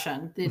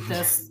discussion.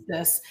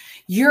 This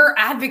you're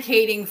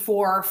advocating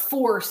for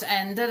force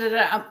and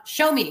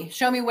show me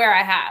where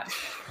I have,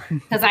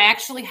 because I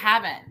actually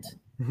haven't.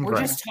 We're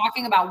just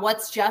talking about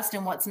what's just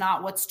and what's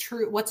not, what's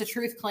true, what's a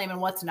truth claim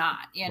and what's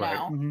not.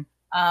 Yeah,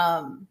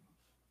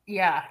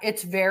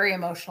 it's very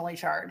emotionally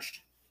charged.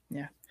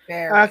 Yeah,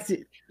 very.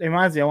 Actually, it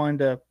reminds me. I wanted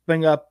to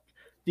bring up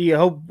the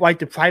whole right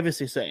to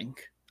privacy thing.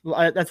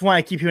 That's why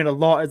I keep hearing a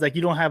lot. Is like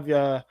you don't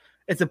have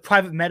it's a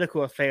private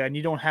medical affair, and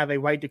you don't have a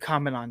right to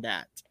comment on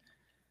that.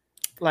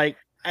 Like,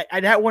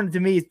 that one to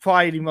me is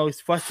probably the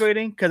most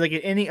frustrating, because like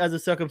in any other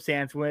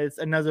circumstance where it's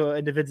another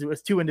individual,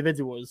 it's two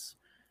individuals,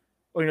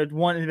 or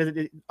one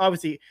individual.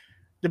 Obviously,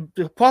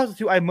 the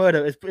prostitute I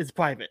murder is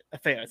private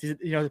affairs.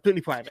 It's,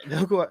 completely private.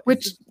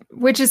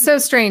 Which is so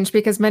strange,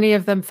 because many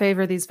of them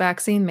favor these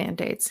vaccine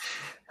mandates.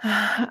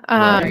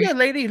 Yeah,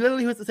 lady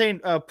literally was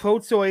saying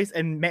pro-choice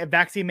and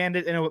vaccine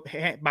mandate in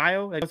a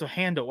bio. Like, also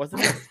handle,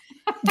 wasn't it?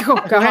 Oh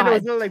God!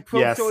 Handle was like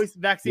pro-choice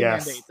vaccine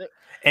mandate.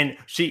 And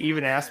she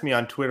even asked me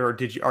on Twitter,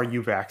 "Are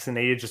you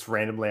vaccinated?" Just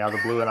randomly out of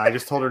the blue, and I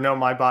just told her, "No,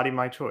 my body,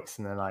 my choice."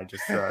 And then I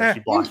just she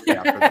blocked me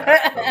after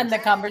that. So. And the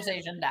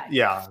conversation died.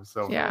 Yeah.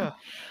 So yeah.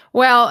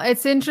 Well,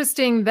 it's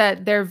interesting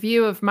that their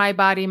view of my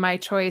body, my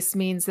choice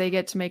means they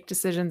get to make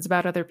decisions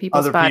about other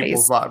people's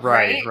bodies.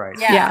 Right.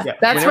 Yeah.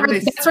 That's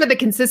where the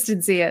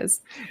consistency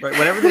is. Right.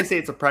 Whenever they say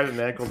it's a private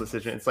medical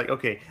decision, it's like,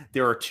 okay,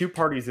 there are two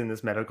parties in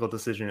this medical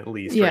decision at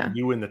least, right?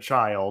 You and the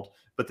child,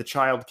 but the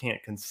child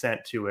can't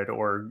consent to it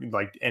or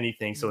like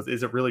anything. So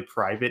is it really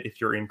private if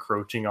you're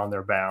encroaching on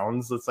their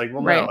bounds? It's like,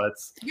 well, no,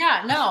 it's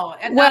no.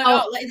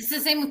 Well, it's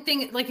the same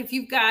thing. Like if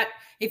you're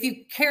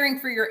caring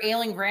for your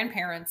ailing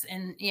grandparents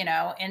in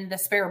the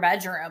spare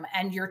bedroom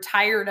and you're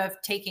tired of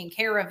taking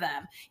care of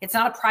them, it's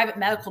not a private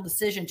medical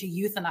decision to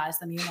euthanize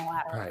them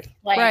unilaterally.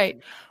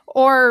 Right.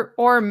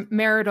 Or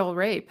marital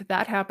rape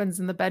that happens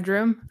in the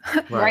bedroom.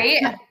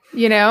 Right.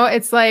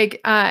 It's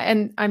like,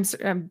 and I'm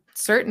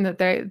certain that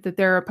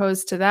they're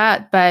opposed to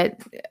that,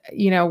 but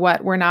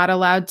we're not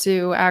allowed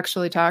to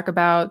actually talk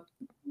about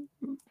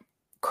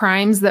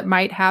crimes that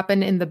might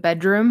happen in the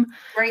bedroom.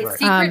 Right.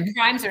 Secret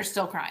crimes are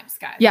still crimes,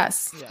 guys.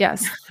 Yes. Yeah.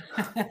 Yes.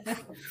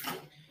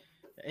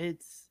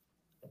 It's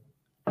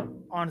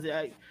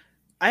honestly,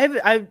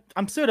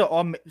 I'm sure there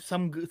are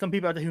some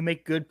people out there who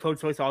make good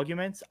pro-choice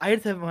arguments. I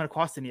just haven't run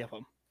across any of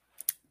them.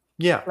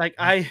 Yeah. Like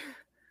I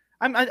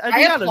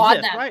applaud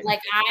them. Right?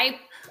 Like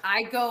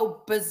I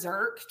go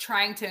berserk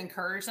trying to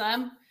encourage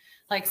them.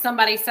 Like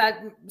somebody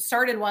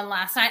started one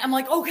last night. I'm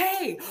like,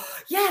 okay,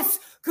 yes,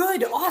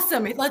 good,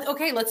 awesome.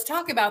 Let's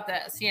talk about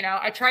this.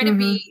 I try to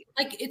be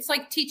like, it's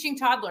like teaching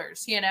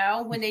toddlers,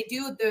 when they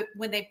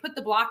put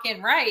the block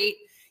in right,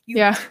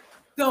 you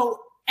go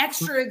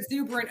extra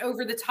exuberant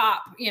over the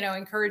top,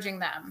 encouraging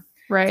them.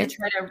 Right. To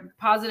try to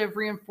positively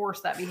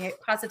reinforce that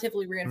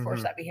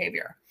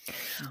behavior.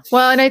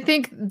 Well, and I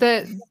think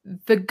the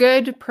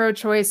good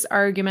pro-choice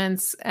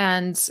arguments,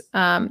 and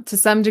to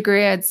some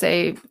degree, I'd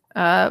say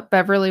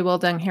Beverly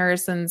Wildung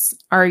Harrison's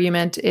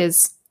argument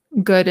is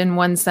good in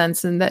one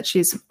sense, in that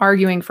she's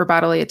arguing for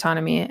bodily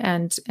autonomy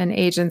and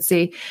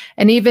agency.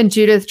 And even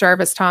Judith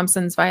Jarvis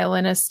Thompson's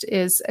violinist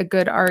is a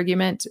good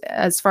argument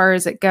as far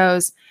as it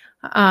goes,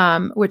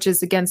 which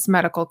is against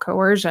medical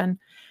coercion.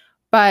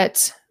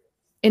 But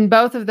in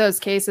both of those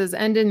cases,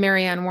 and in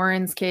Marianne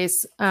Warren's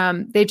case,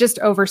 they just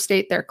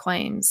overstate their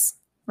claims,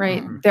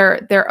 right?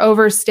 They're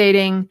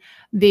overstating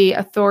the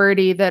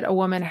authority that a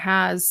woman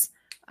has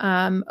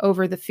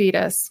over the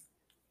fetus,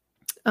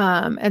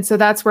 and so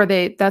that's where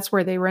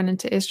they run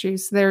into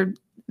issues.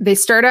 They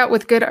start out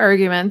with good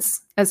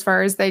arguments as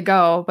far as they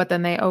go, but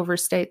then they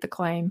overstate the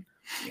claim.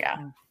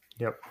 Yeah.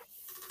 Yep.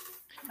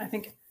 I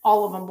think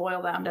all of them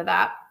boil down to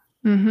that.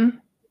 Mm-hmm.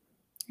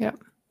 Yep.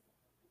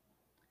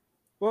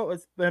 Well,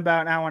 it's been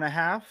about an hour and a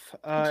half.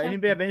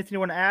 Anybody have anything you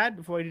want to add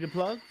before we do the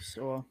plugs?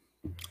 Or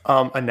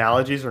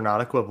analogies are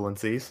not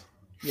equivalencies.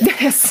 Yeah.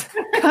 Yes.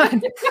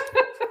 God.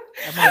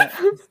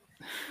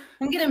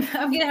 I'm gonna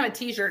have a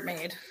T-shirt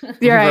made.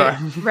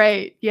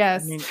 Right.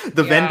 Yes.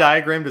 The Venn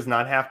diagram does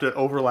not have to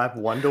overlap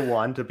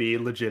 1-to-1 to be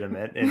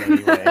legitimate in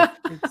any way.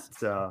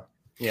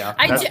 Yeah,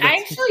 I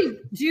actually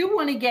do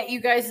want to get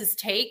you guys'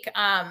 take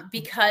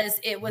because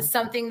it was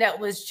something that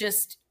was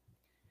just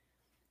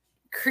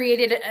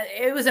created.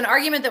 It was an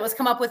argument that was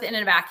come up with in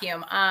a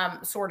vacuum,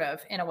 sort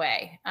of, in a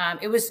way.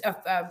 It was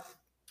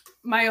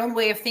my own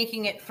way of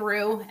thinking it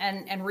through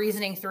and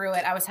reasoning through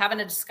it. I was having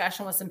a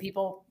discussion with some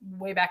people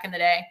way back in the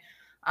day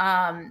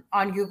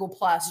on Google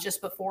Plus just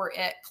before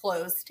it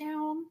closed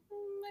down.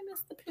 I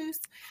missed the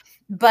post.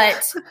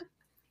 But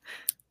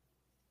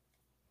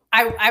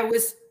I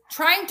was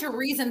trying to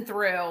reason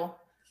through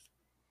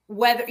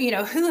whether,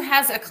 who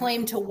has a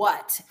claim to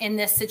what in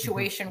this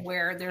situation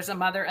where there's a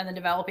mother and the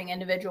developing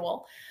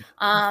individual.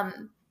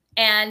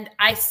 And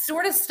I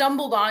sort of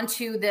stumbled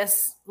onto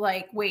this,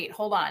 like, wait,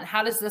 hold on.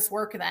 How does this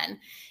work then?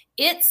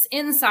 It's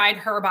inside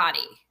her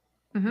body,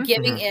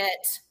 giving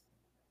it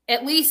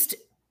at least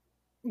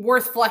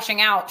worth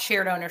fleshing out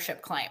shared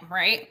ownership claim,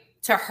 right?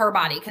 To her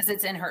body, because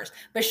it's in hers.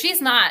 But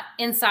she's not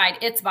inside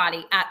its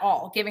body at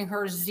all, giving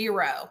her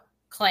zero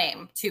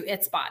claim to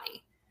its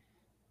body.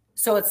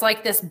 So it's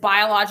like this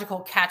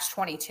biological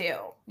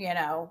catch-22,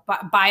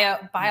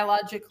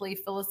 biologically,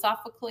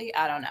 philosophically,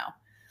 I don't know.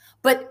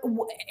 But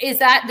is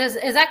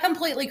that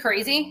completely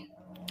crazy?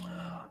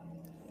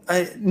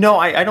 No,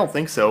 I don't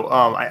think so.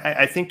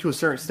 I think to a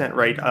certain extent,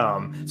 right?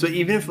 So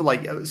even if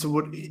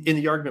what in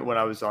the argument when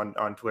I was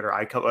on Twitter,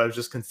 I was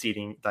just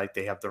conceding like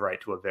they have the right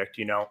to evict,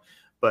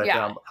 But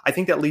I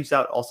think that leaves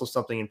out also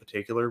something in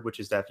particular, which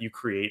is that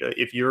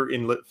if you're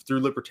through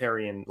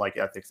libertarian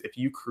ethics, if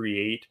you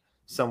create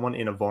someone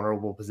in a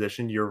vulnerable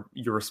position, you're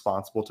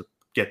responsible to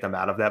get them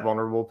out of that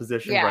vulnerable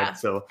position, right?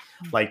 So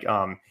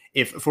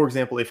if, for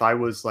example, if I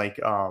was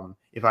going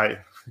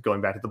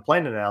back to the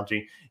plane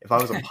analogy, if I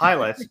was a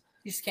pilot,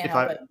 you just can't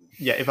help it.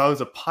 Yeah, if I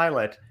was a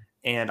pilot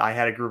and I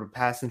had a group of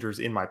passengers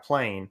in my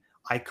plane,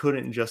 I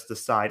couldn't just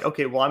decide,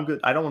 okay, well, I'm good.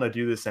 I don't want to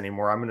do this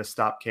anymore. I'm going to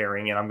stop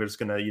carrying and I'm just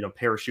going to,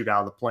 parachute out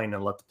of the plane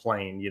and let the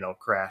plane,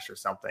 crash or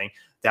something.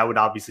 That would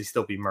obviously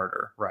still be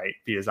murder, right?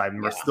 Because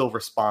I'm still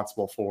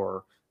responsible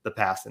for the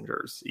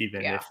passengers,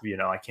 even if,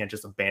 I can't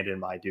just abandon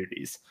my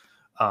duties.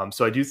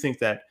 So I do think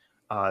that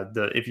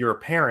if you're a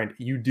parent,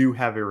 you do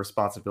have a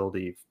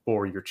responsibility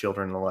for your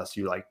children unless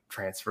you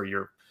transfer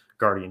your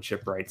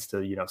guardianship rights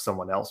to,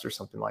 someone else or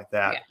something like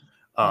that.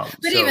 Yeah.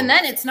 But even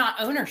then it's not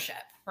ownership,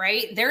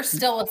 right? They're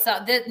still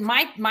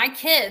my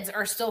kids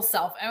are still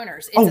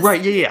self-owners. It's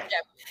right. Yeah.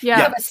 You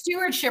have a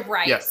stewardship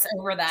rights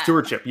over that.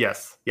 Stewardship.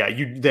 Yes. Yeah.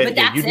 You do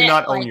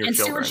not own your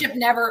children. Stewardship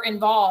never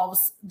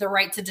involves the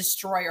right to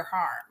destroy or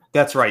harm.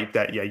 That's right.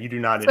 You do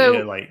not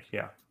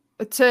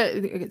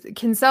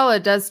Kinsella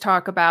does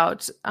talk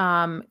about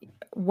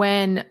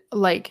when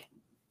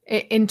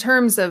in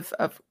terms of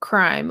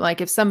crime, like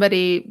if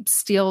somebody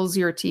steals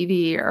your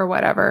TV or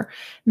whatever,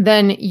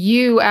 then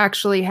you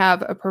actually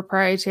have a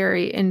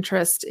proprietary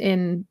interest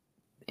in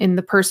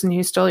the person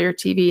who stole your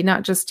TV,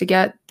 not just to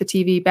get the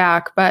TV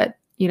back, but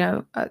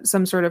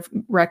some sort of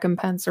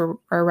recompense or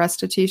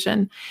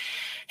restitution.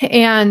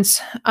 And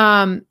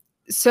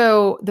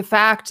so the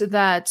fact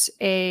that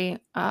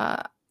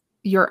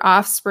your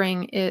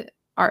offspring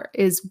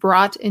is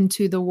brought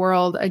into the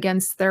world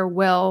against their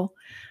will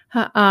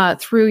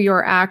through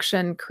your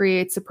action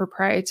creates a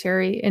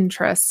proprietary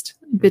interest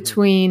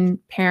between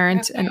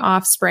parent and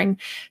offspring.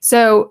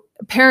 So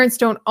parents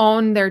don't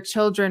own their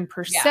children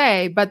per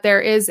se, but there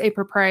is a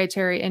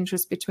proprietary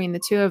interest between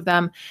the two of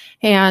them.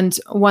 And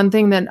one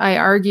thing that I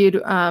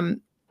argued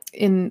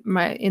in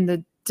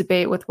the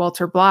debate with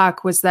Walter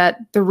Block was that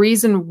the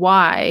reason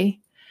why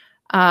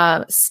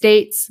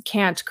states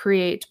can't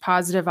create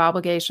positive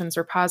obligations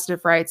or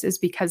positive rights is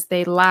because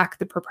they lack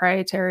the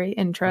proprietary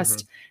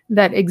interest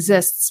that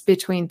exists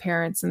between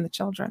parents and the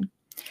children.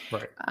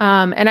 Right.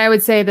 And I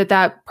would say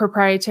that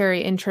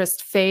proprietary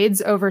interest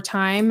fades over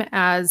time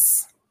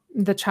as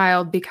the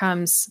child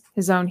becomes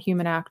his own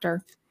human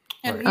actor.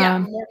 And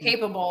more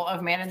capable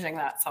of managing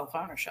that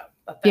self-ownership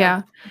that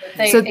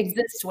they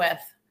exist with.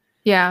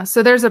 Yeah.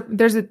 So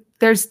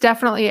there's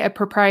definitely a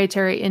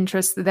proprietary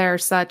interest there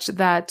such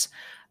that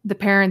the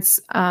parents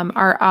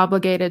are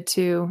obligated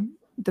to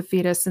the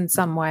fetus in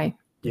some way.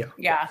 Yeah.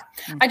 Yeah.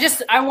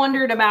 I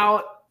wondered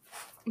about,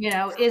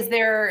 is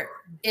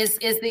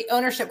the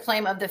ownership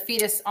claim of the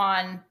fetus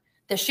on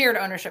the shared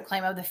ownership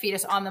claim of the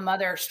fetus on the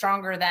mother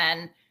stronger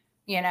than,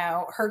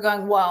 her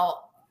going,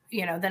 well,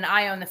 then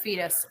I own the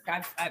fetus.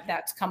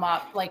 That's come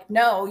up. Like,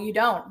 no, you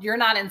don't. You're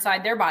not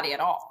inside their body at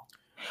all.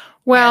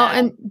 Well,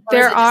 and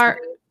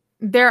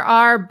there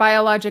are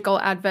biological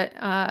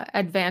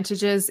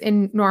advantages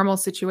in normal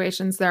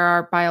situations. There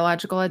are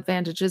biological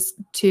advantages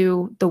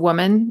to the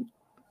woman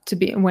to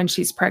be when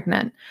she's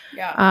pregnant.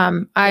 Yeah.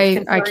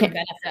 I can't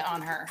benefit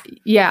on her.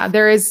 Yeah,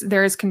 there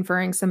is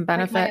conferring some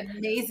benefit. Like my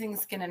amazing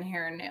skin and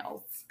hair and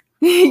nails.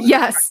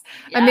 Yes.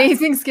 Yeah.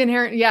 Amazing skin,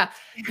 hair. Yeah.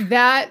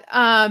 That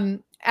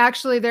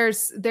actually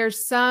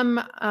there's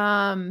some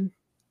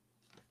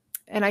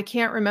and I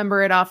can't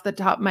remember it off the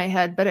top of my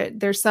head, but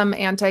there's some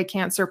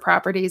anti-cancer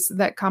properties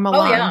that come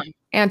along,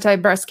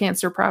 anti-breast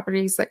cancer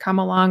properties that come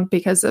along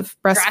because of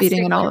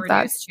breastfeeding and all of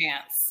that.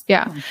 Chance.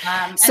 Yeah.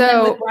 And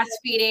then with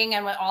breastfeeding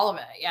and with all of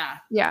it. Yeah.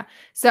 Yeah.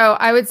 So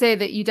I would say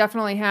that you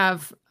definitely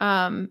have,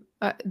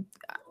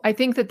 I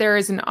think that there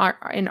is an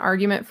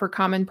argument for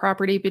common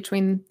property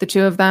between the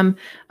two of them,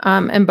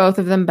 and both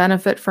of them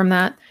benefit from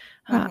that.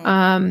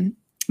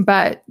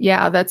 But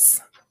yeah,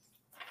 that's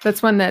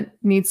one that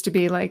needs to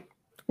be like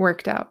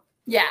worked out.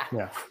 Yeah.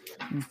 Yeah.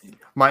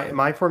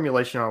 My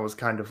formulation on it was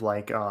kind of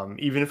like,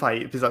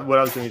 because what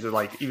I was doing is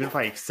like, even if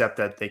I accept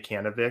that they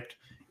can evict,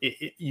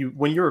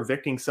 when you're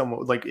evicting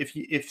someone, like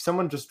if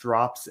someone just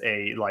drops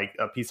a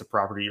piece of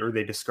property, or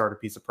they discard a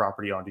piece of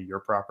property onto your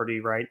property,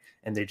 right,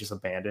 and they just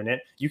abandon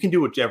it, you can do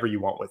whatever you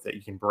want with it.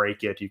 You can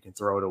break it, you can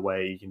throw it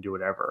away, you can do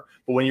whatever.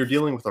 But when you're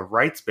dealing with a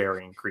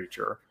rights-bearing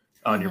creature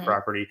on your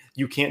property,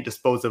 you can't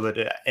dispose of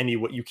it any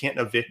way. You can't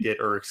evict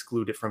it or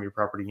exclude it from your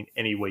property in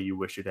any way you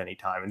wish at any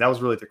time. And that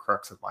was really the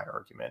crux of my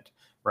argument,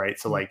 right?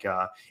 So like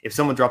if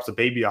someone drops a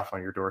baby off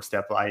on your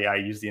doorstep, I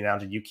use the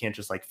analogy, you can't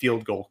just like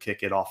field goal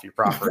kick it off your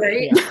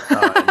property.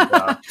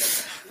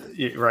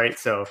 Right.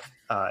 So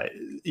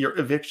your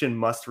eviction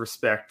must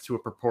respect to a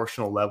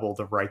proportional level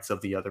the rights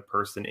of the other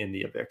person in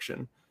the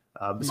eviction.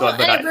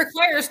 It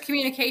requires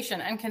communication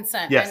and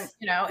consent. Yes.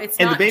 And it's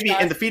and not the baby just,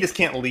 and the fetus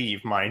can't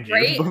leave, mind you,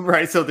 right?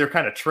 Right? So they're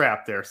kind of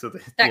trapped there. So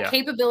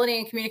capability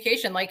and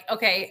communication, like,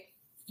 okay,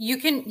 you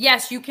can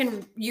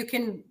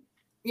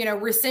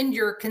rescind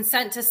your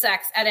consent to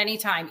sex at any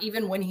time,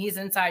 even when he's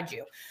inside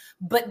you.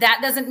 But that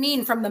doesn't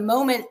mean from the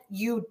moment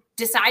you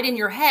decide in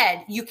your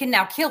head, you can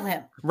now kill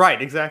him. Right,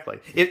 exactly.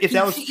 If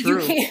that was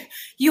true,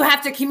 you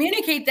have to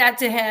communicate that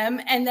to him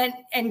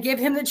and give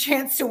him the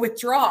chance to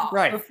withdraw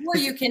before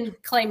you can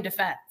claim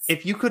defense.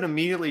 If you could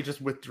immediately just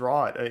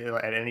withdraw it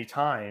at any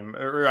time,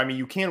 or I mean,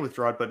 you can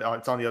withdraw it, but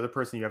it's on the other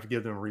person. You have to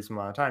give them a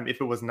reasonable amount of time.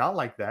 If it was not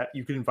like that,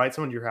 you could invite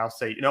someone to your house,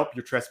 say, nope,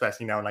 you're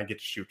trespassing now, and I get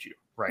to shoot you.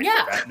 Right?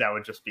 Yeah. That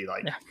would just be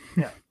like,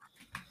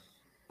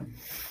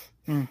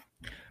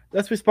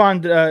 Let's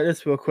respond to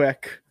this real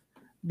quick.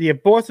 The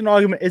abortion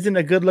argument isn't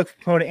a good look for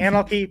promoting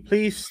anarchy.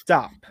 Please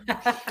stop.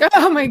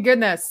 Oh my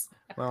goodness.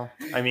 Well,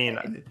 I mean,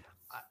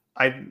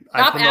 I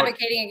stop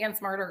advocating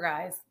against murder,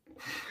 guys.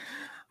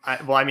 I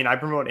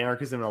promote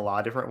anarchism in a lot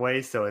of different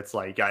ways. So it's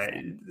like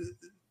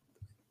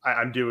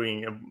I'm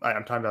talking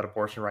about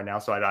abortion right now,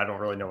 so I don't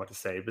really know what to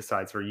say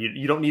besides for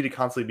you don't need to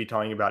constantly be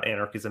talking about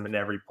anarchism in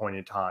every point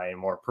in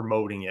time or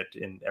promoting it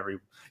in every,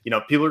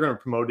 people are going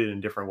to promote it in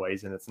different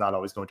ways, and it's not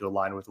always going to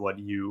align with what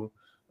you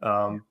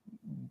want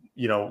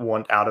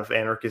out of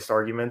anarchist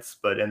arguments,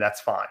 and that's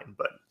fine.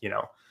 But,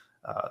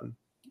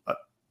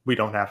 we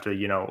don't have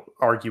to,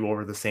 argue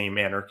over the same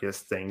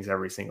anarchist things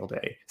every single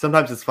day.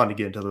 Sometimes it's fun to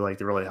get into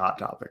the really hot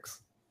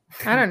topics.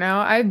 I don't know.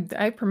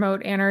 I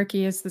promote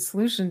anarchy as the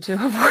solution to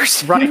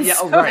abortion. Right. Yeah.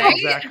 So, right.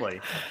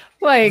 Exactly.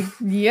 Like,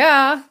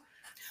 yeah.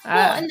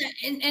 Well,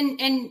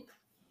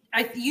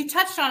 you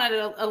touched on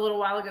it a little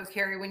while ago,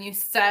 Carrie, when you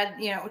said,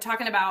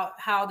 talking about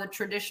how the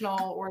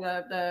traditional or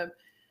the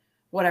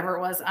whatever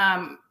it was,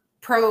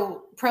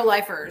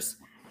 pro-lifers,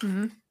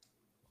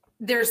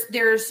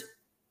 there's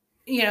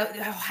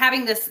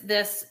having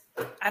this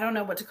I don't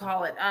know what to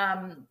call it,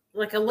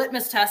 like a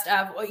litmus test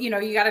of, you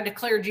got to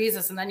declare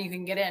Jesus and then you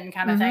can get in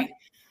kind of thing.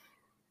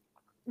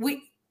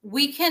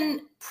 We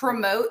can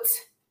promote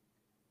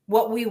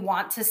what we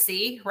want to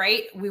see,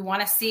 right? We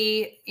want to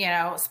see,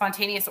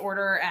 spontaneous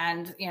order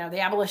and, the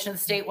abolition of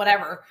the state,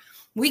 whatever.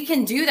 We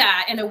can do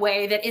that in a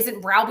way that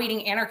isn't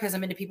browbeating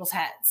anarchism into people's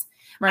heads.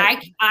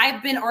 Right.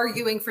 I've been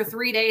arguing for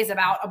 3 days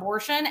about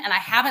abortion, and I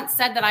haven't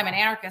said that I'm an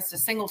anarchist a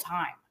single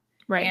time.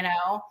 Right.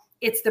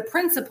 It's the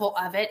principle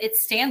of it. It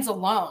stands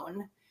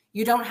alone.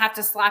 You don't have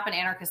to slap an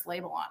anarchist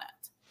label on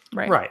it.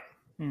 Right. Right.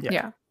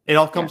 Yeah. It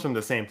all comes from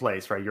the same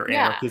place, right? Your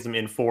anarchism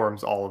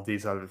informs all of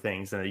these other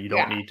things, and you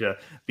don't need to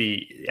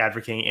be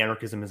advocating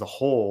anarchism as a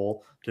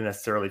whole to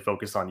necessarily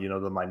focus on,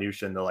 the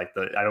minutia and I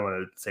don't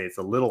want to say it's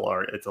a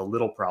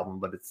little problem,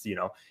 but it's,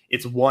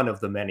 it's one of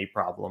the many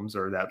problems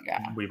that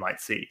we might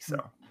see.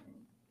 So.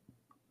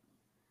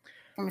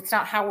 It's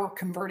not how we're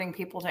converting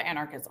people to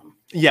anarchism.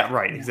 Yeah,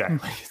 right.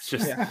 Exactly. It's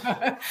just.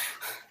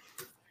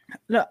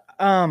 No,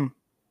 I'm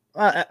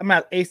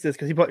at Ace this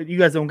because you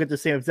guys don't get the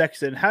same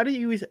objection. How do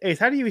you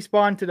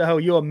respond to the whole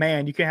 "you're a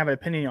man, you can't have an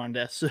opinion on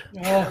this"?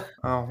 Oh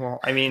well,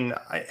 I mean,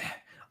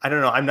 I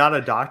don't know. I'm not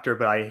a doctor,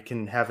 but I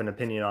can have an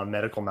opinion on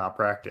medical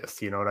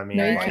malpractice. You know what I mean?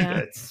 No, you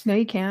can't. No,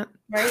 you can't.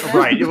 Right.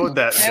 Well, there you go.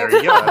 That's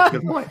a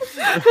good point.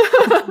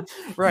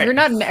 Right. You're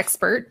not an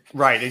expert.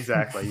 Right.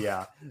 Exactly.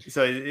 Yeah.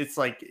 So it's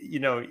like,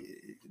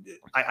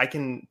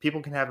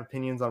 people can have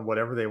opinions on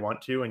whatever they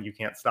want to, and you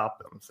can't stop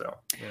them. So,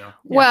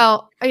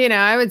 Well,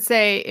 I would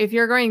say if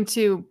you're going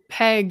to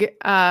peg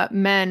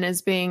men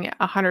as being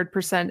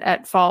 100%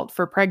 at fault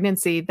for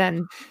pregnancy,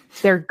 then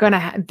you're gonna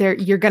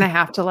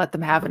have to let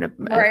them have an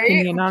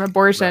opinion on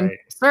abortion. Right.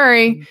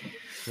 Sorry.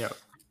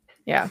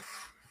 Yeah.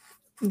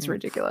 It's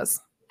ridiculous.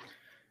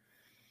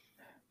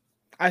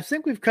 I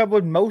think we've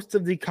covered most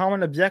of the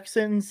common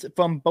objections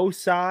from both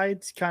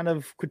sides, kind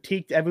of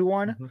critiqued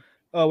everyone.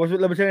 What's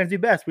what libertarians do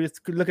best? We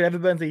just look at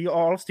everybody and say, you're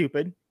all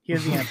stupid.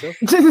 Here's the answer.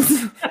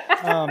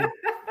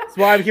 That's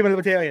why I became a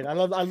libertarian. I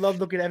love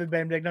looking at everybody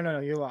and be like, no,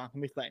 you're wrong. Let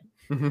me explain.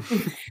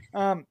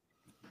 I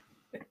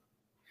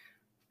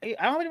don't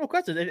have any more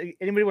questions.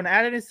 Anybody want to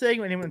add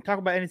anything? Anyone talk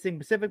about anything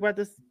specific about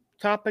this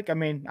topic? I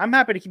mean, I'm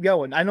happy to keep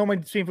going. I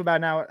normally stream for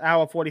about an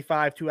hour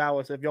 45, 2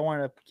 hours. So if y'all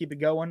want to keep it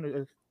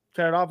going,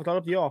 turn it off. It's all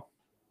up to y'all.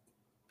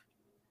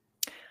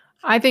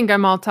 I think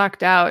I'm all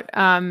talked out.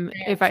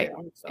 If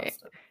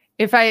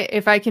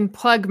I can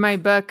plug my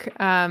book,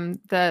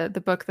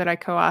 the book that I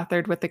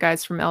co-authored with the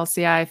guys from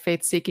LCI,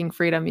 Faith Seeking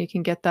Freedom, you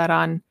can get that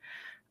on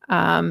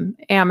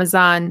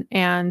Amazon.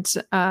 And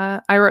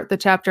I wrote the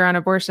chapter on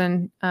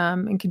abortion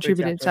and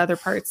contributed to other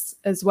parts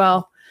as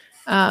well.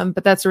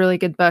 But that's a really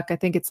good book. I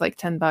think it's like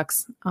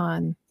 $10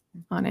 on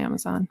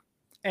Amazon.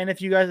 And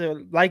if you guys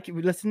are like to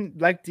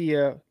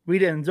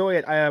read it and enjoy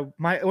it, one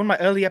of my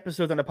early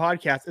episodes on the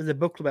podcast is a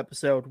book club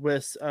episode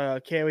with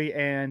Carrie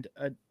and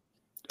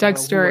Doug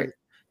Stewart.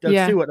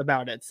 Stewart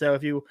about it. So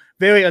if you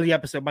very early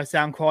episode, my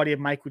sound quality of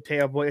Mike with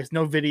terrible voice,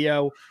 no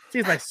video.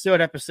 Seems like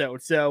third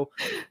episode. So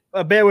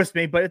bear with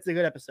me, but it's a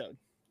good episode.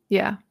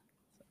 Yeah.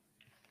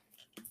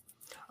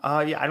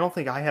 I don't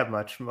think I have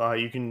much.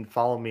 You can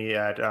follow me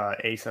at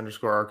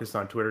ace_Arcus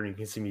on Twitter, and you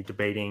can see me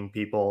debating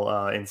people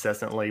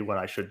incessantly when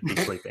I should be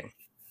sleeping.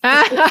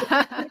 How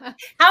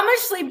much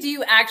sleep do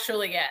you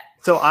actually get?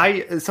 So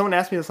someone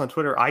asked me this on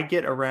Twitter. I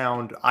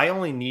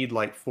only need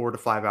like 4 to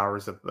 5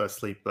 hours of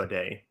sleep a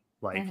day,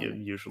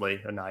 usually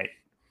a night.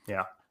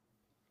 Yeah.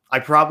 I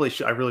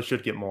really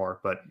should get more,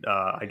 but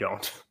I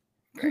don't.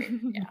 Great.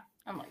 Yeah.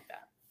 I'm like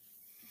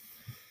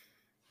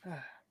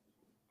that.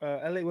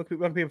 Elliot, where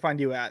can people find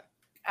you at?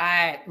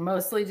 I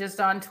mostly just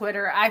on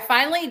Twitter. I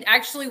finally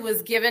actually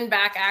was given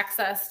back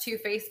access to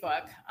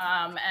Facebook.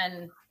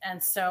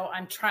 And so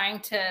I try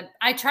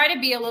to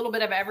be a little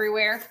bit of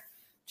everywhere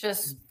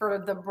just for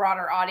the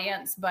broader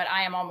audience, but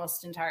I am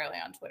almost entirely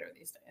on Twitter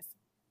these days.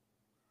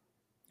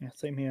 Yeah,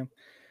 same here.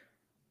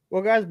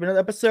 Well, guys, been another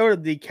episode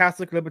of the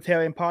Catholic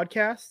Libertarian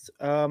Podcast.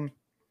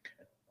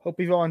 Hope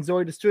you've all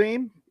enjoyed the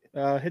stream.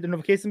 Hit the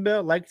notification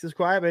bell, like,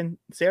 subscribe, and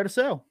share the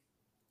show.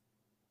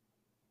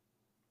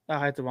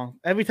 I hit the wrong.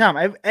 Every time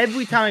I go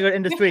to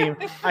end the stream,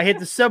 I hit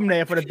the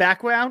thumbnail for the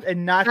background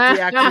and not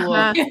the actual.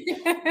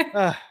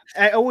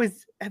 I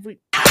always